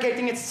therefore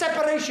advocating its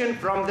separation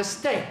from the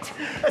state.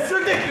 It's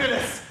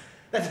ridiculous!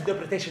 That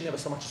interpretation never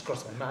so much as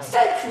crossed my mind.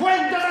 Since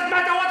when does it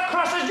matter what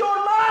crosses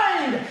your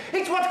mind?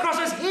 It's what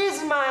crosses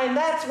his mind,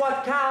 that's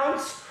what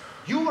counts.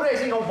 You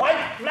raising a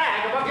white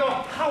flag above your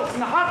house in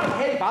the heart of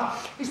Haifa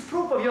is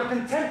proof of your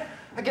contempt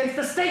against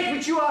the state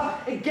which you are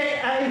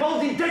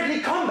involved in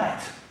deadly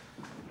combat.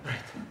 Right.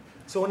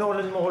 So in all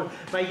and all,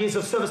 my years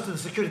of service to the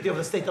security of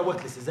the state are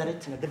worthless, is that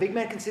it? The big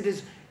man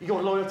considers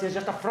your loyalty as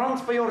just a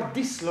front for your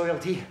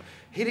disloyalty.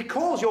 He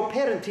recalls your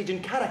parentage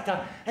and character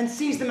and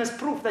sees them as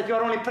proof that you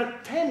are only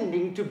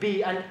pretending to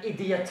be an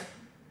idiot.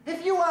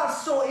 If you are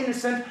so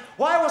innocent,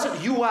 why was it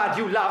Yuad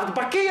you loved,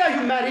 Bakia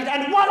you married,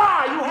 and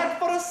voila, you had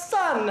for a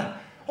son?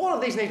 All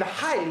of these names are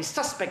highly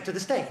suspect to the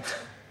state.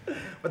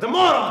 But the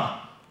moron!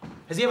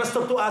 Has he ever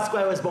stopped to ask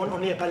why I was born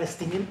only a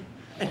Palestinian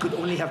and could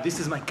only have this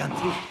as my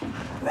country?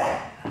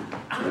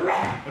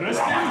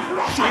 Arrest him!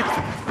 Shit!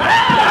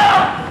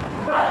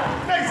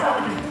 Thanks,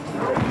 Abdi!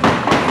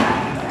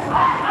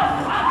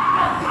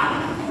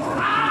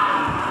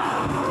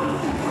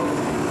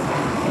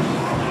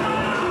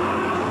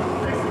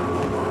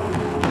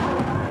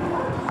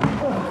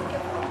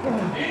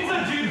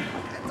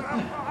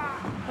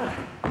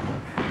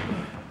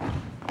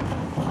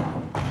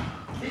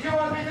 Did you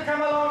want me to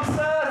come along,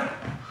 sir?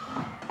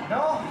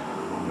 No?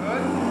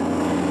 Good.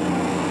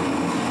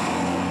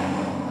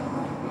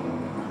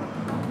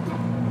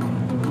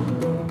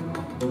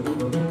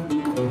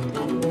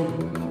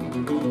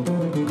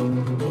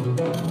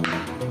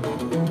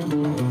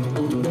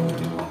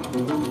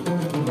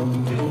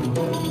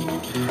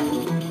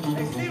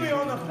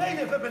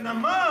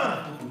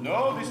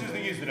 No, this is the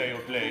Israel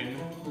plane.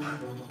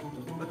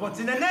 But what's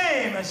in the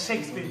name, as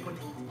Shakespeare put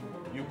it?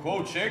 You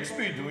quote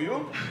Shakespeare, do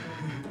you?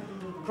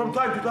 From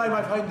time to time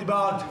I find the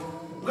bard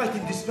quite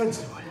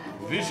indispensable.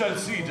 We shall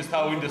see just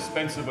how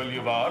indispensable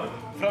you are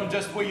from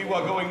just where you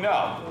are going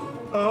now.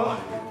 Oh,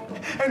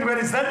 and where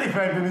is that, if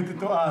I'm permitted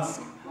to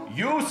ask?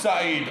 You,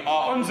 Saeed,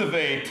 are on the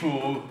way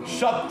to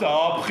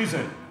Shatta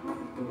prison.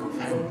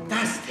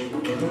 Fantastic.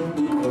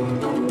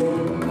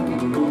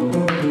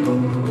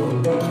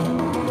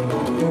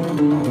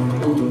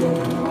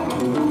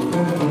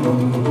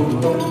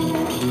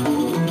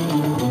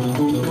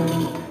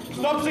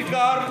 Stop the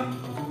car.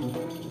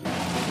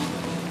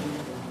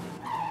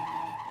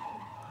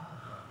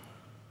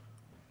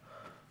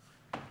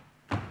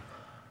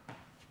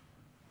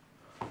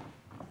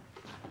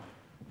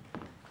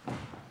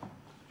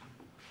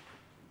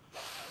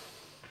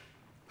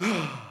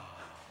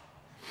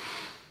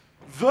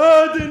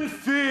 Verdant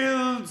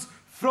fields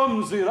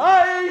from the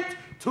right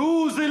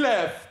to the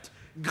left,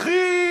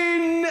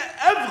 green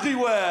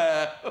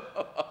everywhere.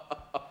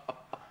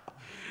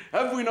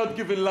 Have we not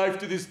given life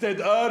to this dead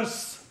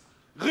earth?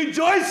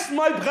 Rejoice,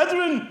 my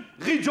brethren,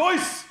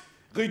 rejoice.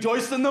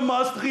 Rejoice in the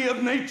mastery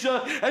of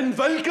nature and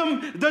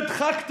welcome the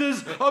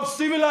tractors of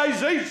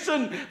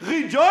civilization.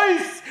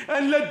 Rejoice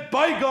and let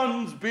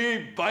bygones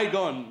be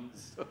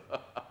bygones.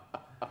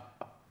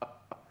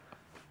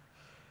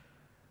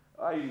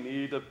 I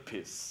need a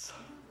piss.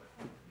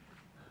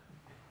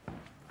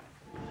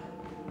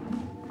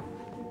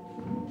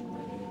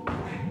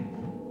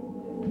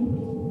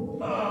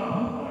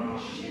 Oh,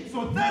 shit.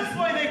 So that's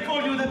why they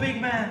call you the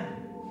big man.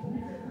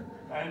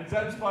 And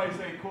that's why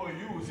they call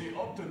you the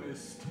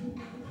optimist.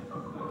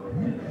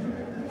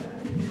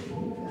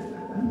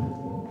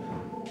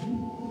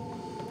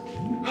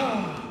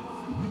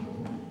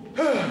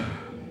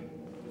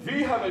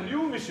 We have a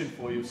new mission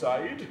for you,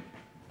 Saeed.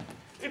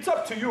 It's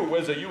up to you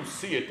whether you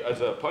see it as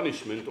a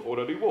punishment or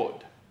a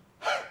reward.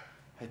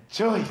 A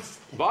choice.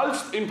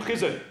 Whilst in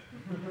prison,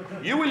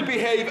 you will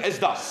behave as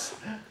thus.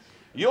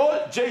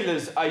 Your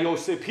jailers are your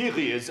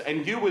superiors,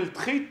 and you will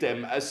treat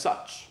them as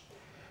such.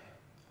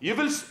 You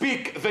will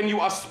speak when you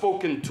are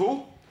spoken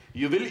to.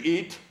 You will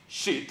eat,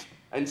 shit,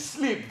 and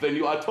sleep when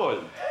you are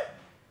told.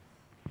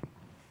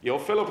 Your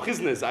fellow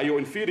prisoners are your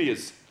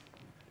inferiors,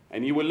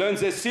 and you will learn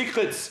their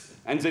secrets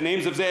and the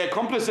names of their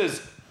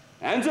accomplices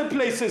and the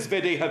places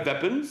where they have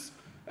weapons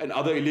and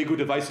other illegal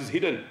devices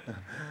hidden.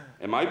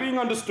 Am I being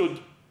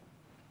understood?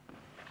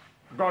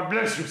 God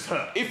bless you,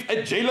 sir. If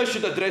a jailer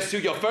should address you,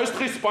 your first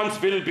response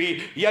will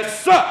be,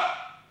 yes, sir.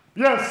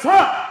 Yes,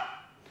 sir.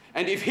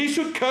 And if he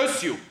should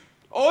curse you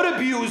or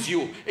abuse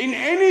you in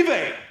any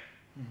way,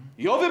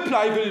 your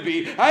reply will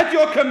be, at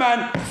your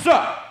command,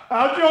 sir.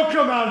 At your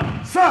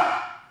command,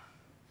 sir.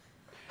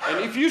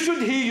 And if you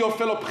should hear your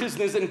fellow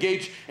prisoners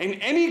engage in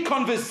any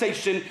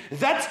conversation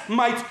that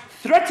might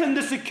threaten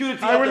the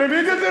security I will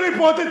immediately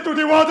report it to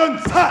the warden,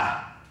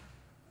 sir!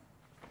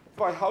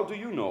 Why, how do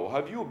you know?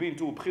 Have you been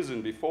to a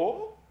prison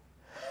before?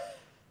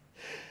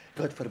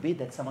 God forbid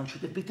that someone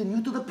should have beaten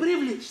you to the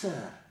privilege,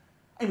 sir.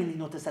 I mean,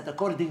 notice that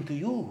according to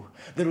you,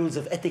 the rules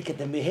of etiquette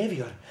and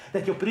behavior,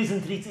 that your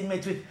prison treats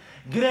inmates with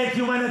great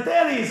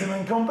humanitarianism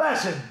and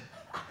compassion,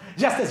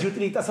 just as you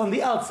treat us on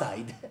the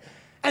outside.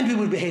 And we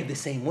will behave the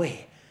same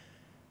way.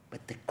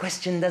 But the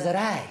question does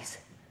arise.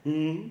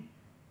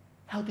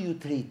 How do you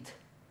treat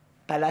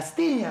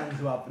Palestinians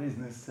who are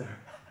prisoners, sir?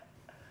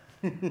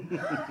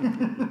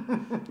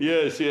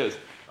 Yes, yes.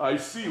 I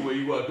see where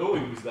you are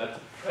going with that.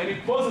 And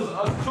it bothers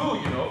us too,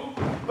 you know.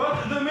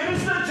 But the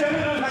Minister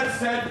General has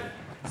said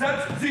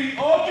that the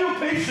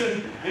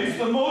occupation is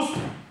the most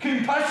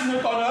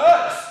compassionate on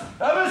earth,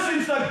 ever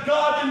since the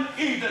Garden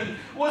Eden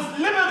was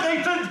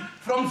liberated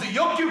from the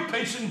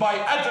occupation by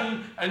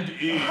Adam and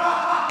Eve.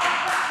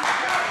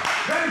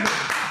 Very good.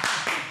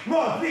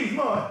 More, please,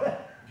 more.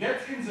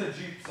 Get in the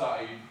jeep,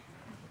 Saeed.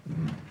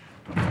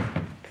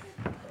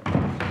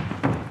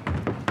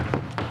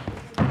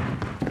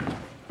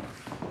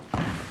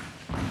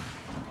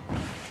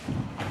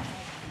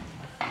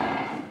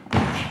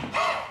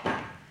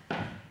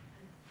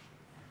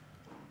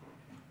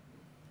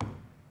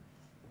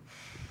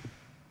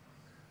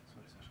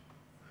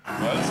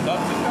 Well, stop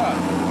the car.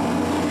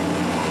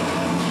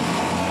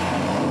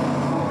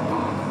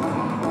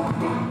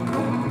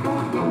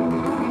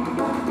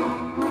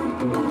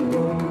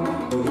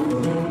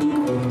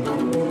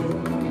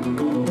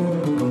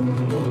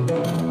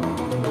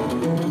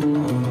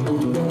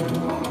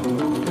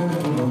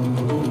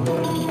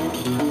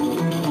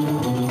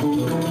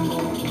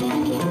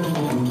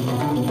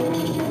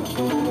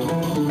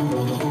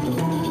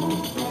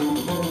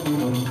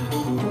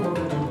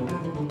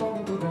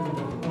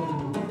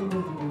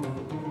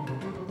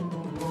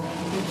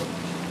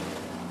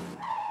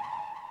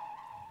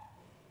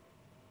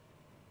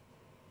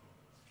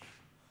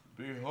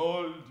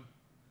 Behold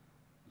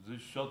the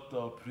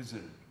Shatta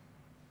prison.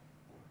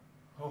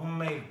 Oh,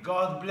 may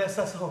God bless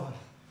us all.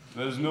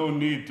 There's no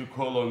need to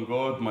call on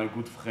God, my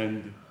good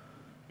friend.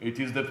 It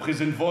is the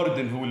prison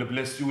warden who will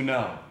bless you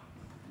now.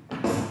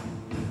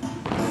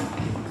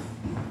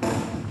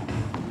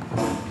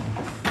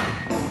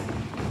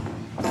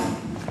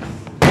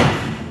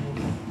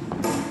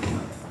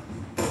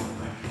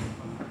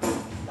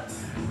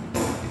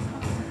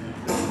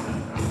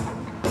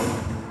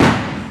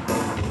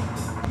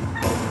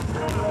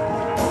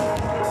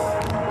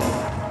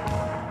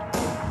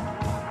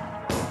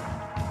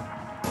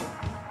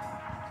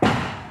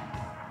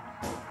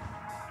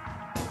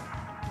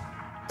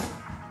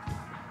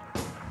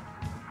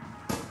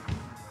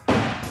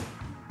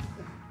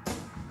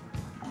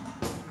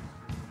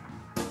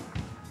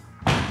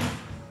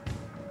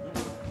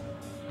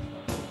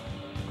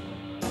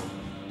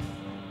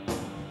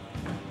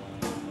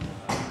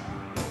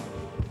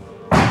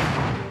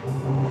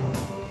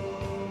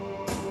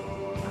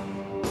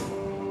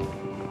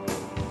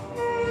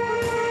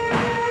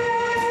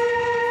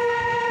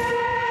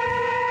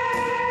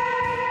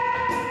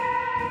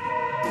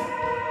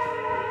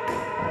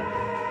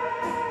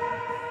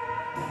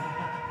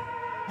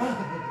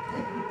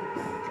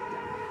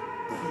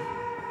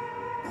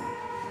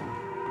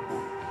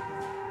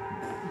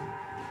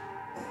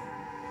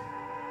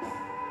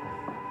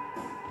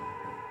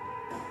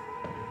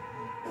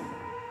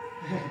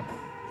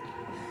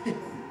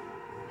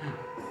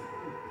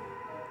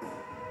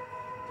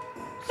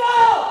 So,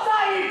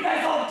 Saeed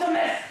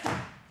Pessoptimist!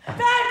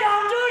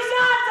 Welcome to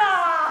Shatta!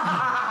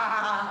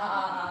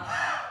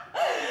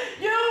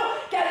 You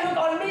can look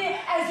on me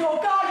as your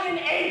guardian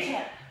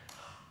angel.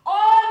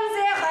 On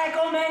the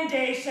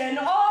recommendation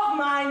of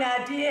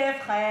my dear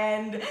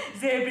friend,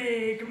 the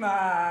big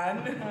man,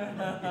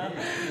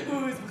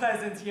 whose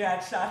presence here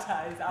at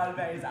Shatta is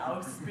always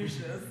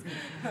auspicious.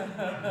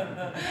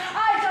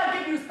 I shall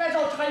give you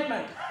special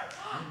treatment.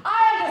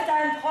 I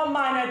understand from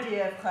my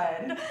dear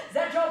friend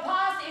that your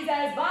past is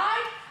as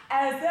white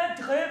as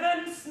the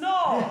driven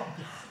snow,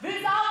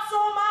 without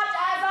so much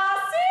as a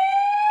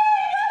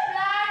single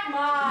black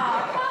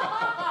mark,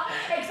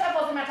 except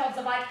for the matter of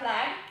the white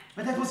flag.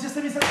 But that was just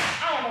a mistake.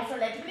 I am also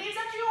led to believe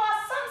that you are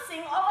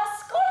something of a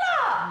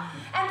scholar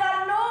and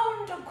are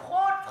known to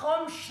quote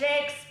from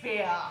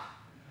Shakespeare.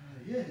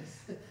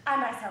 Yes. I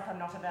myself am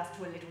not averse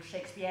to a little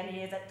Shakespeare, and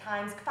he is at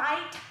times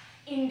quite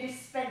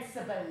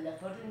indispensable.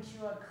 Wouldn't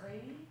you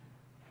agree?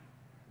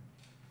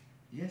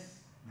 Yes,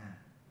 ma'am.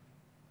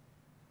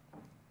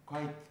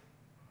 Quite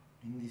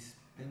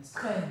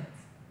indispensable. Friends,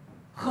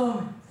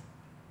 Romans,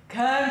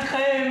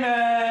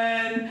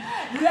 countrymen,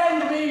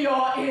 lend me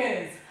your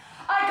ears.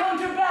 I come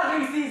to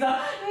bury Caesar,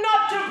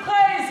 not to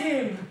praise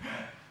him.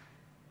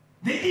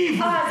 The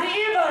evil, the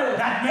evil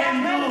that men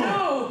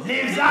do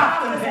lives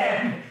after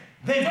them.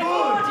 The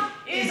good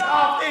is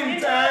often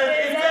interred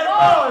in their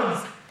bones.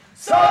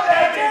 So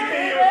let it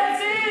be with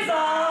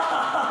Caesar.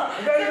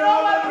 The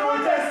Roman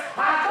Brutus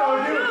had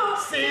told you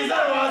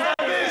Caesar was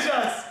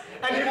ambitious,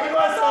 and he would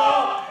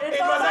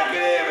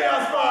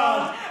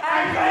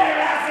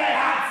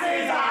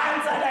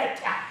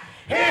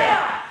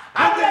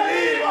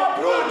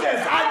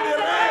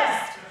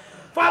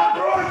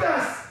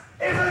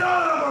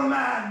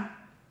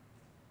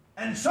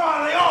And so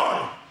are they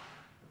all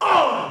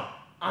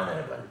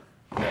honorable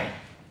men.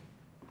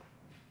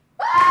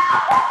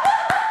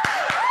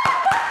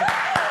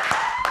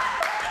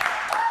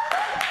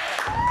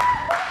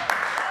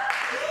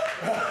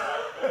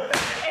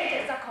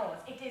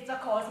 It is a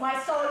cause. My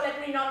soul,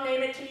 let me not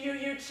name it to you,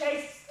 you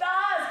chaste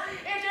stars.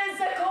 It is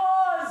a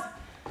cause.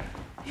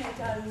 Yet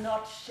I'll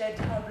not shed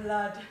her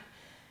blood,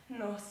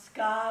 nor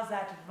scars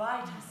that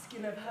white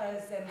skin of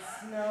hers and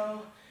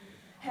snow,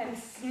 and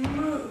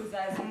smooth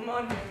as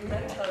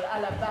monumental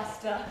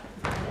alabaster.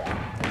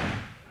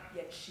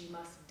 Yet she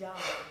must die,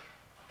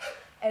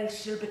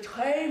 else she'll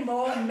betray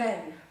more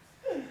men.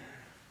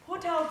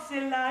 Put out the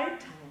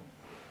light,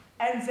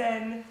 and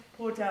then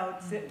put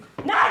out the...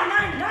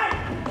 Nine!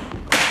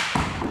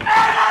 It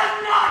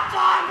is not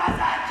time for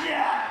that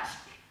yet!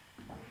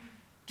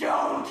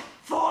 Don't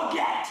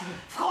forget,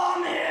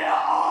 from here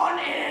on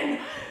in,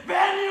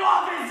 when you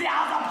are with the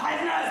other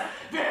prisoners,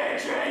 we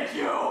treat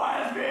you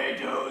as we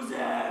do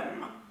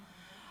them.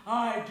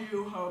 I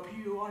do hope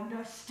you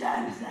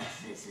understand that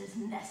this is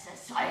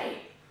necessary.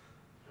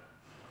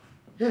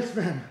 Yes,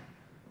 ma'am.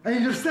 I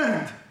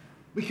understand.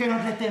 We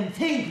cannot let them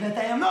think that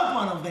I am not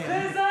one of them.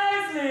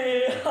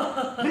 Precisely.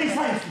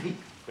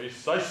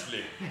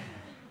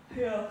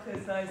 Yeah,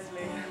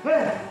 precisely.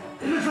 Well,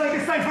 it looks like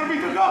it's time for me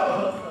to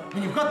go.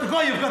 When you've got to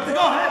go, you've got to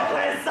go.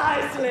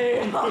 Precisely.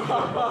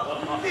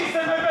 Please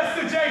send my best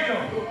to Jacob.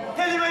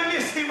 Tell him I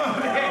miss him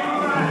already.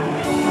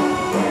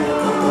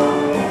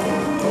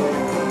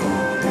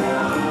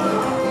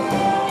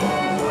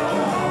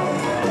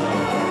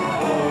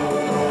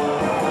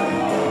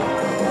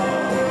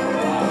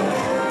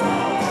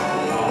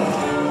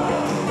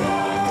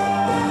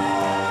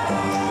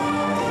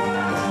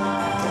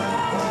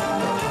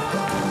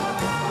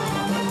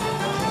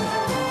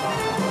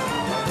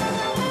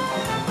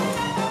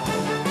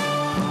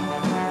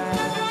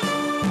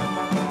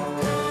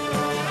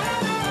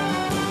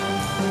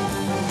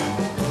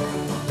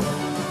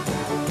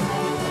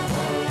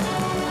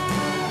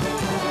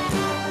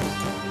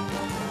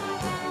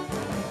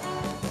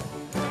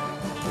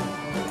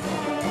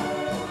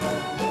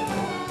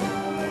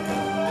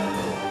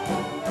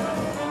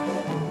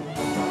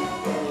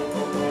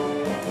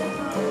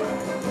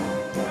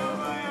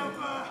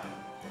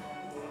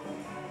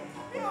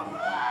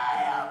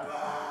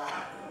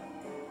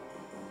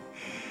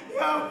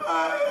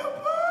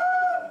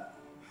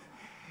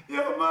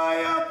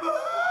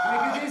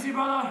 Take it easy,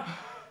 brother.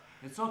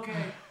 It's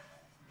okay.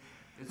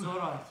 It's all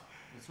right.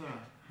 It's all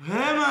right. Where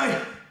am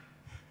I?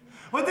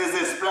 What is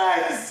this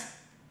place?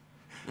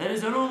 There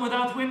is a room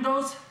without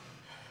windows,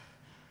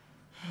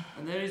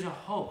 and there is a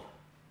hope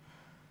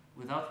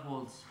without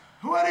walls.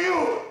 Who are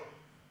you?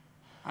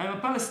 I am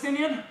a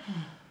Palestinian,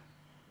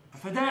 a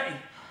Fada'i,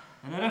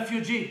 and a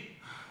refugee,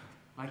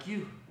 like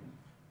you.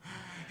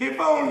 If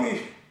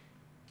only.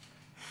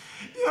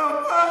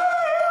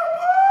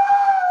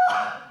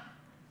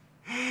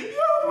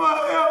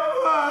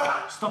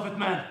 Stop it,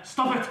 man.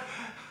 Stop it.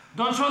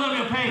 Don't show them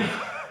your pain.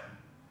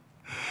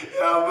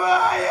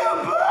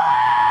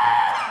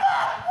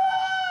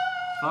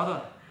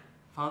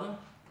 Father,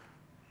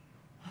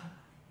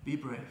 be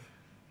brave.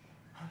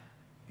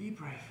 Be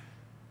brave.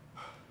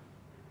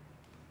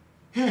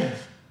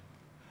 Yes,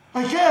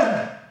 I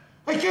can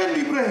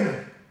be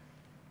brave.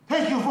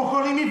 Thank you for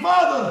calling me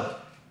father.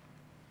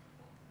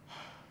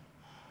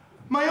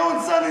 My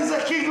own son is a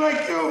king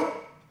like you.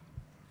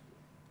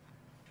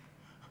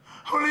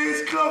 Only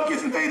his cloak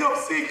is made of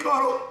sea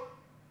coral.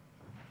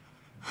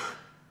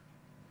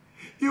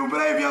 You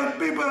brave young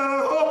people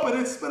are hope and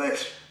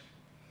inspiration.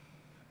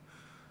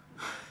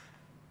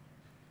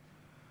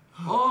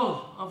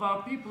 All of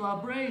our people are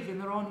brave in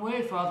their own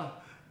way, Father.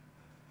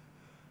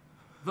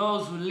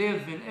 Those who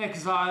live in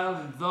exile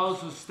and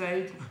those who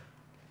stayed.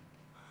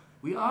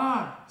 We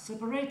are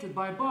separated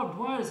by barbed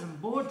wires and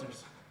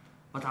borders,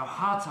 but our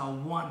hearts are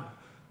one,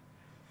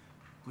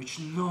 which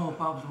no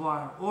barbed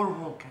wire or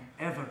wall can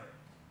ever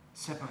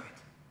separate.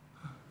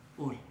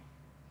 قول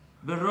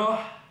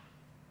بالروح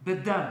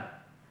بالدم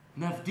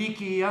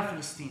نفديكي يا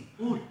فلسطين.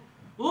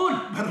 قول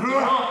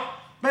بالروح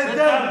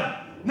بالدم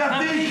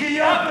نفديكي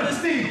يا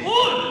فلسطين.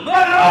 قول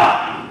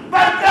بالروح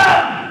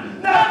بالدم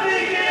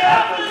نفديكي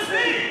يا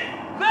فلسطين.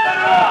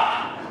 بالروح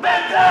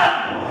بالدم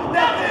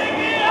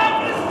نفديكي يا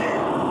فلسطين.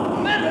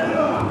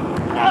 بالروح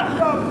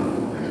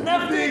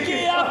نفديكي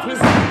يا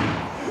فلسطين.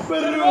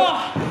 بالروح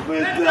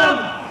بالدم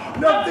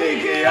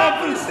نفديكي يا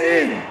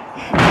فلسطين.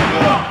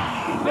 بالروح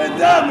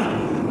بالدم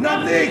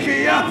نفديكي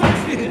يا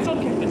فلسطين.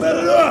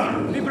 بالروح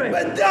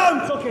بالدم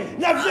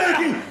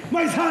نفديكي.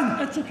 My son.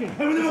 It's okay.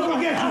 I will never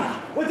forget you.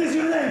 What is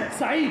your name?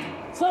 Saeed,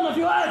 son of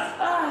Yuad.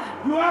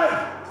 Yuad?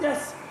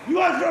 Yes.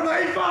 Yuad from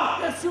Haifa?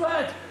 Yes,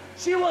 Yuad.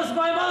 She was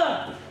my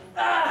mother.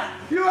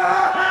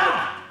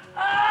 Yuad!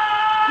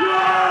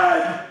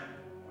 Yuad!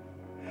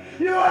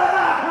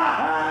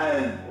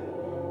 Yuad!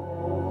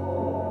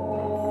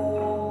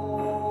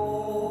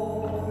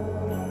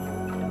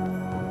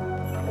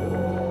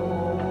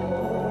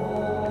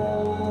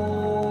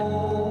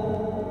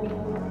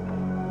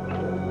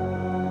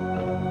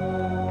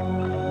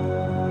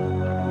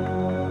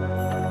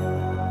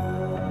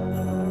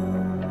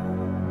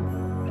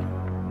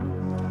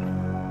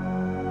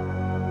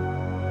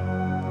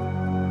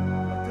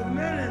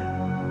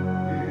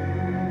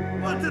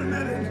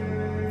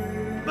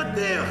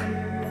 بطيخ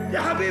يا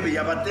حبيبي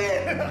يا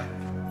بطيخ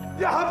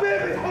يا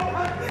حبيبي يا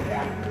بطيخ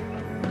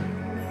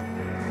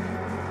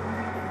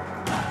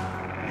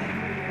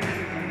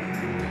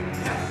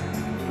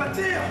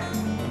بطيخ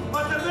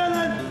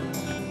watermelon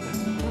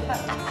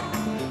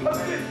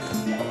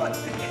حبيبي يا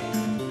بطيخ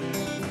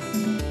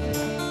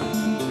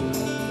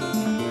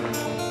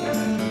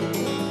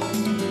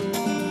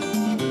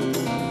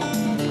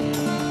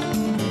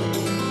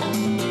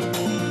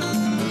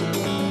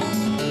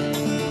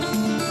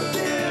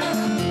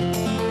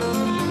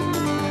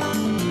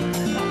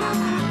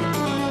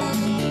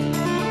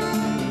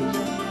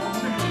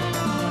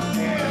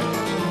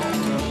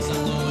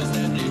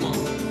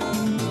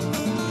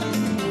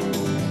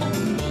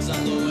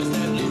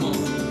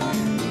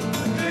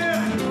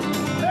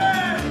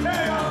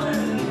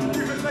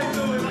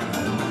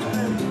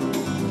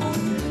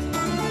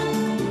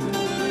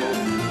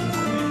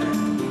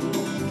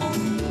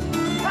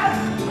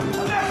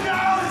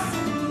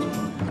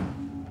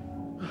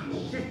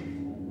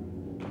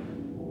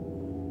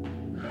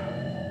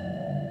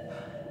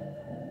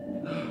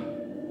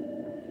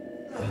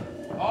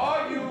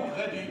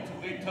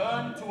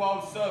To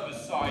our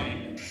service,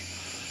 Saeed.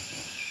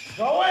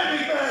 Go away,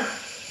 big man!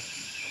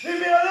 Leave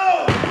me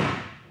alone!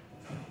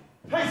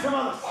 Hey, some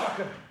other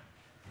sucker!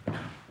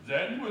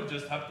 Then we'll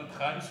just have to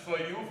transfer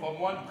you from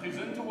one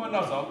prison to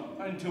another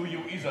until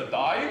you either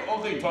die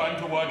or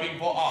return to working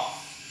for us.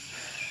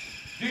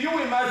 Do you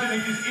imagine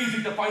it is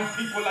easy to find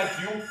people like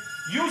you?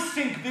 You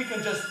think we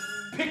can just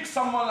pick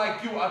someone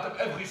like you out of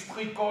every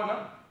street corner?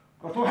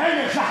 Go to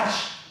hell, you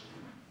Shahash!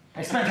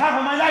 I spent half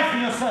of my life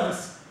in your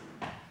service.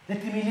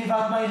 Let me live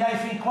out my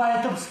life in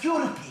quiet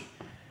obscurity,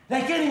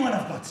 like any one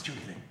of God's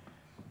children,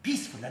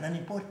 peaceful and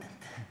unimportant.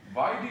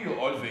 Why do you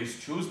always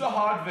choose the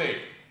hard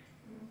way?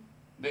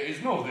 There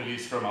is no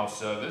release from our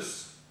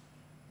service.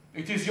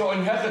 It is your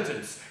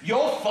inheritance.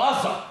 Your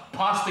father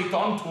passed it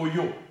on to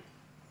you.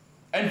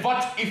 And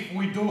what if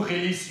we do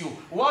release you?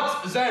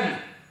 What then?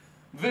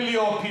 Will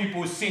your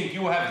people think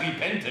you have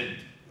repented?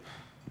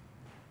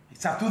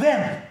 It's up to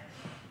them.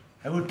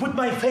 I will put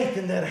my fate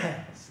in their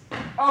hands.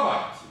 All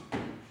right.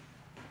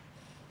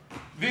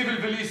 We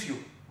will release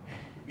you.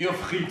 You're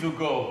free to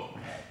go.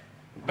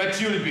 But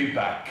you'll be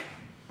back.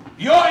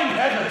 Your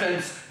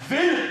inheritance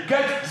will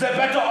get the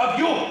better of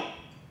you.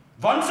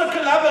 Once a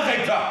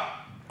collaborator,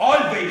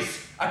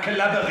 always a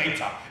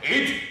collaborator.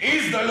 It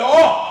is the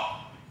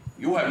law.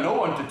 You have no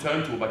one to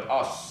turn to but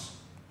us.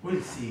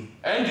 We'll see.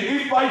 And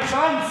if by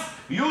chance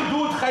you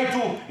do try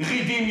to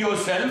redeem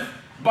yourself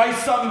by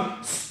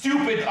some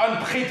stupid,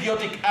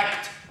 unpatriotic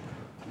act,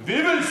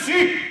 we will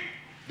see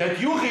that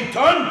you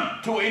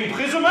return to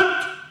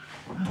imprisonment,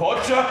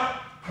 torture,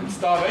 and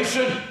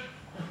starvation.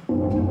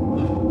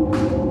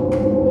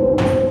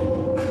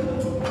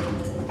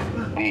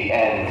 The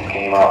end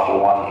came after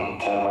one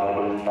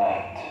interminable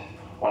night,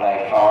 when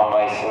I found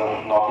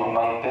myself not in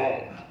my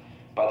bed,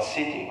 but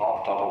sitting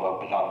on top of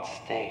a blunt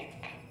steak.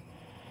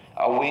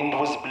 A wind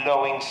was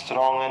blowing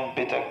strong and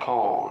bitter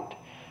cold,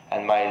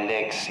 and my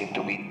legs seemed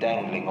to be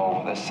dangling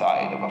over the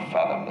side of a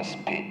fathomless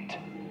pit.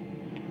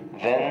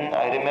 Then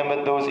I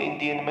remembered those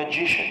Indian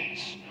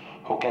magicians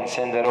who can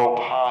send a rope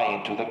high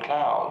into the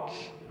clouds.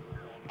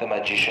 The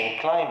magician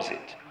climbs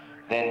it,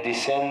 then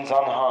descends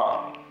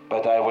unharmed,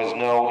 but I was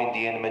no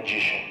Indian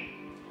magician,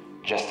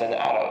 just an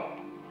Arab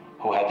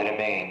who had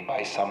remained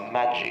by some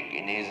magic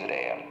in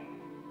Israel.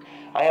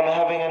 I am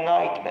having a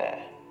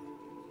nightmare.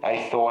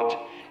 I thought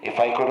if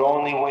I could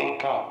only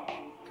wake up,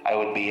 I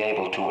would be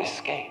able to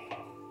escape.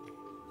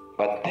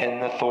 But then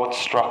the thought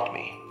struck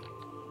me.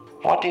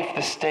 What if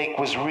the steak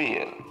was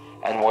real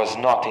and was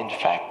not in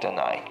fact a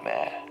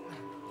nightmare?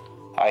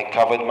 I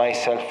covered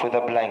myself with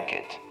a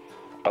blanket,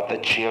 but the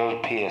chill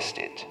pierced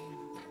it.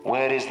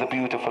 Where is the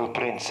beautiful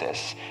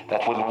princess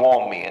that will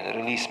warm me and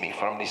release me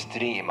from this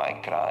dream? I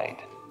cried.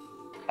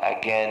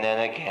 Again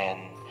and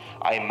again,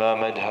 I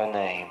murmured her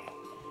name,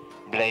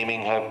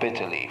 blaming her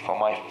bitterly for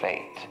my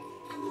fate.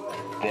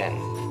 Then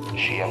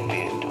she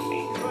appeared to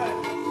me.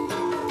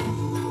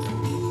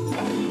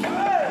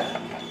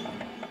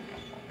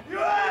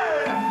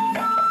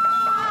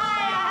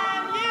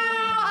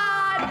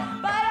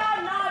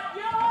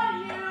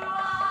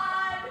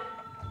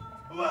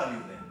 Who are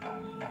you then?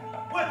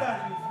 What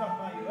are you, if not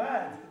my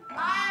Yuad? I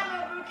am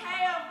a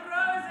bouquet of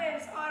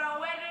roses for a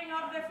wedding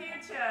of the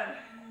future.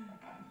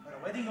 For a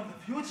wedding of the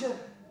future?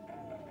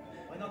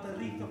 Why not a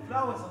wreath of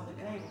flowers on the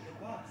grave of the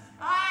boss?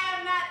 I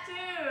am that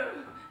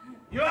too.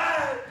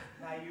 Yuad!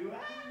 Now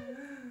Yuad!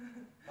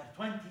 For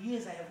 20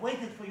 years I have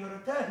waited for your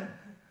return.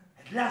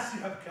 At last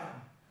you have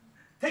come.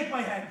 Take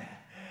my hand.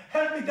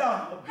 Help me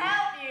down.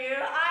 Help you?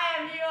 I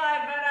am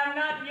Yuad, but I'm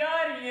not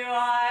your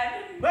Yuad.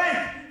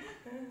 Wait!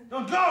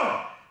 Don't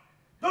go!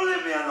 Don't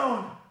leave me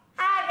alone!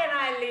 How can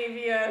I leave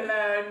you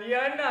alone?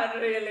 You're not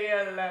really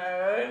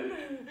alone.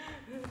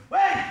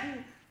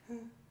 Wait!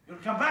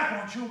 You'll come back,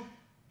 won't you?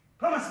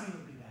 Promise me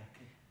you'll be back.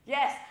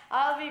 Yes,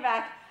 I'll be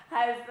back.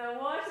 As the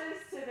waters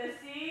to the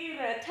sea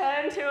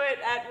return to it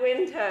at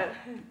winter.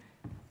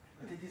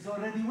 But it is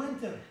already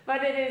winter.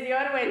 But it is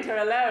your winter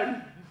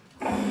alone.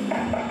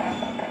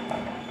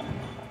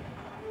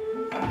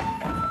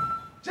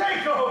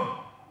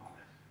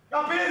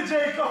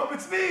 Jacob,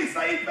 it's me,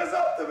 Saeed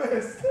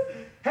Pessoptimist.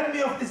 Help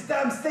me off this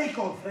damn steak,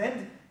 old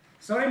friend.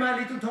 Sorry, my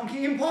little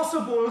donkey,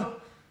 impossible.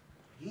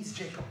 Please,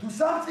 Jacob, do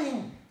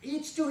something.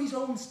 Each to his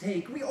own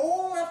steak. We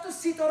all have to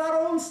sit on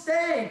our own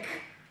steak.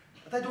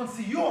 But I don't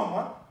see you on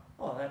one.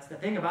 Oh, that's the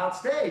thing about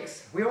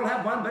steaks. We all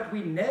have one, but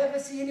we never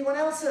see anyone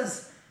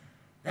else's.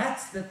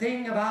 That's the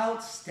thing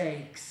about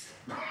steaks.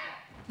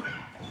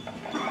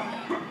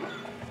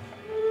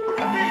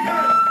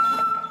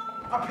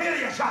 Up here,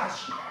 ya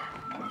Shash.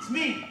 It's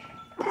me,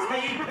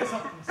 Saeed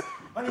Pessoptimist,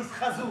 on his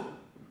chazoo.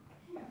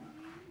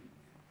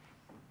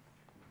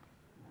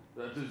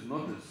 That is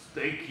not a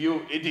steak,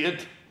 you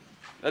idiot.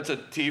 That's a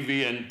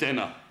TV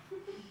antenna.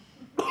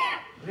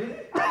 Really?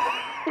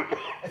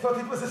 I thought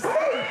it was a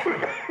steak.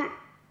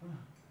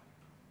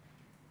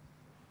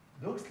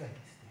 Looks like a steak.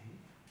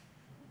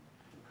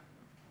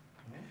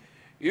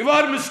 You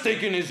are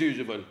mistaken as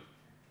usual.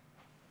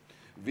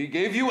 We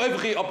gave you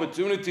every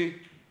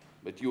opportunity,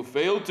 but you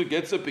failed to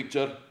get the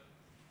picture.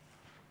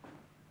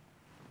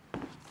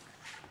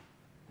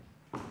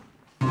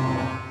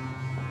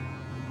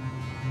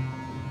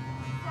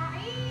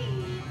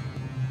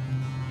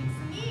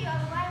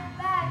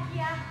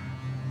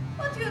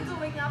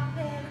 Up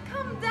there.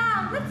 Come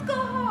down. Let's go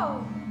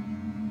home.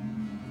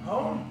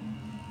 Home?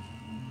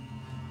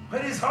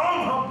 Where is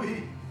home,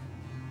 Abdi?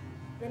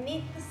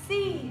 Beneath the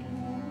sea.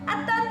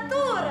 At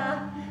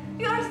Tantura.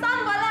 Your son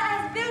Wala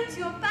has built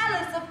you a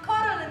palace of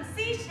coral and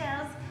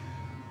seashells.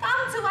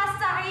 Come to us,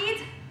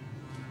 Saeed,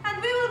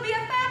 and we will be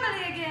a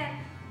family again.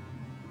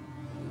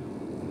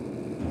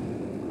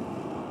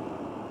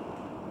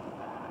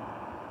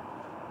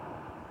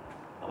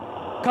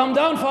 Come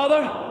down,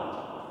 father.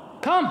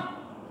 Come.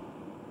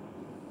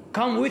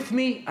 Come with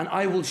me and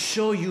I will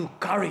show you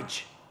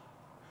courage.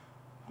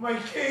 My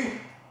king,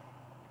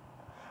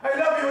 I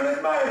love you and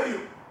admire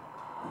you,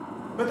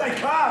 but I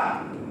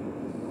can't.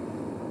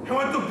 I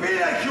want to be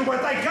like you,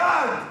 but I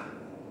can't.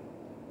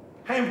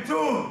 I am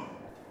too.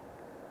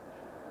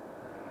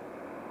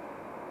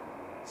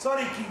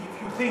 Sorry, king,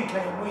 if you think I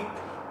am weak.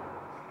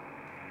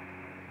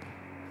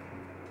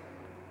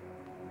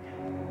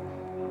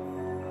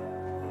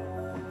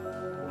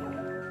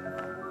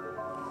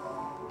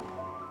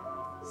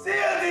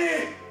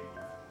 Saeed!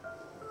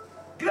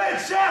 Great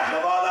Sheikh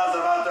of all those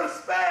of outer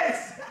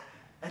space!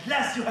 At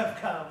last you have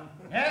come.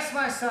 Yes,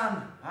 my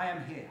son, I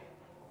am here.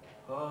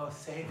 Oh,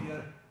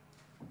 Savior.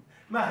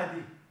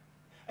 Mahdi,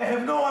 I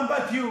have no one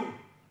but you.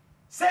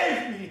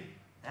 Save me!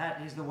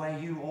 That is the way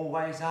you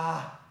always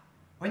are.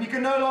 When you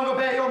can no longer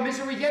bear your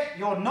misery, yet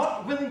you're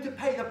not willing to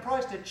pay the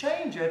price to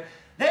change it,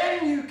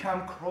 then you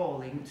come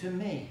crawling to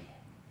me.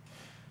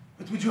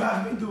 What would you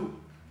have me do?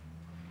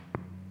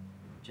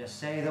 Just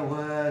say the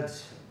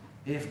words,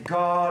 if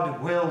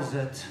God wills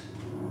it.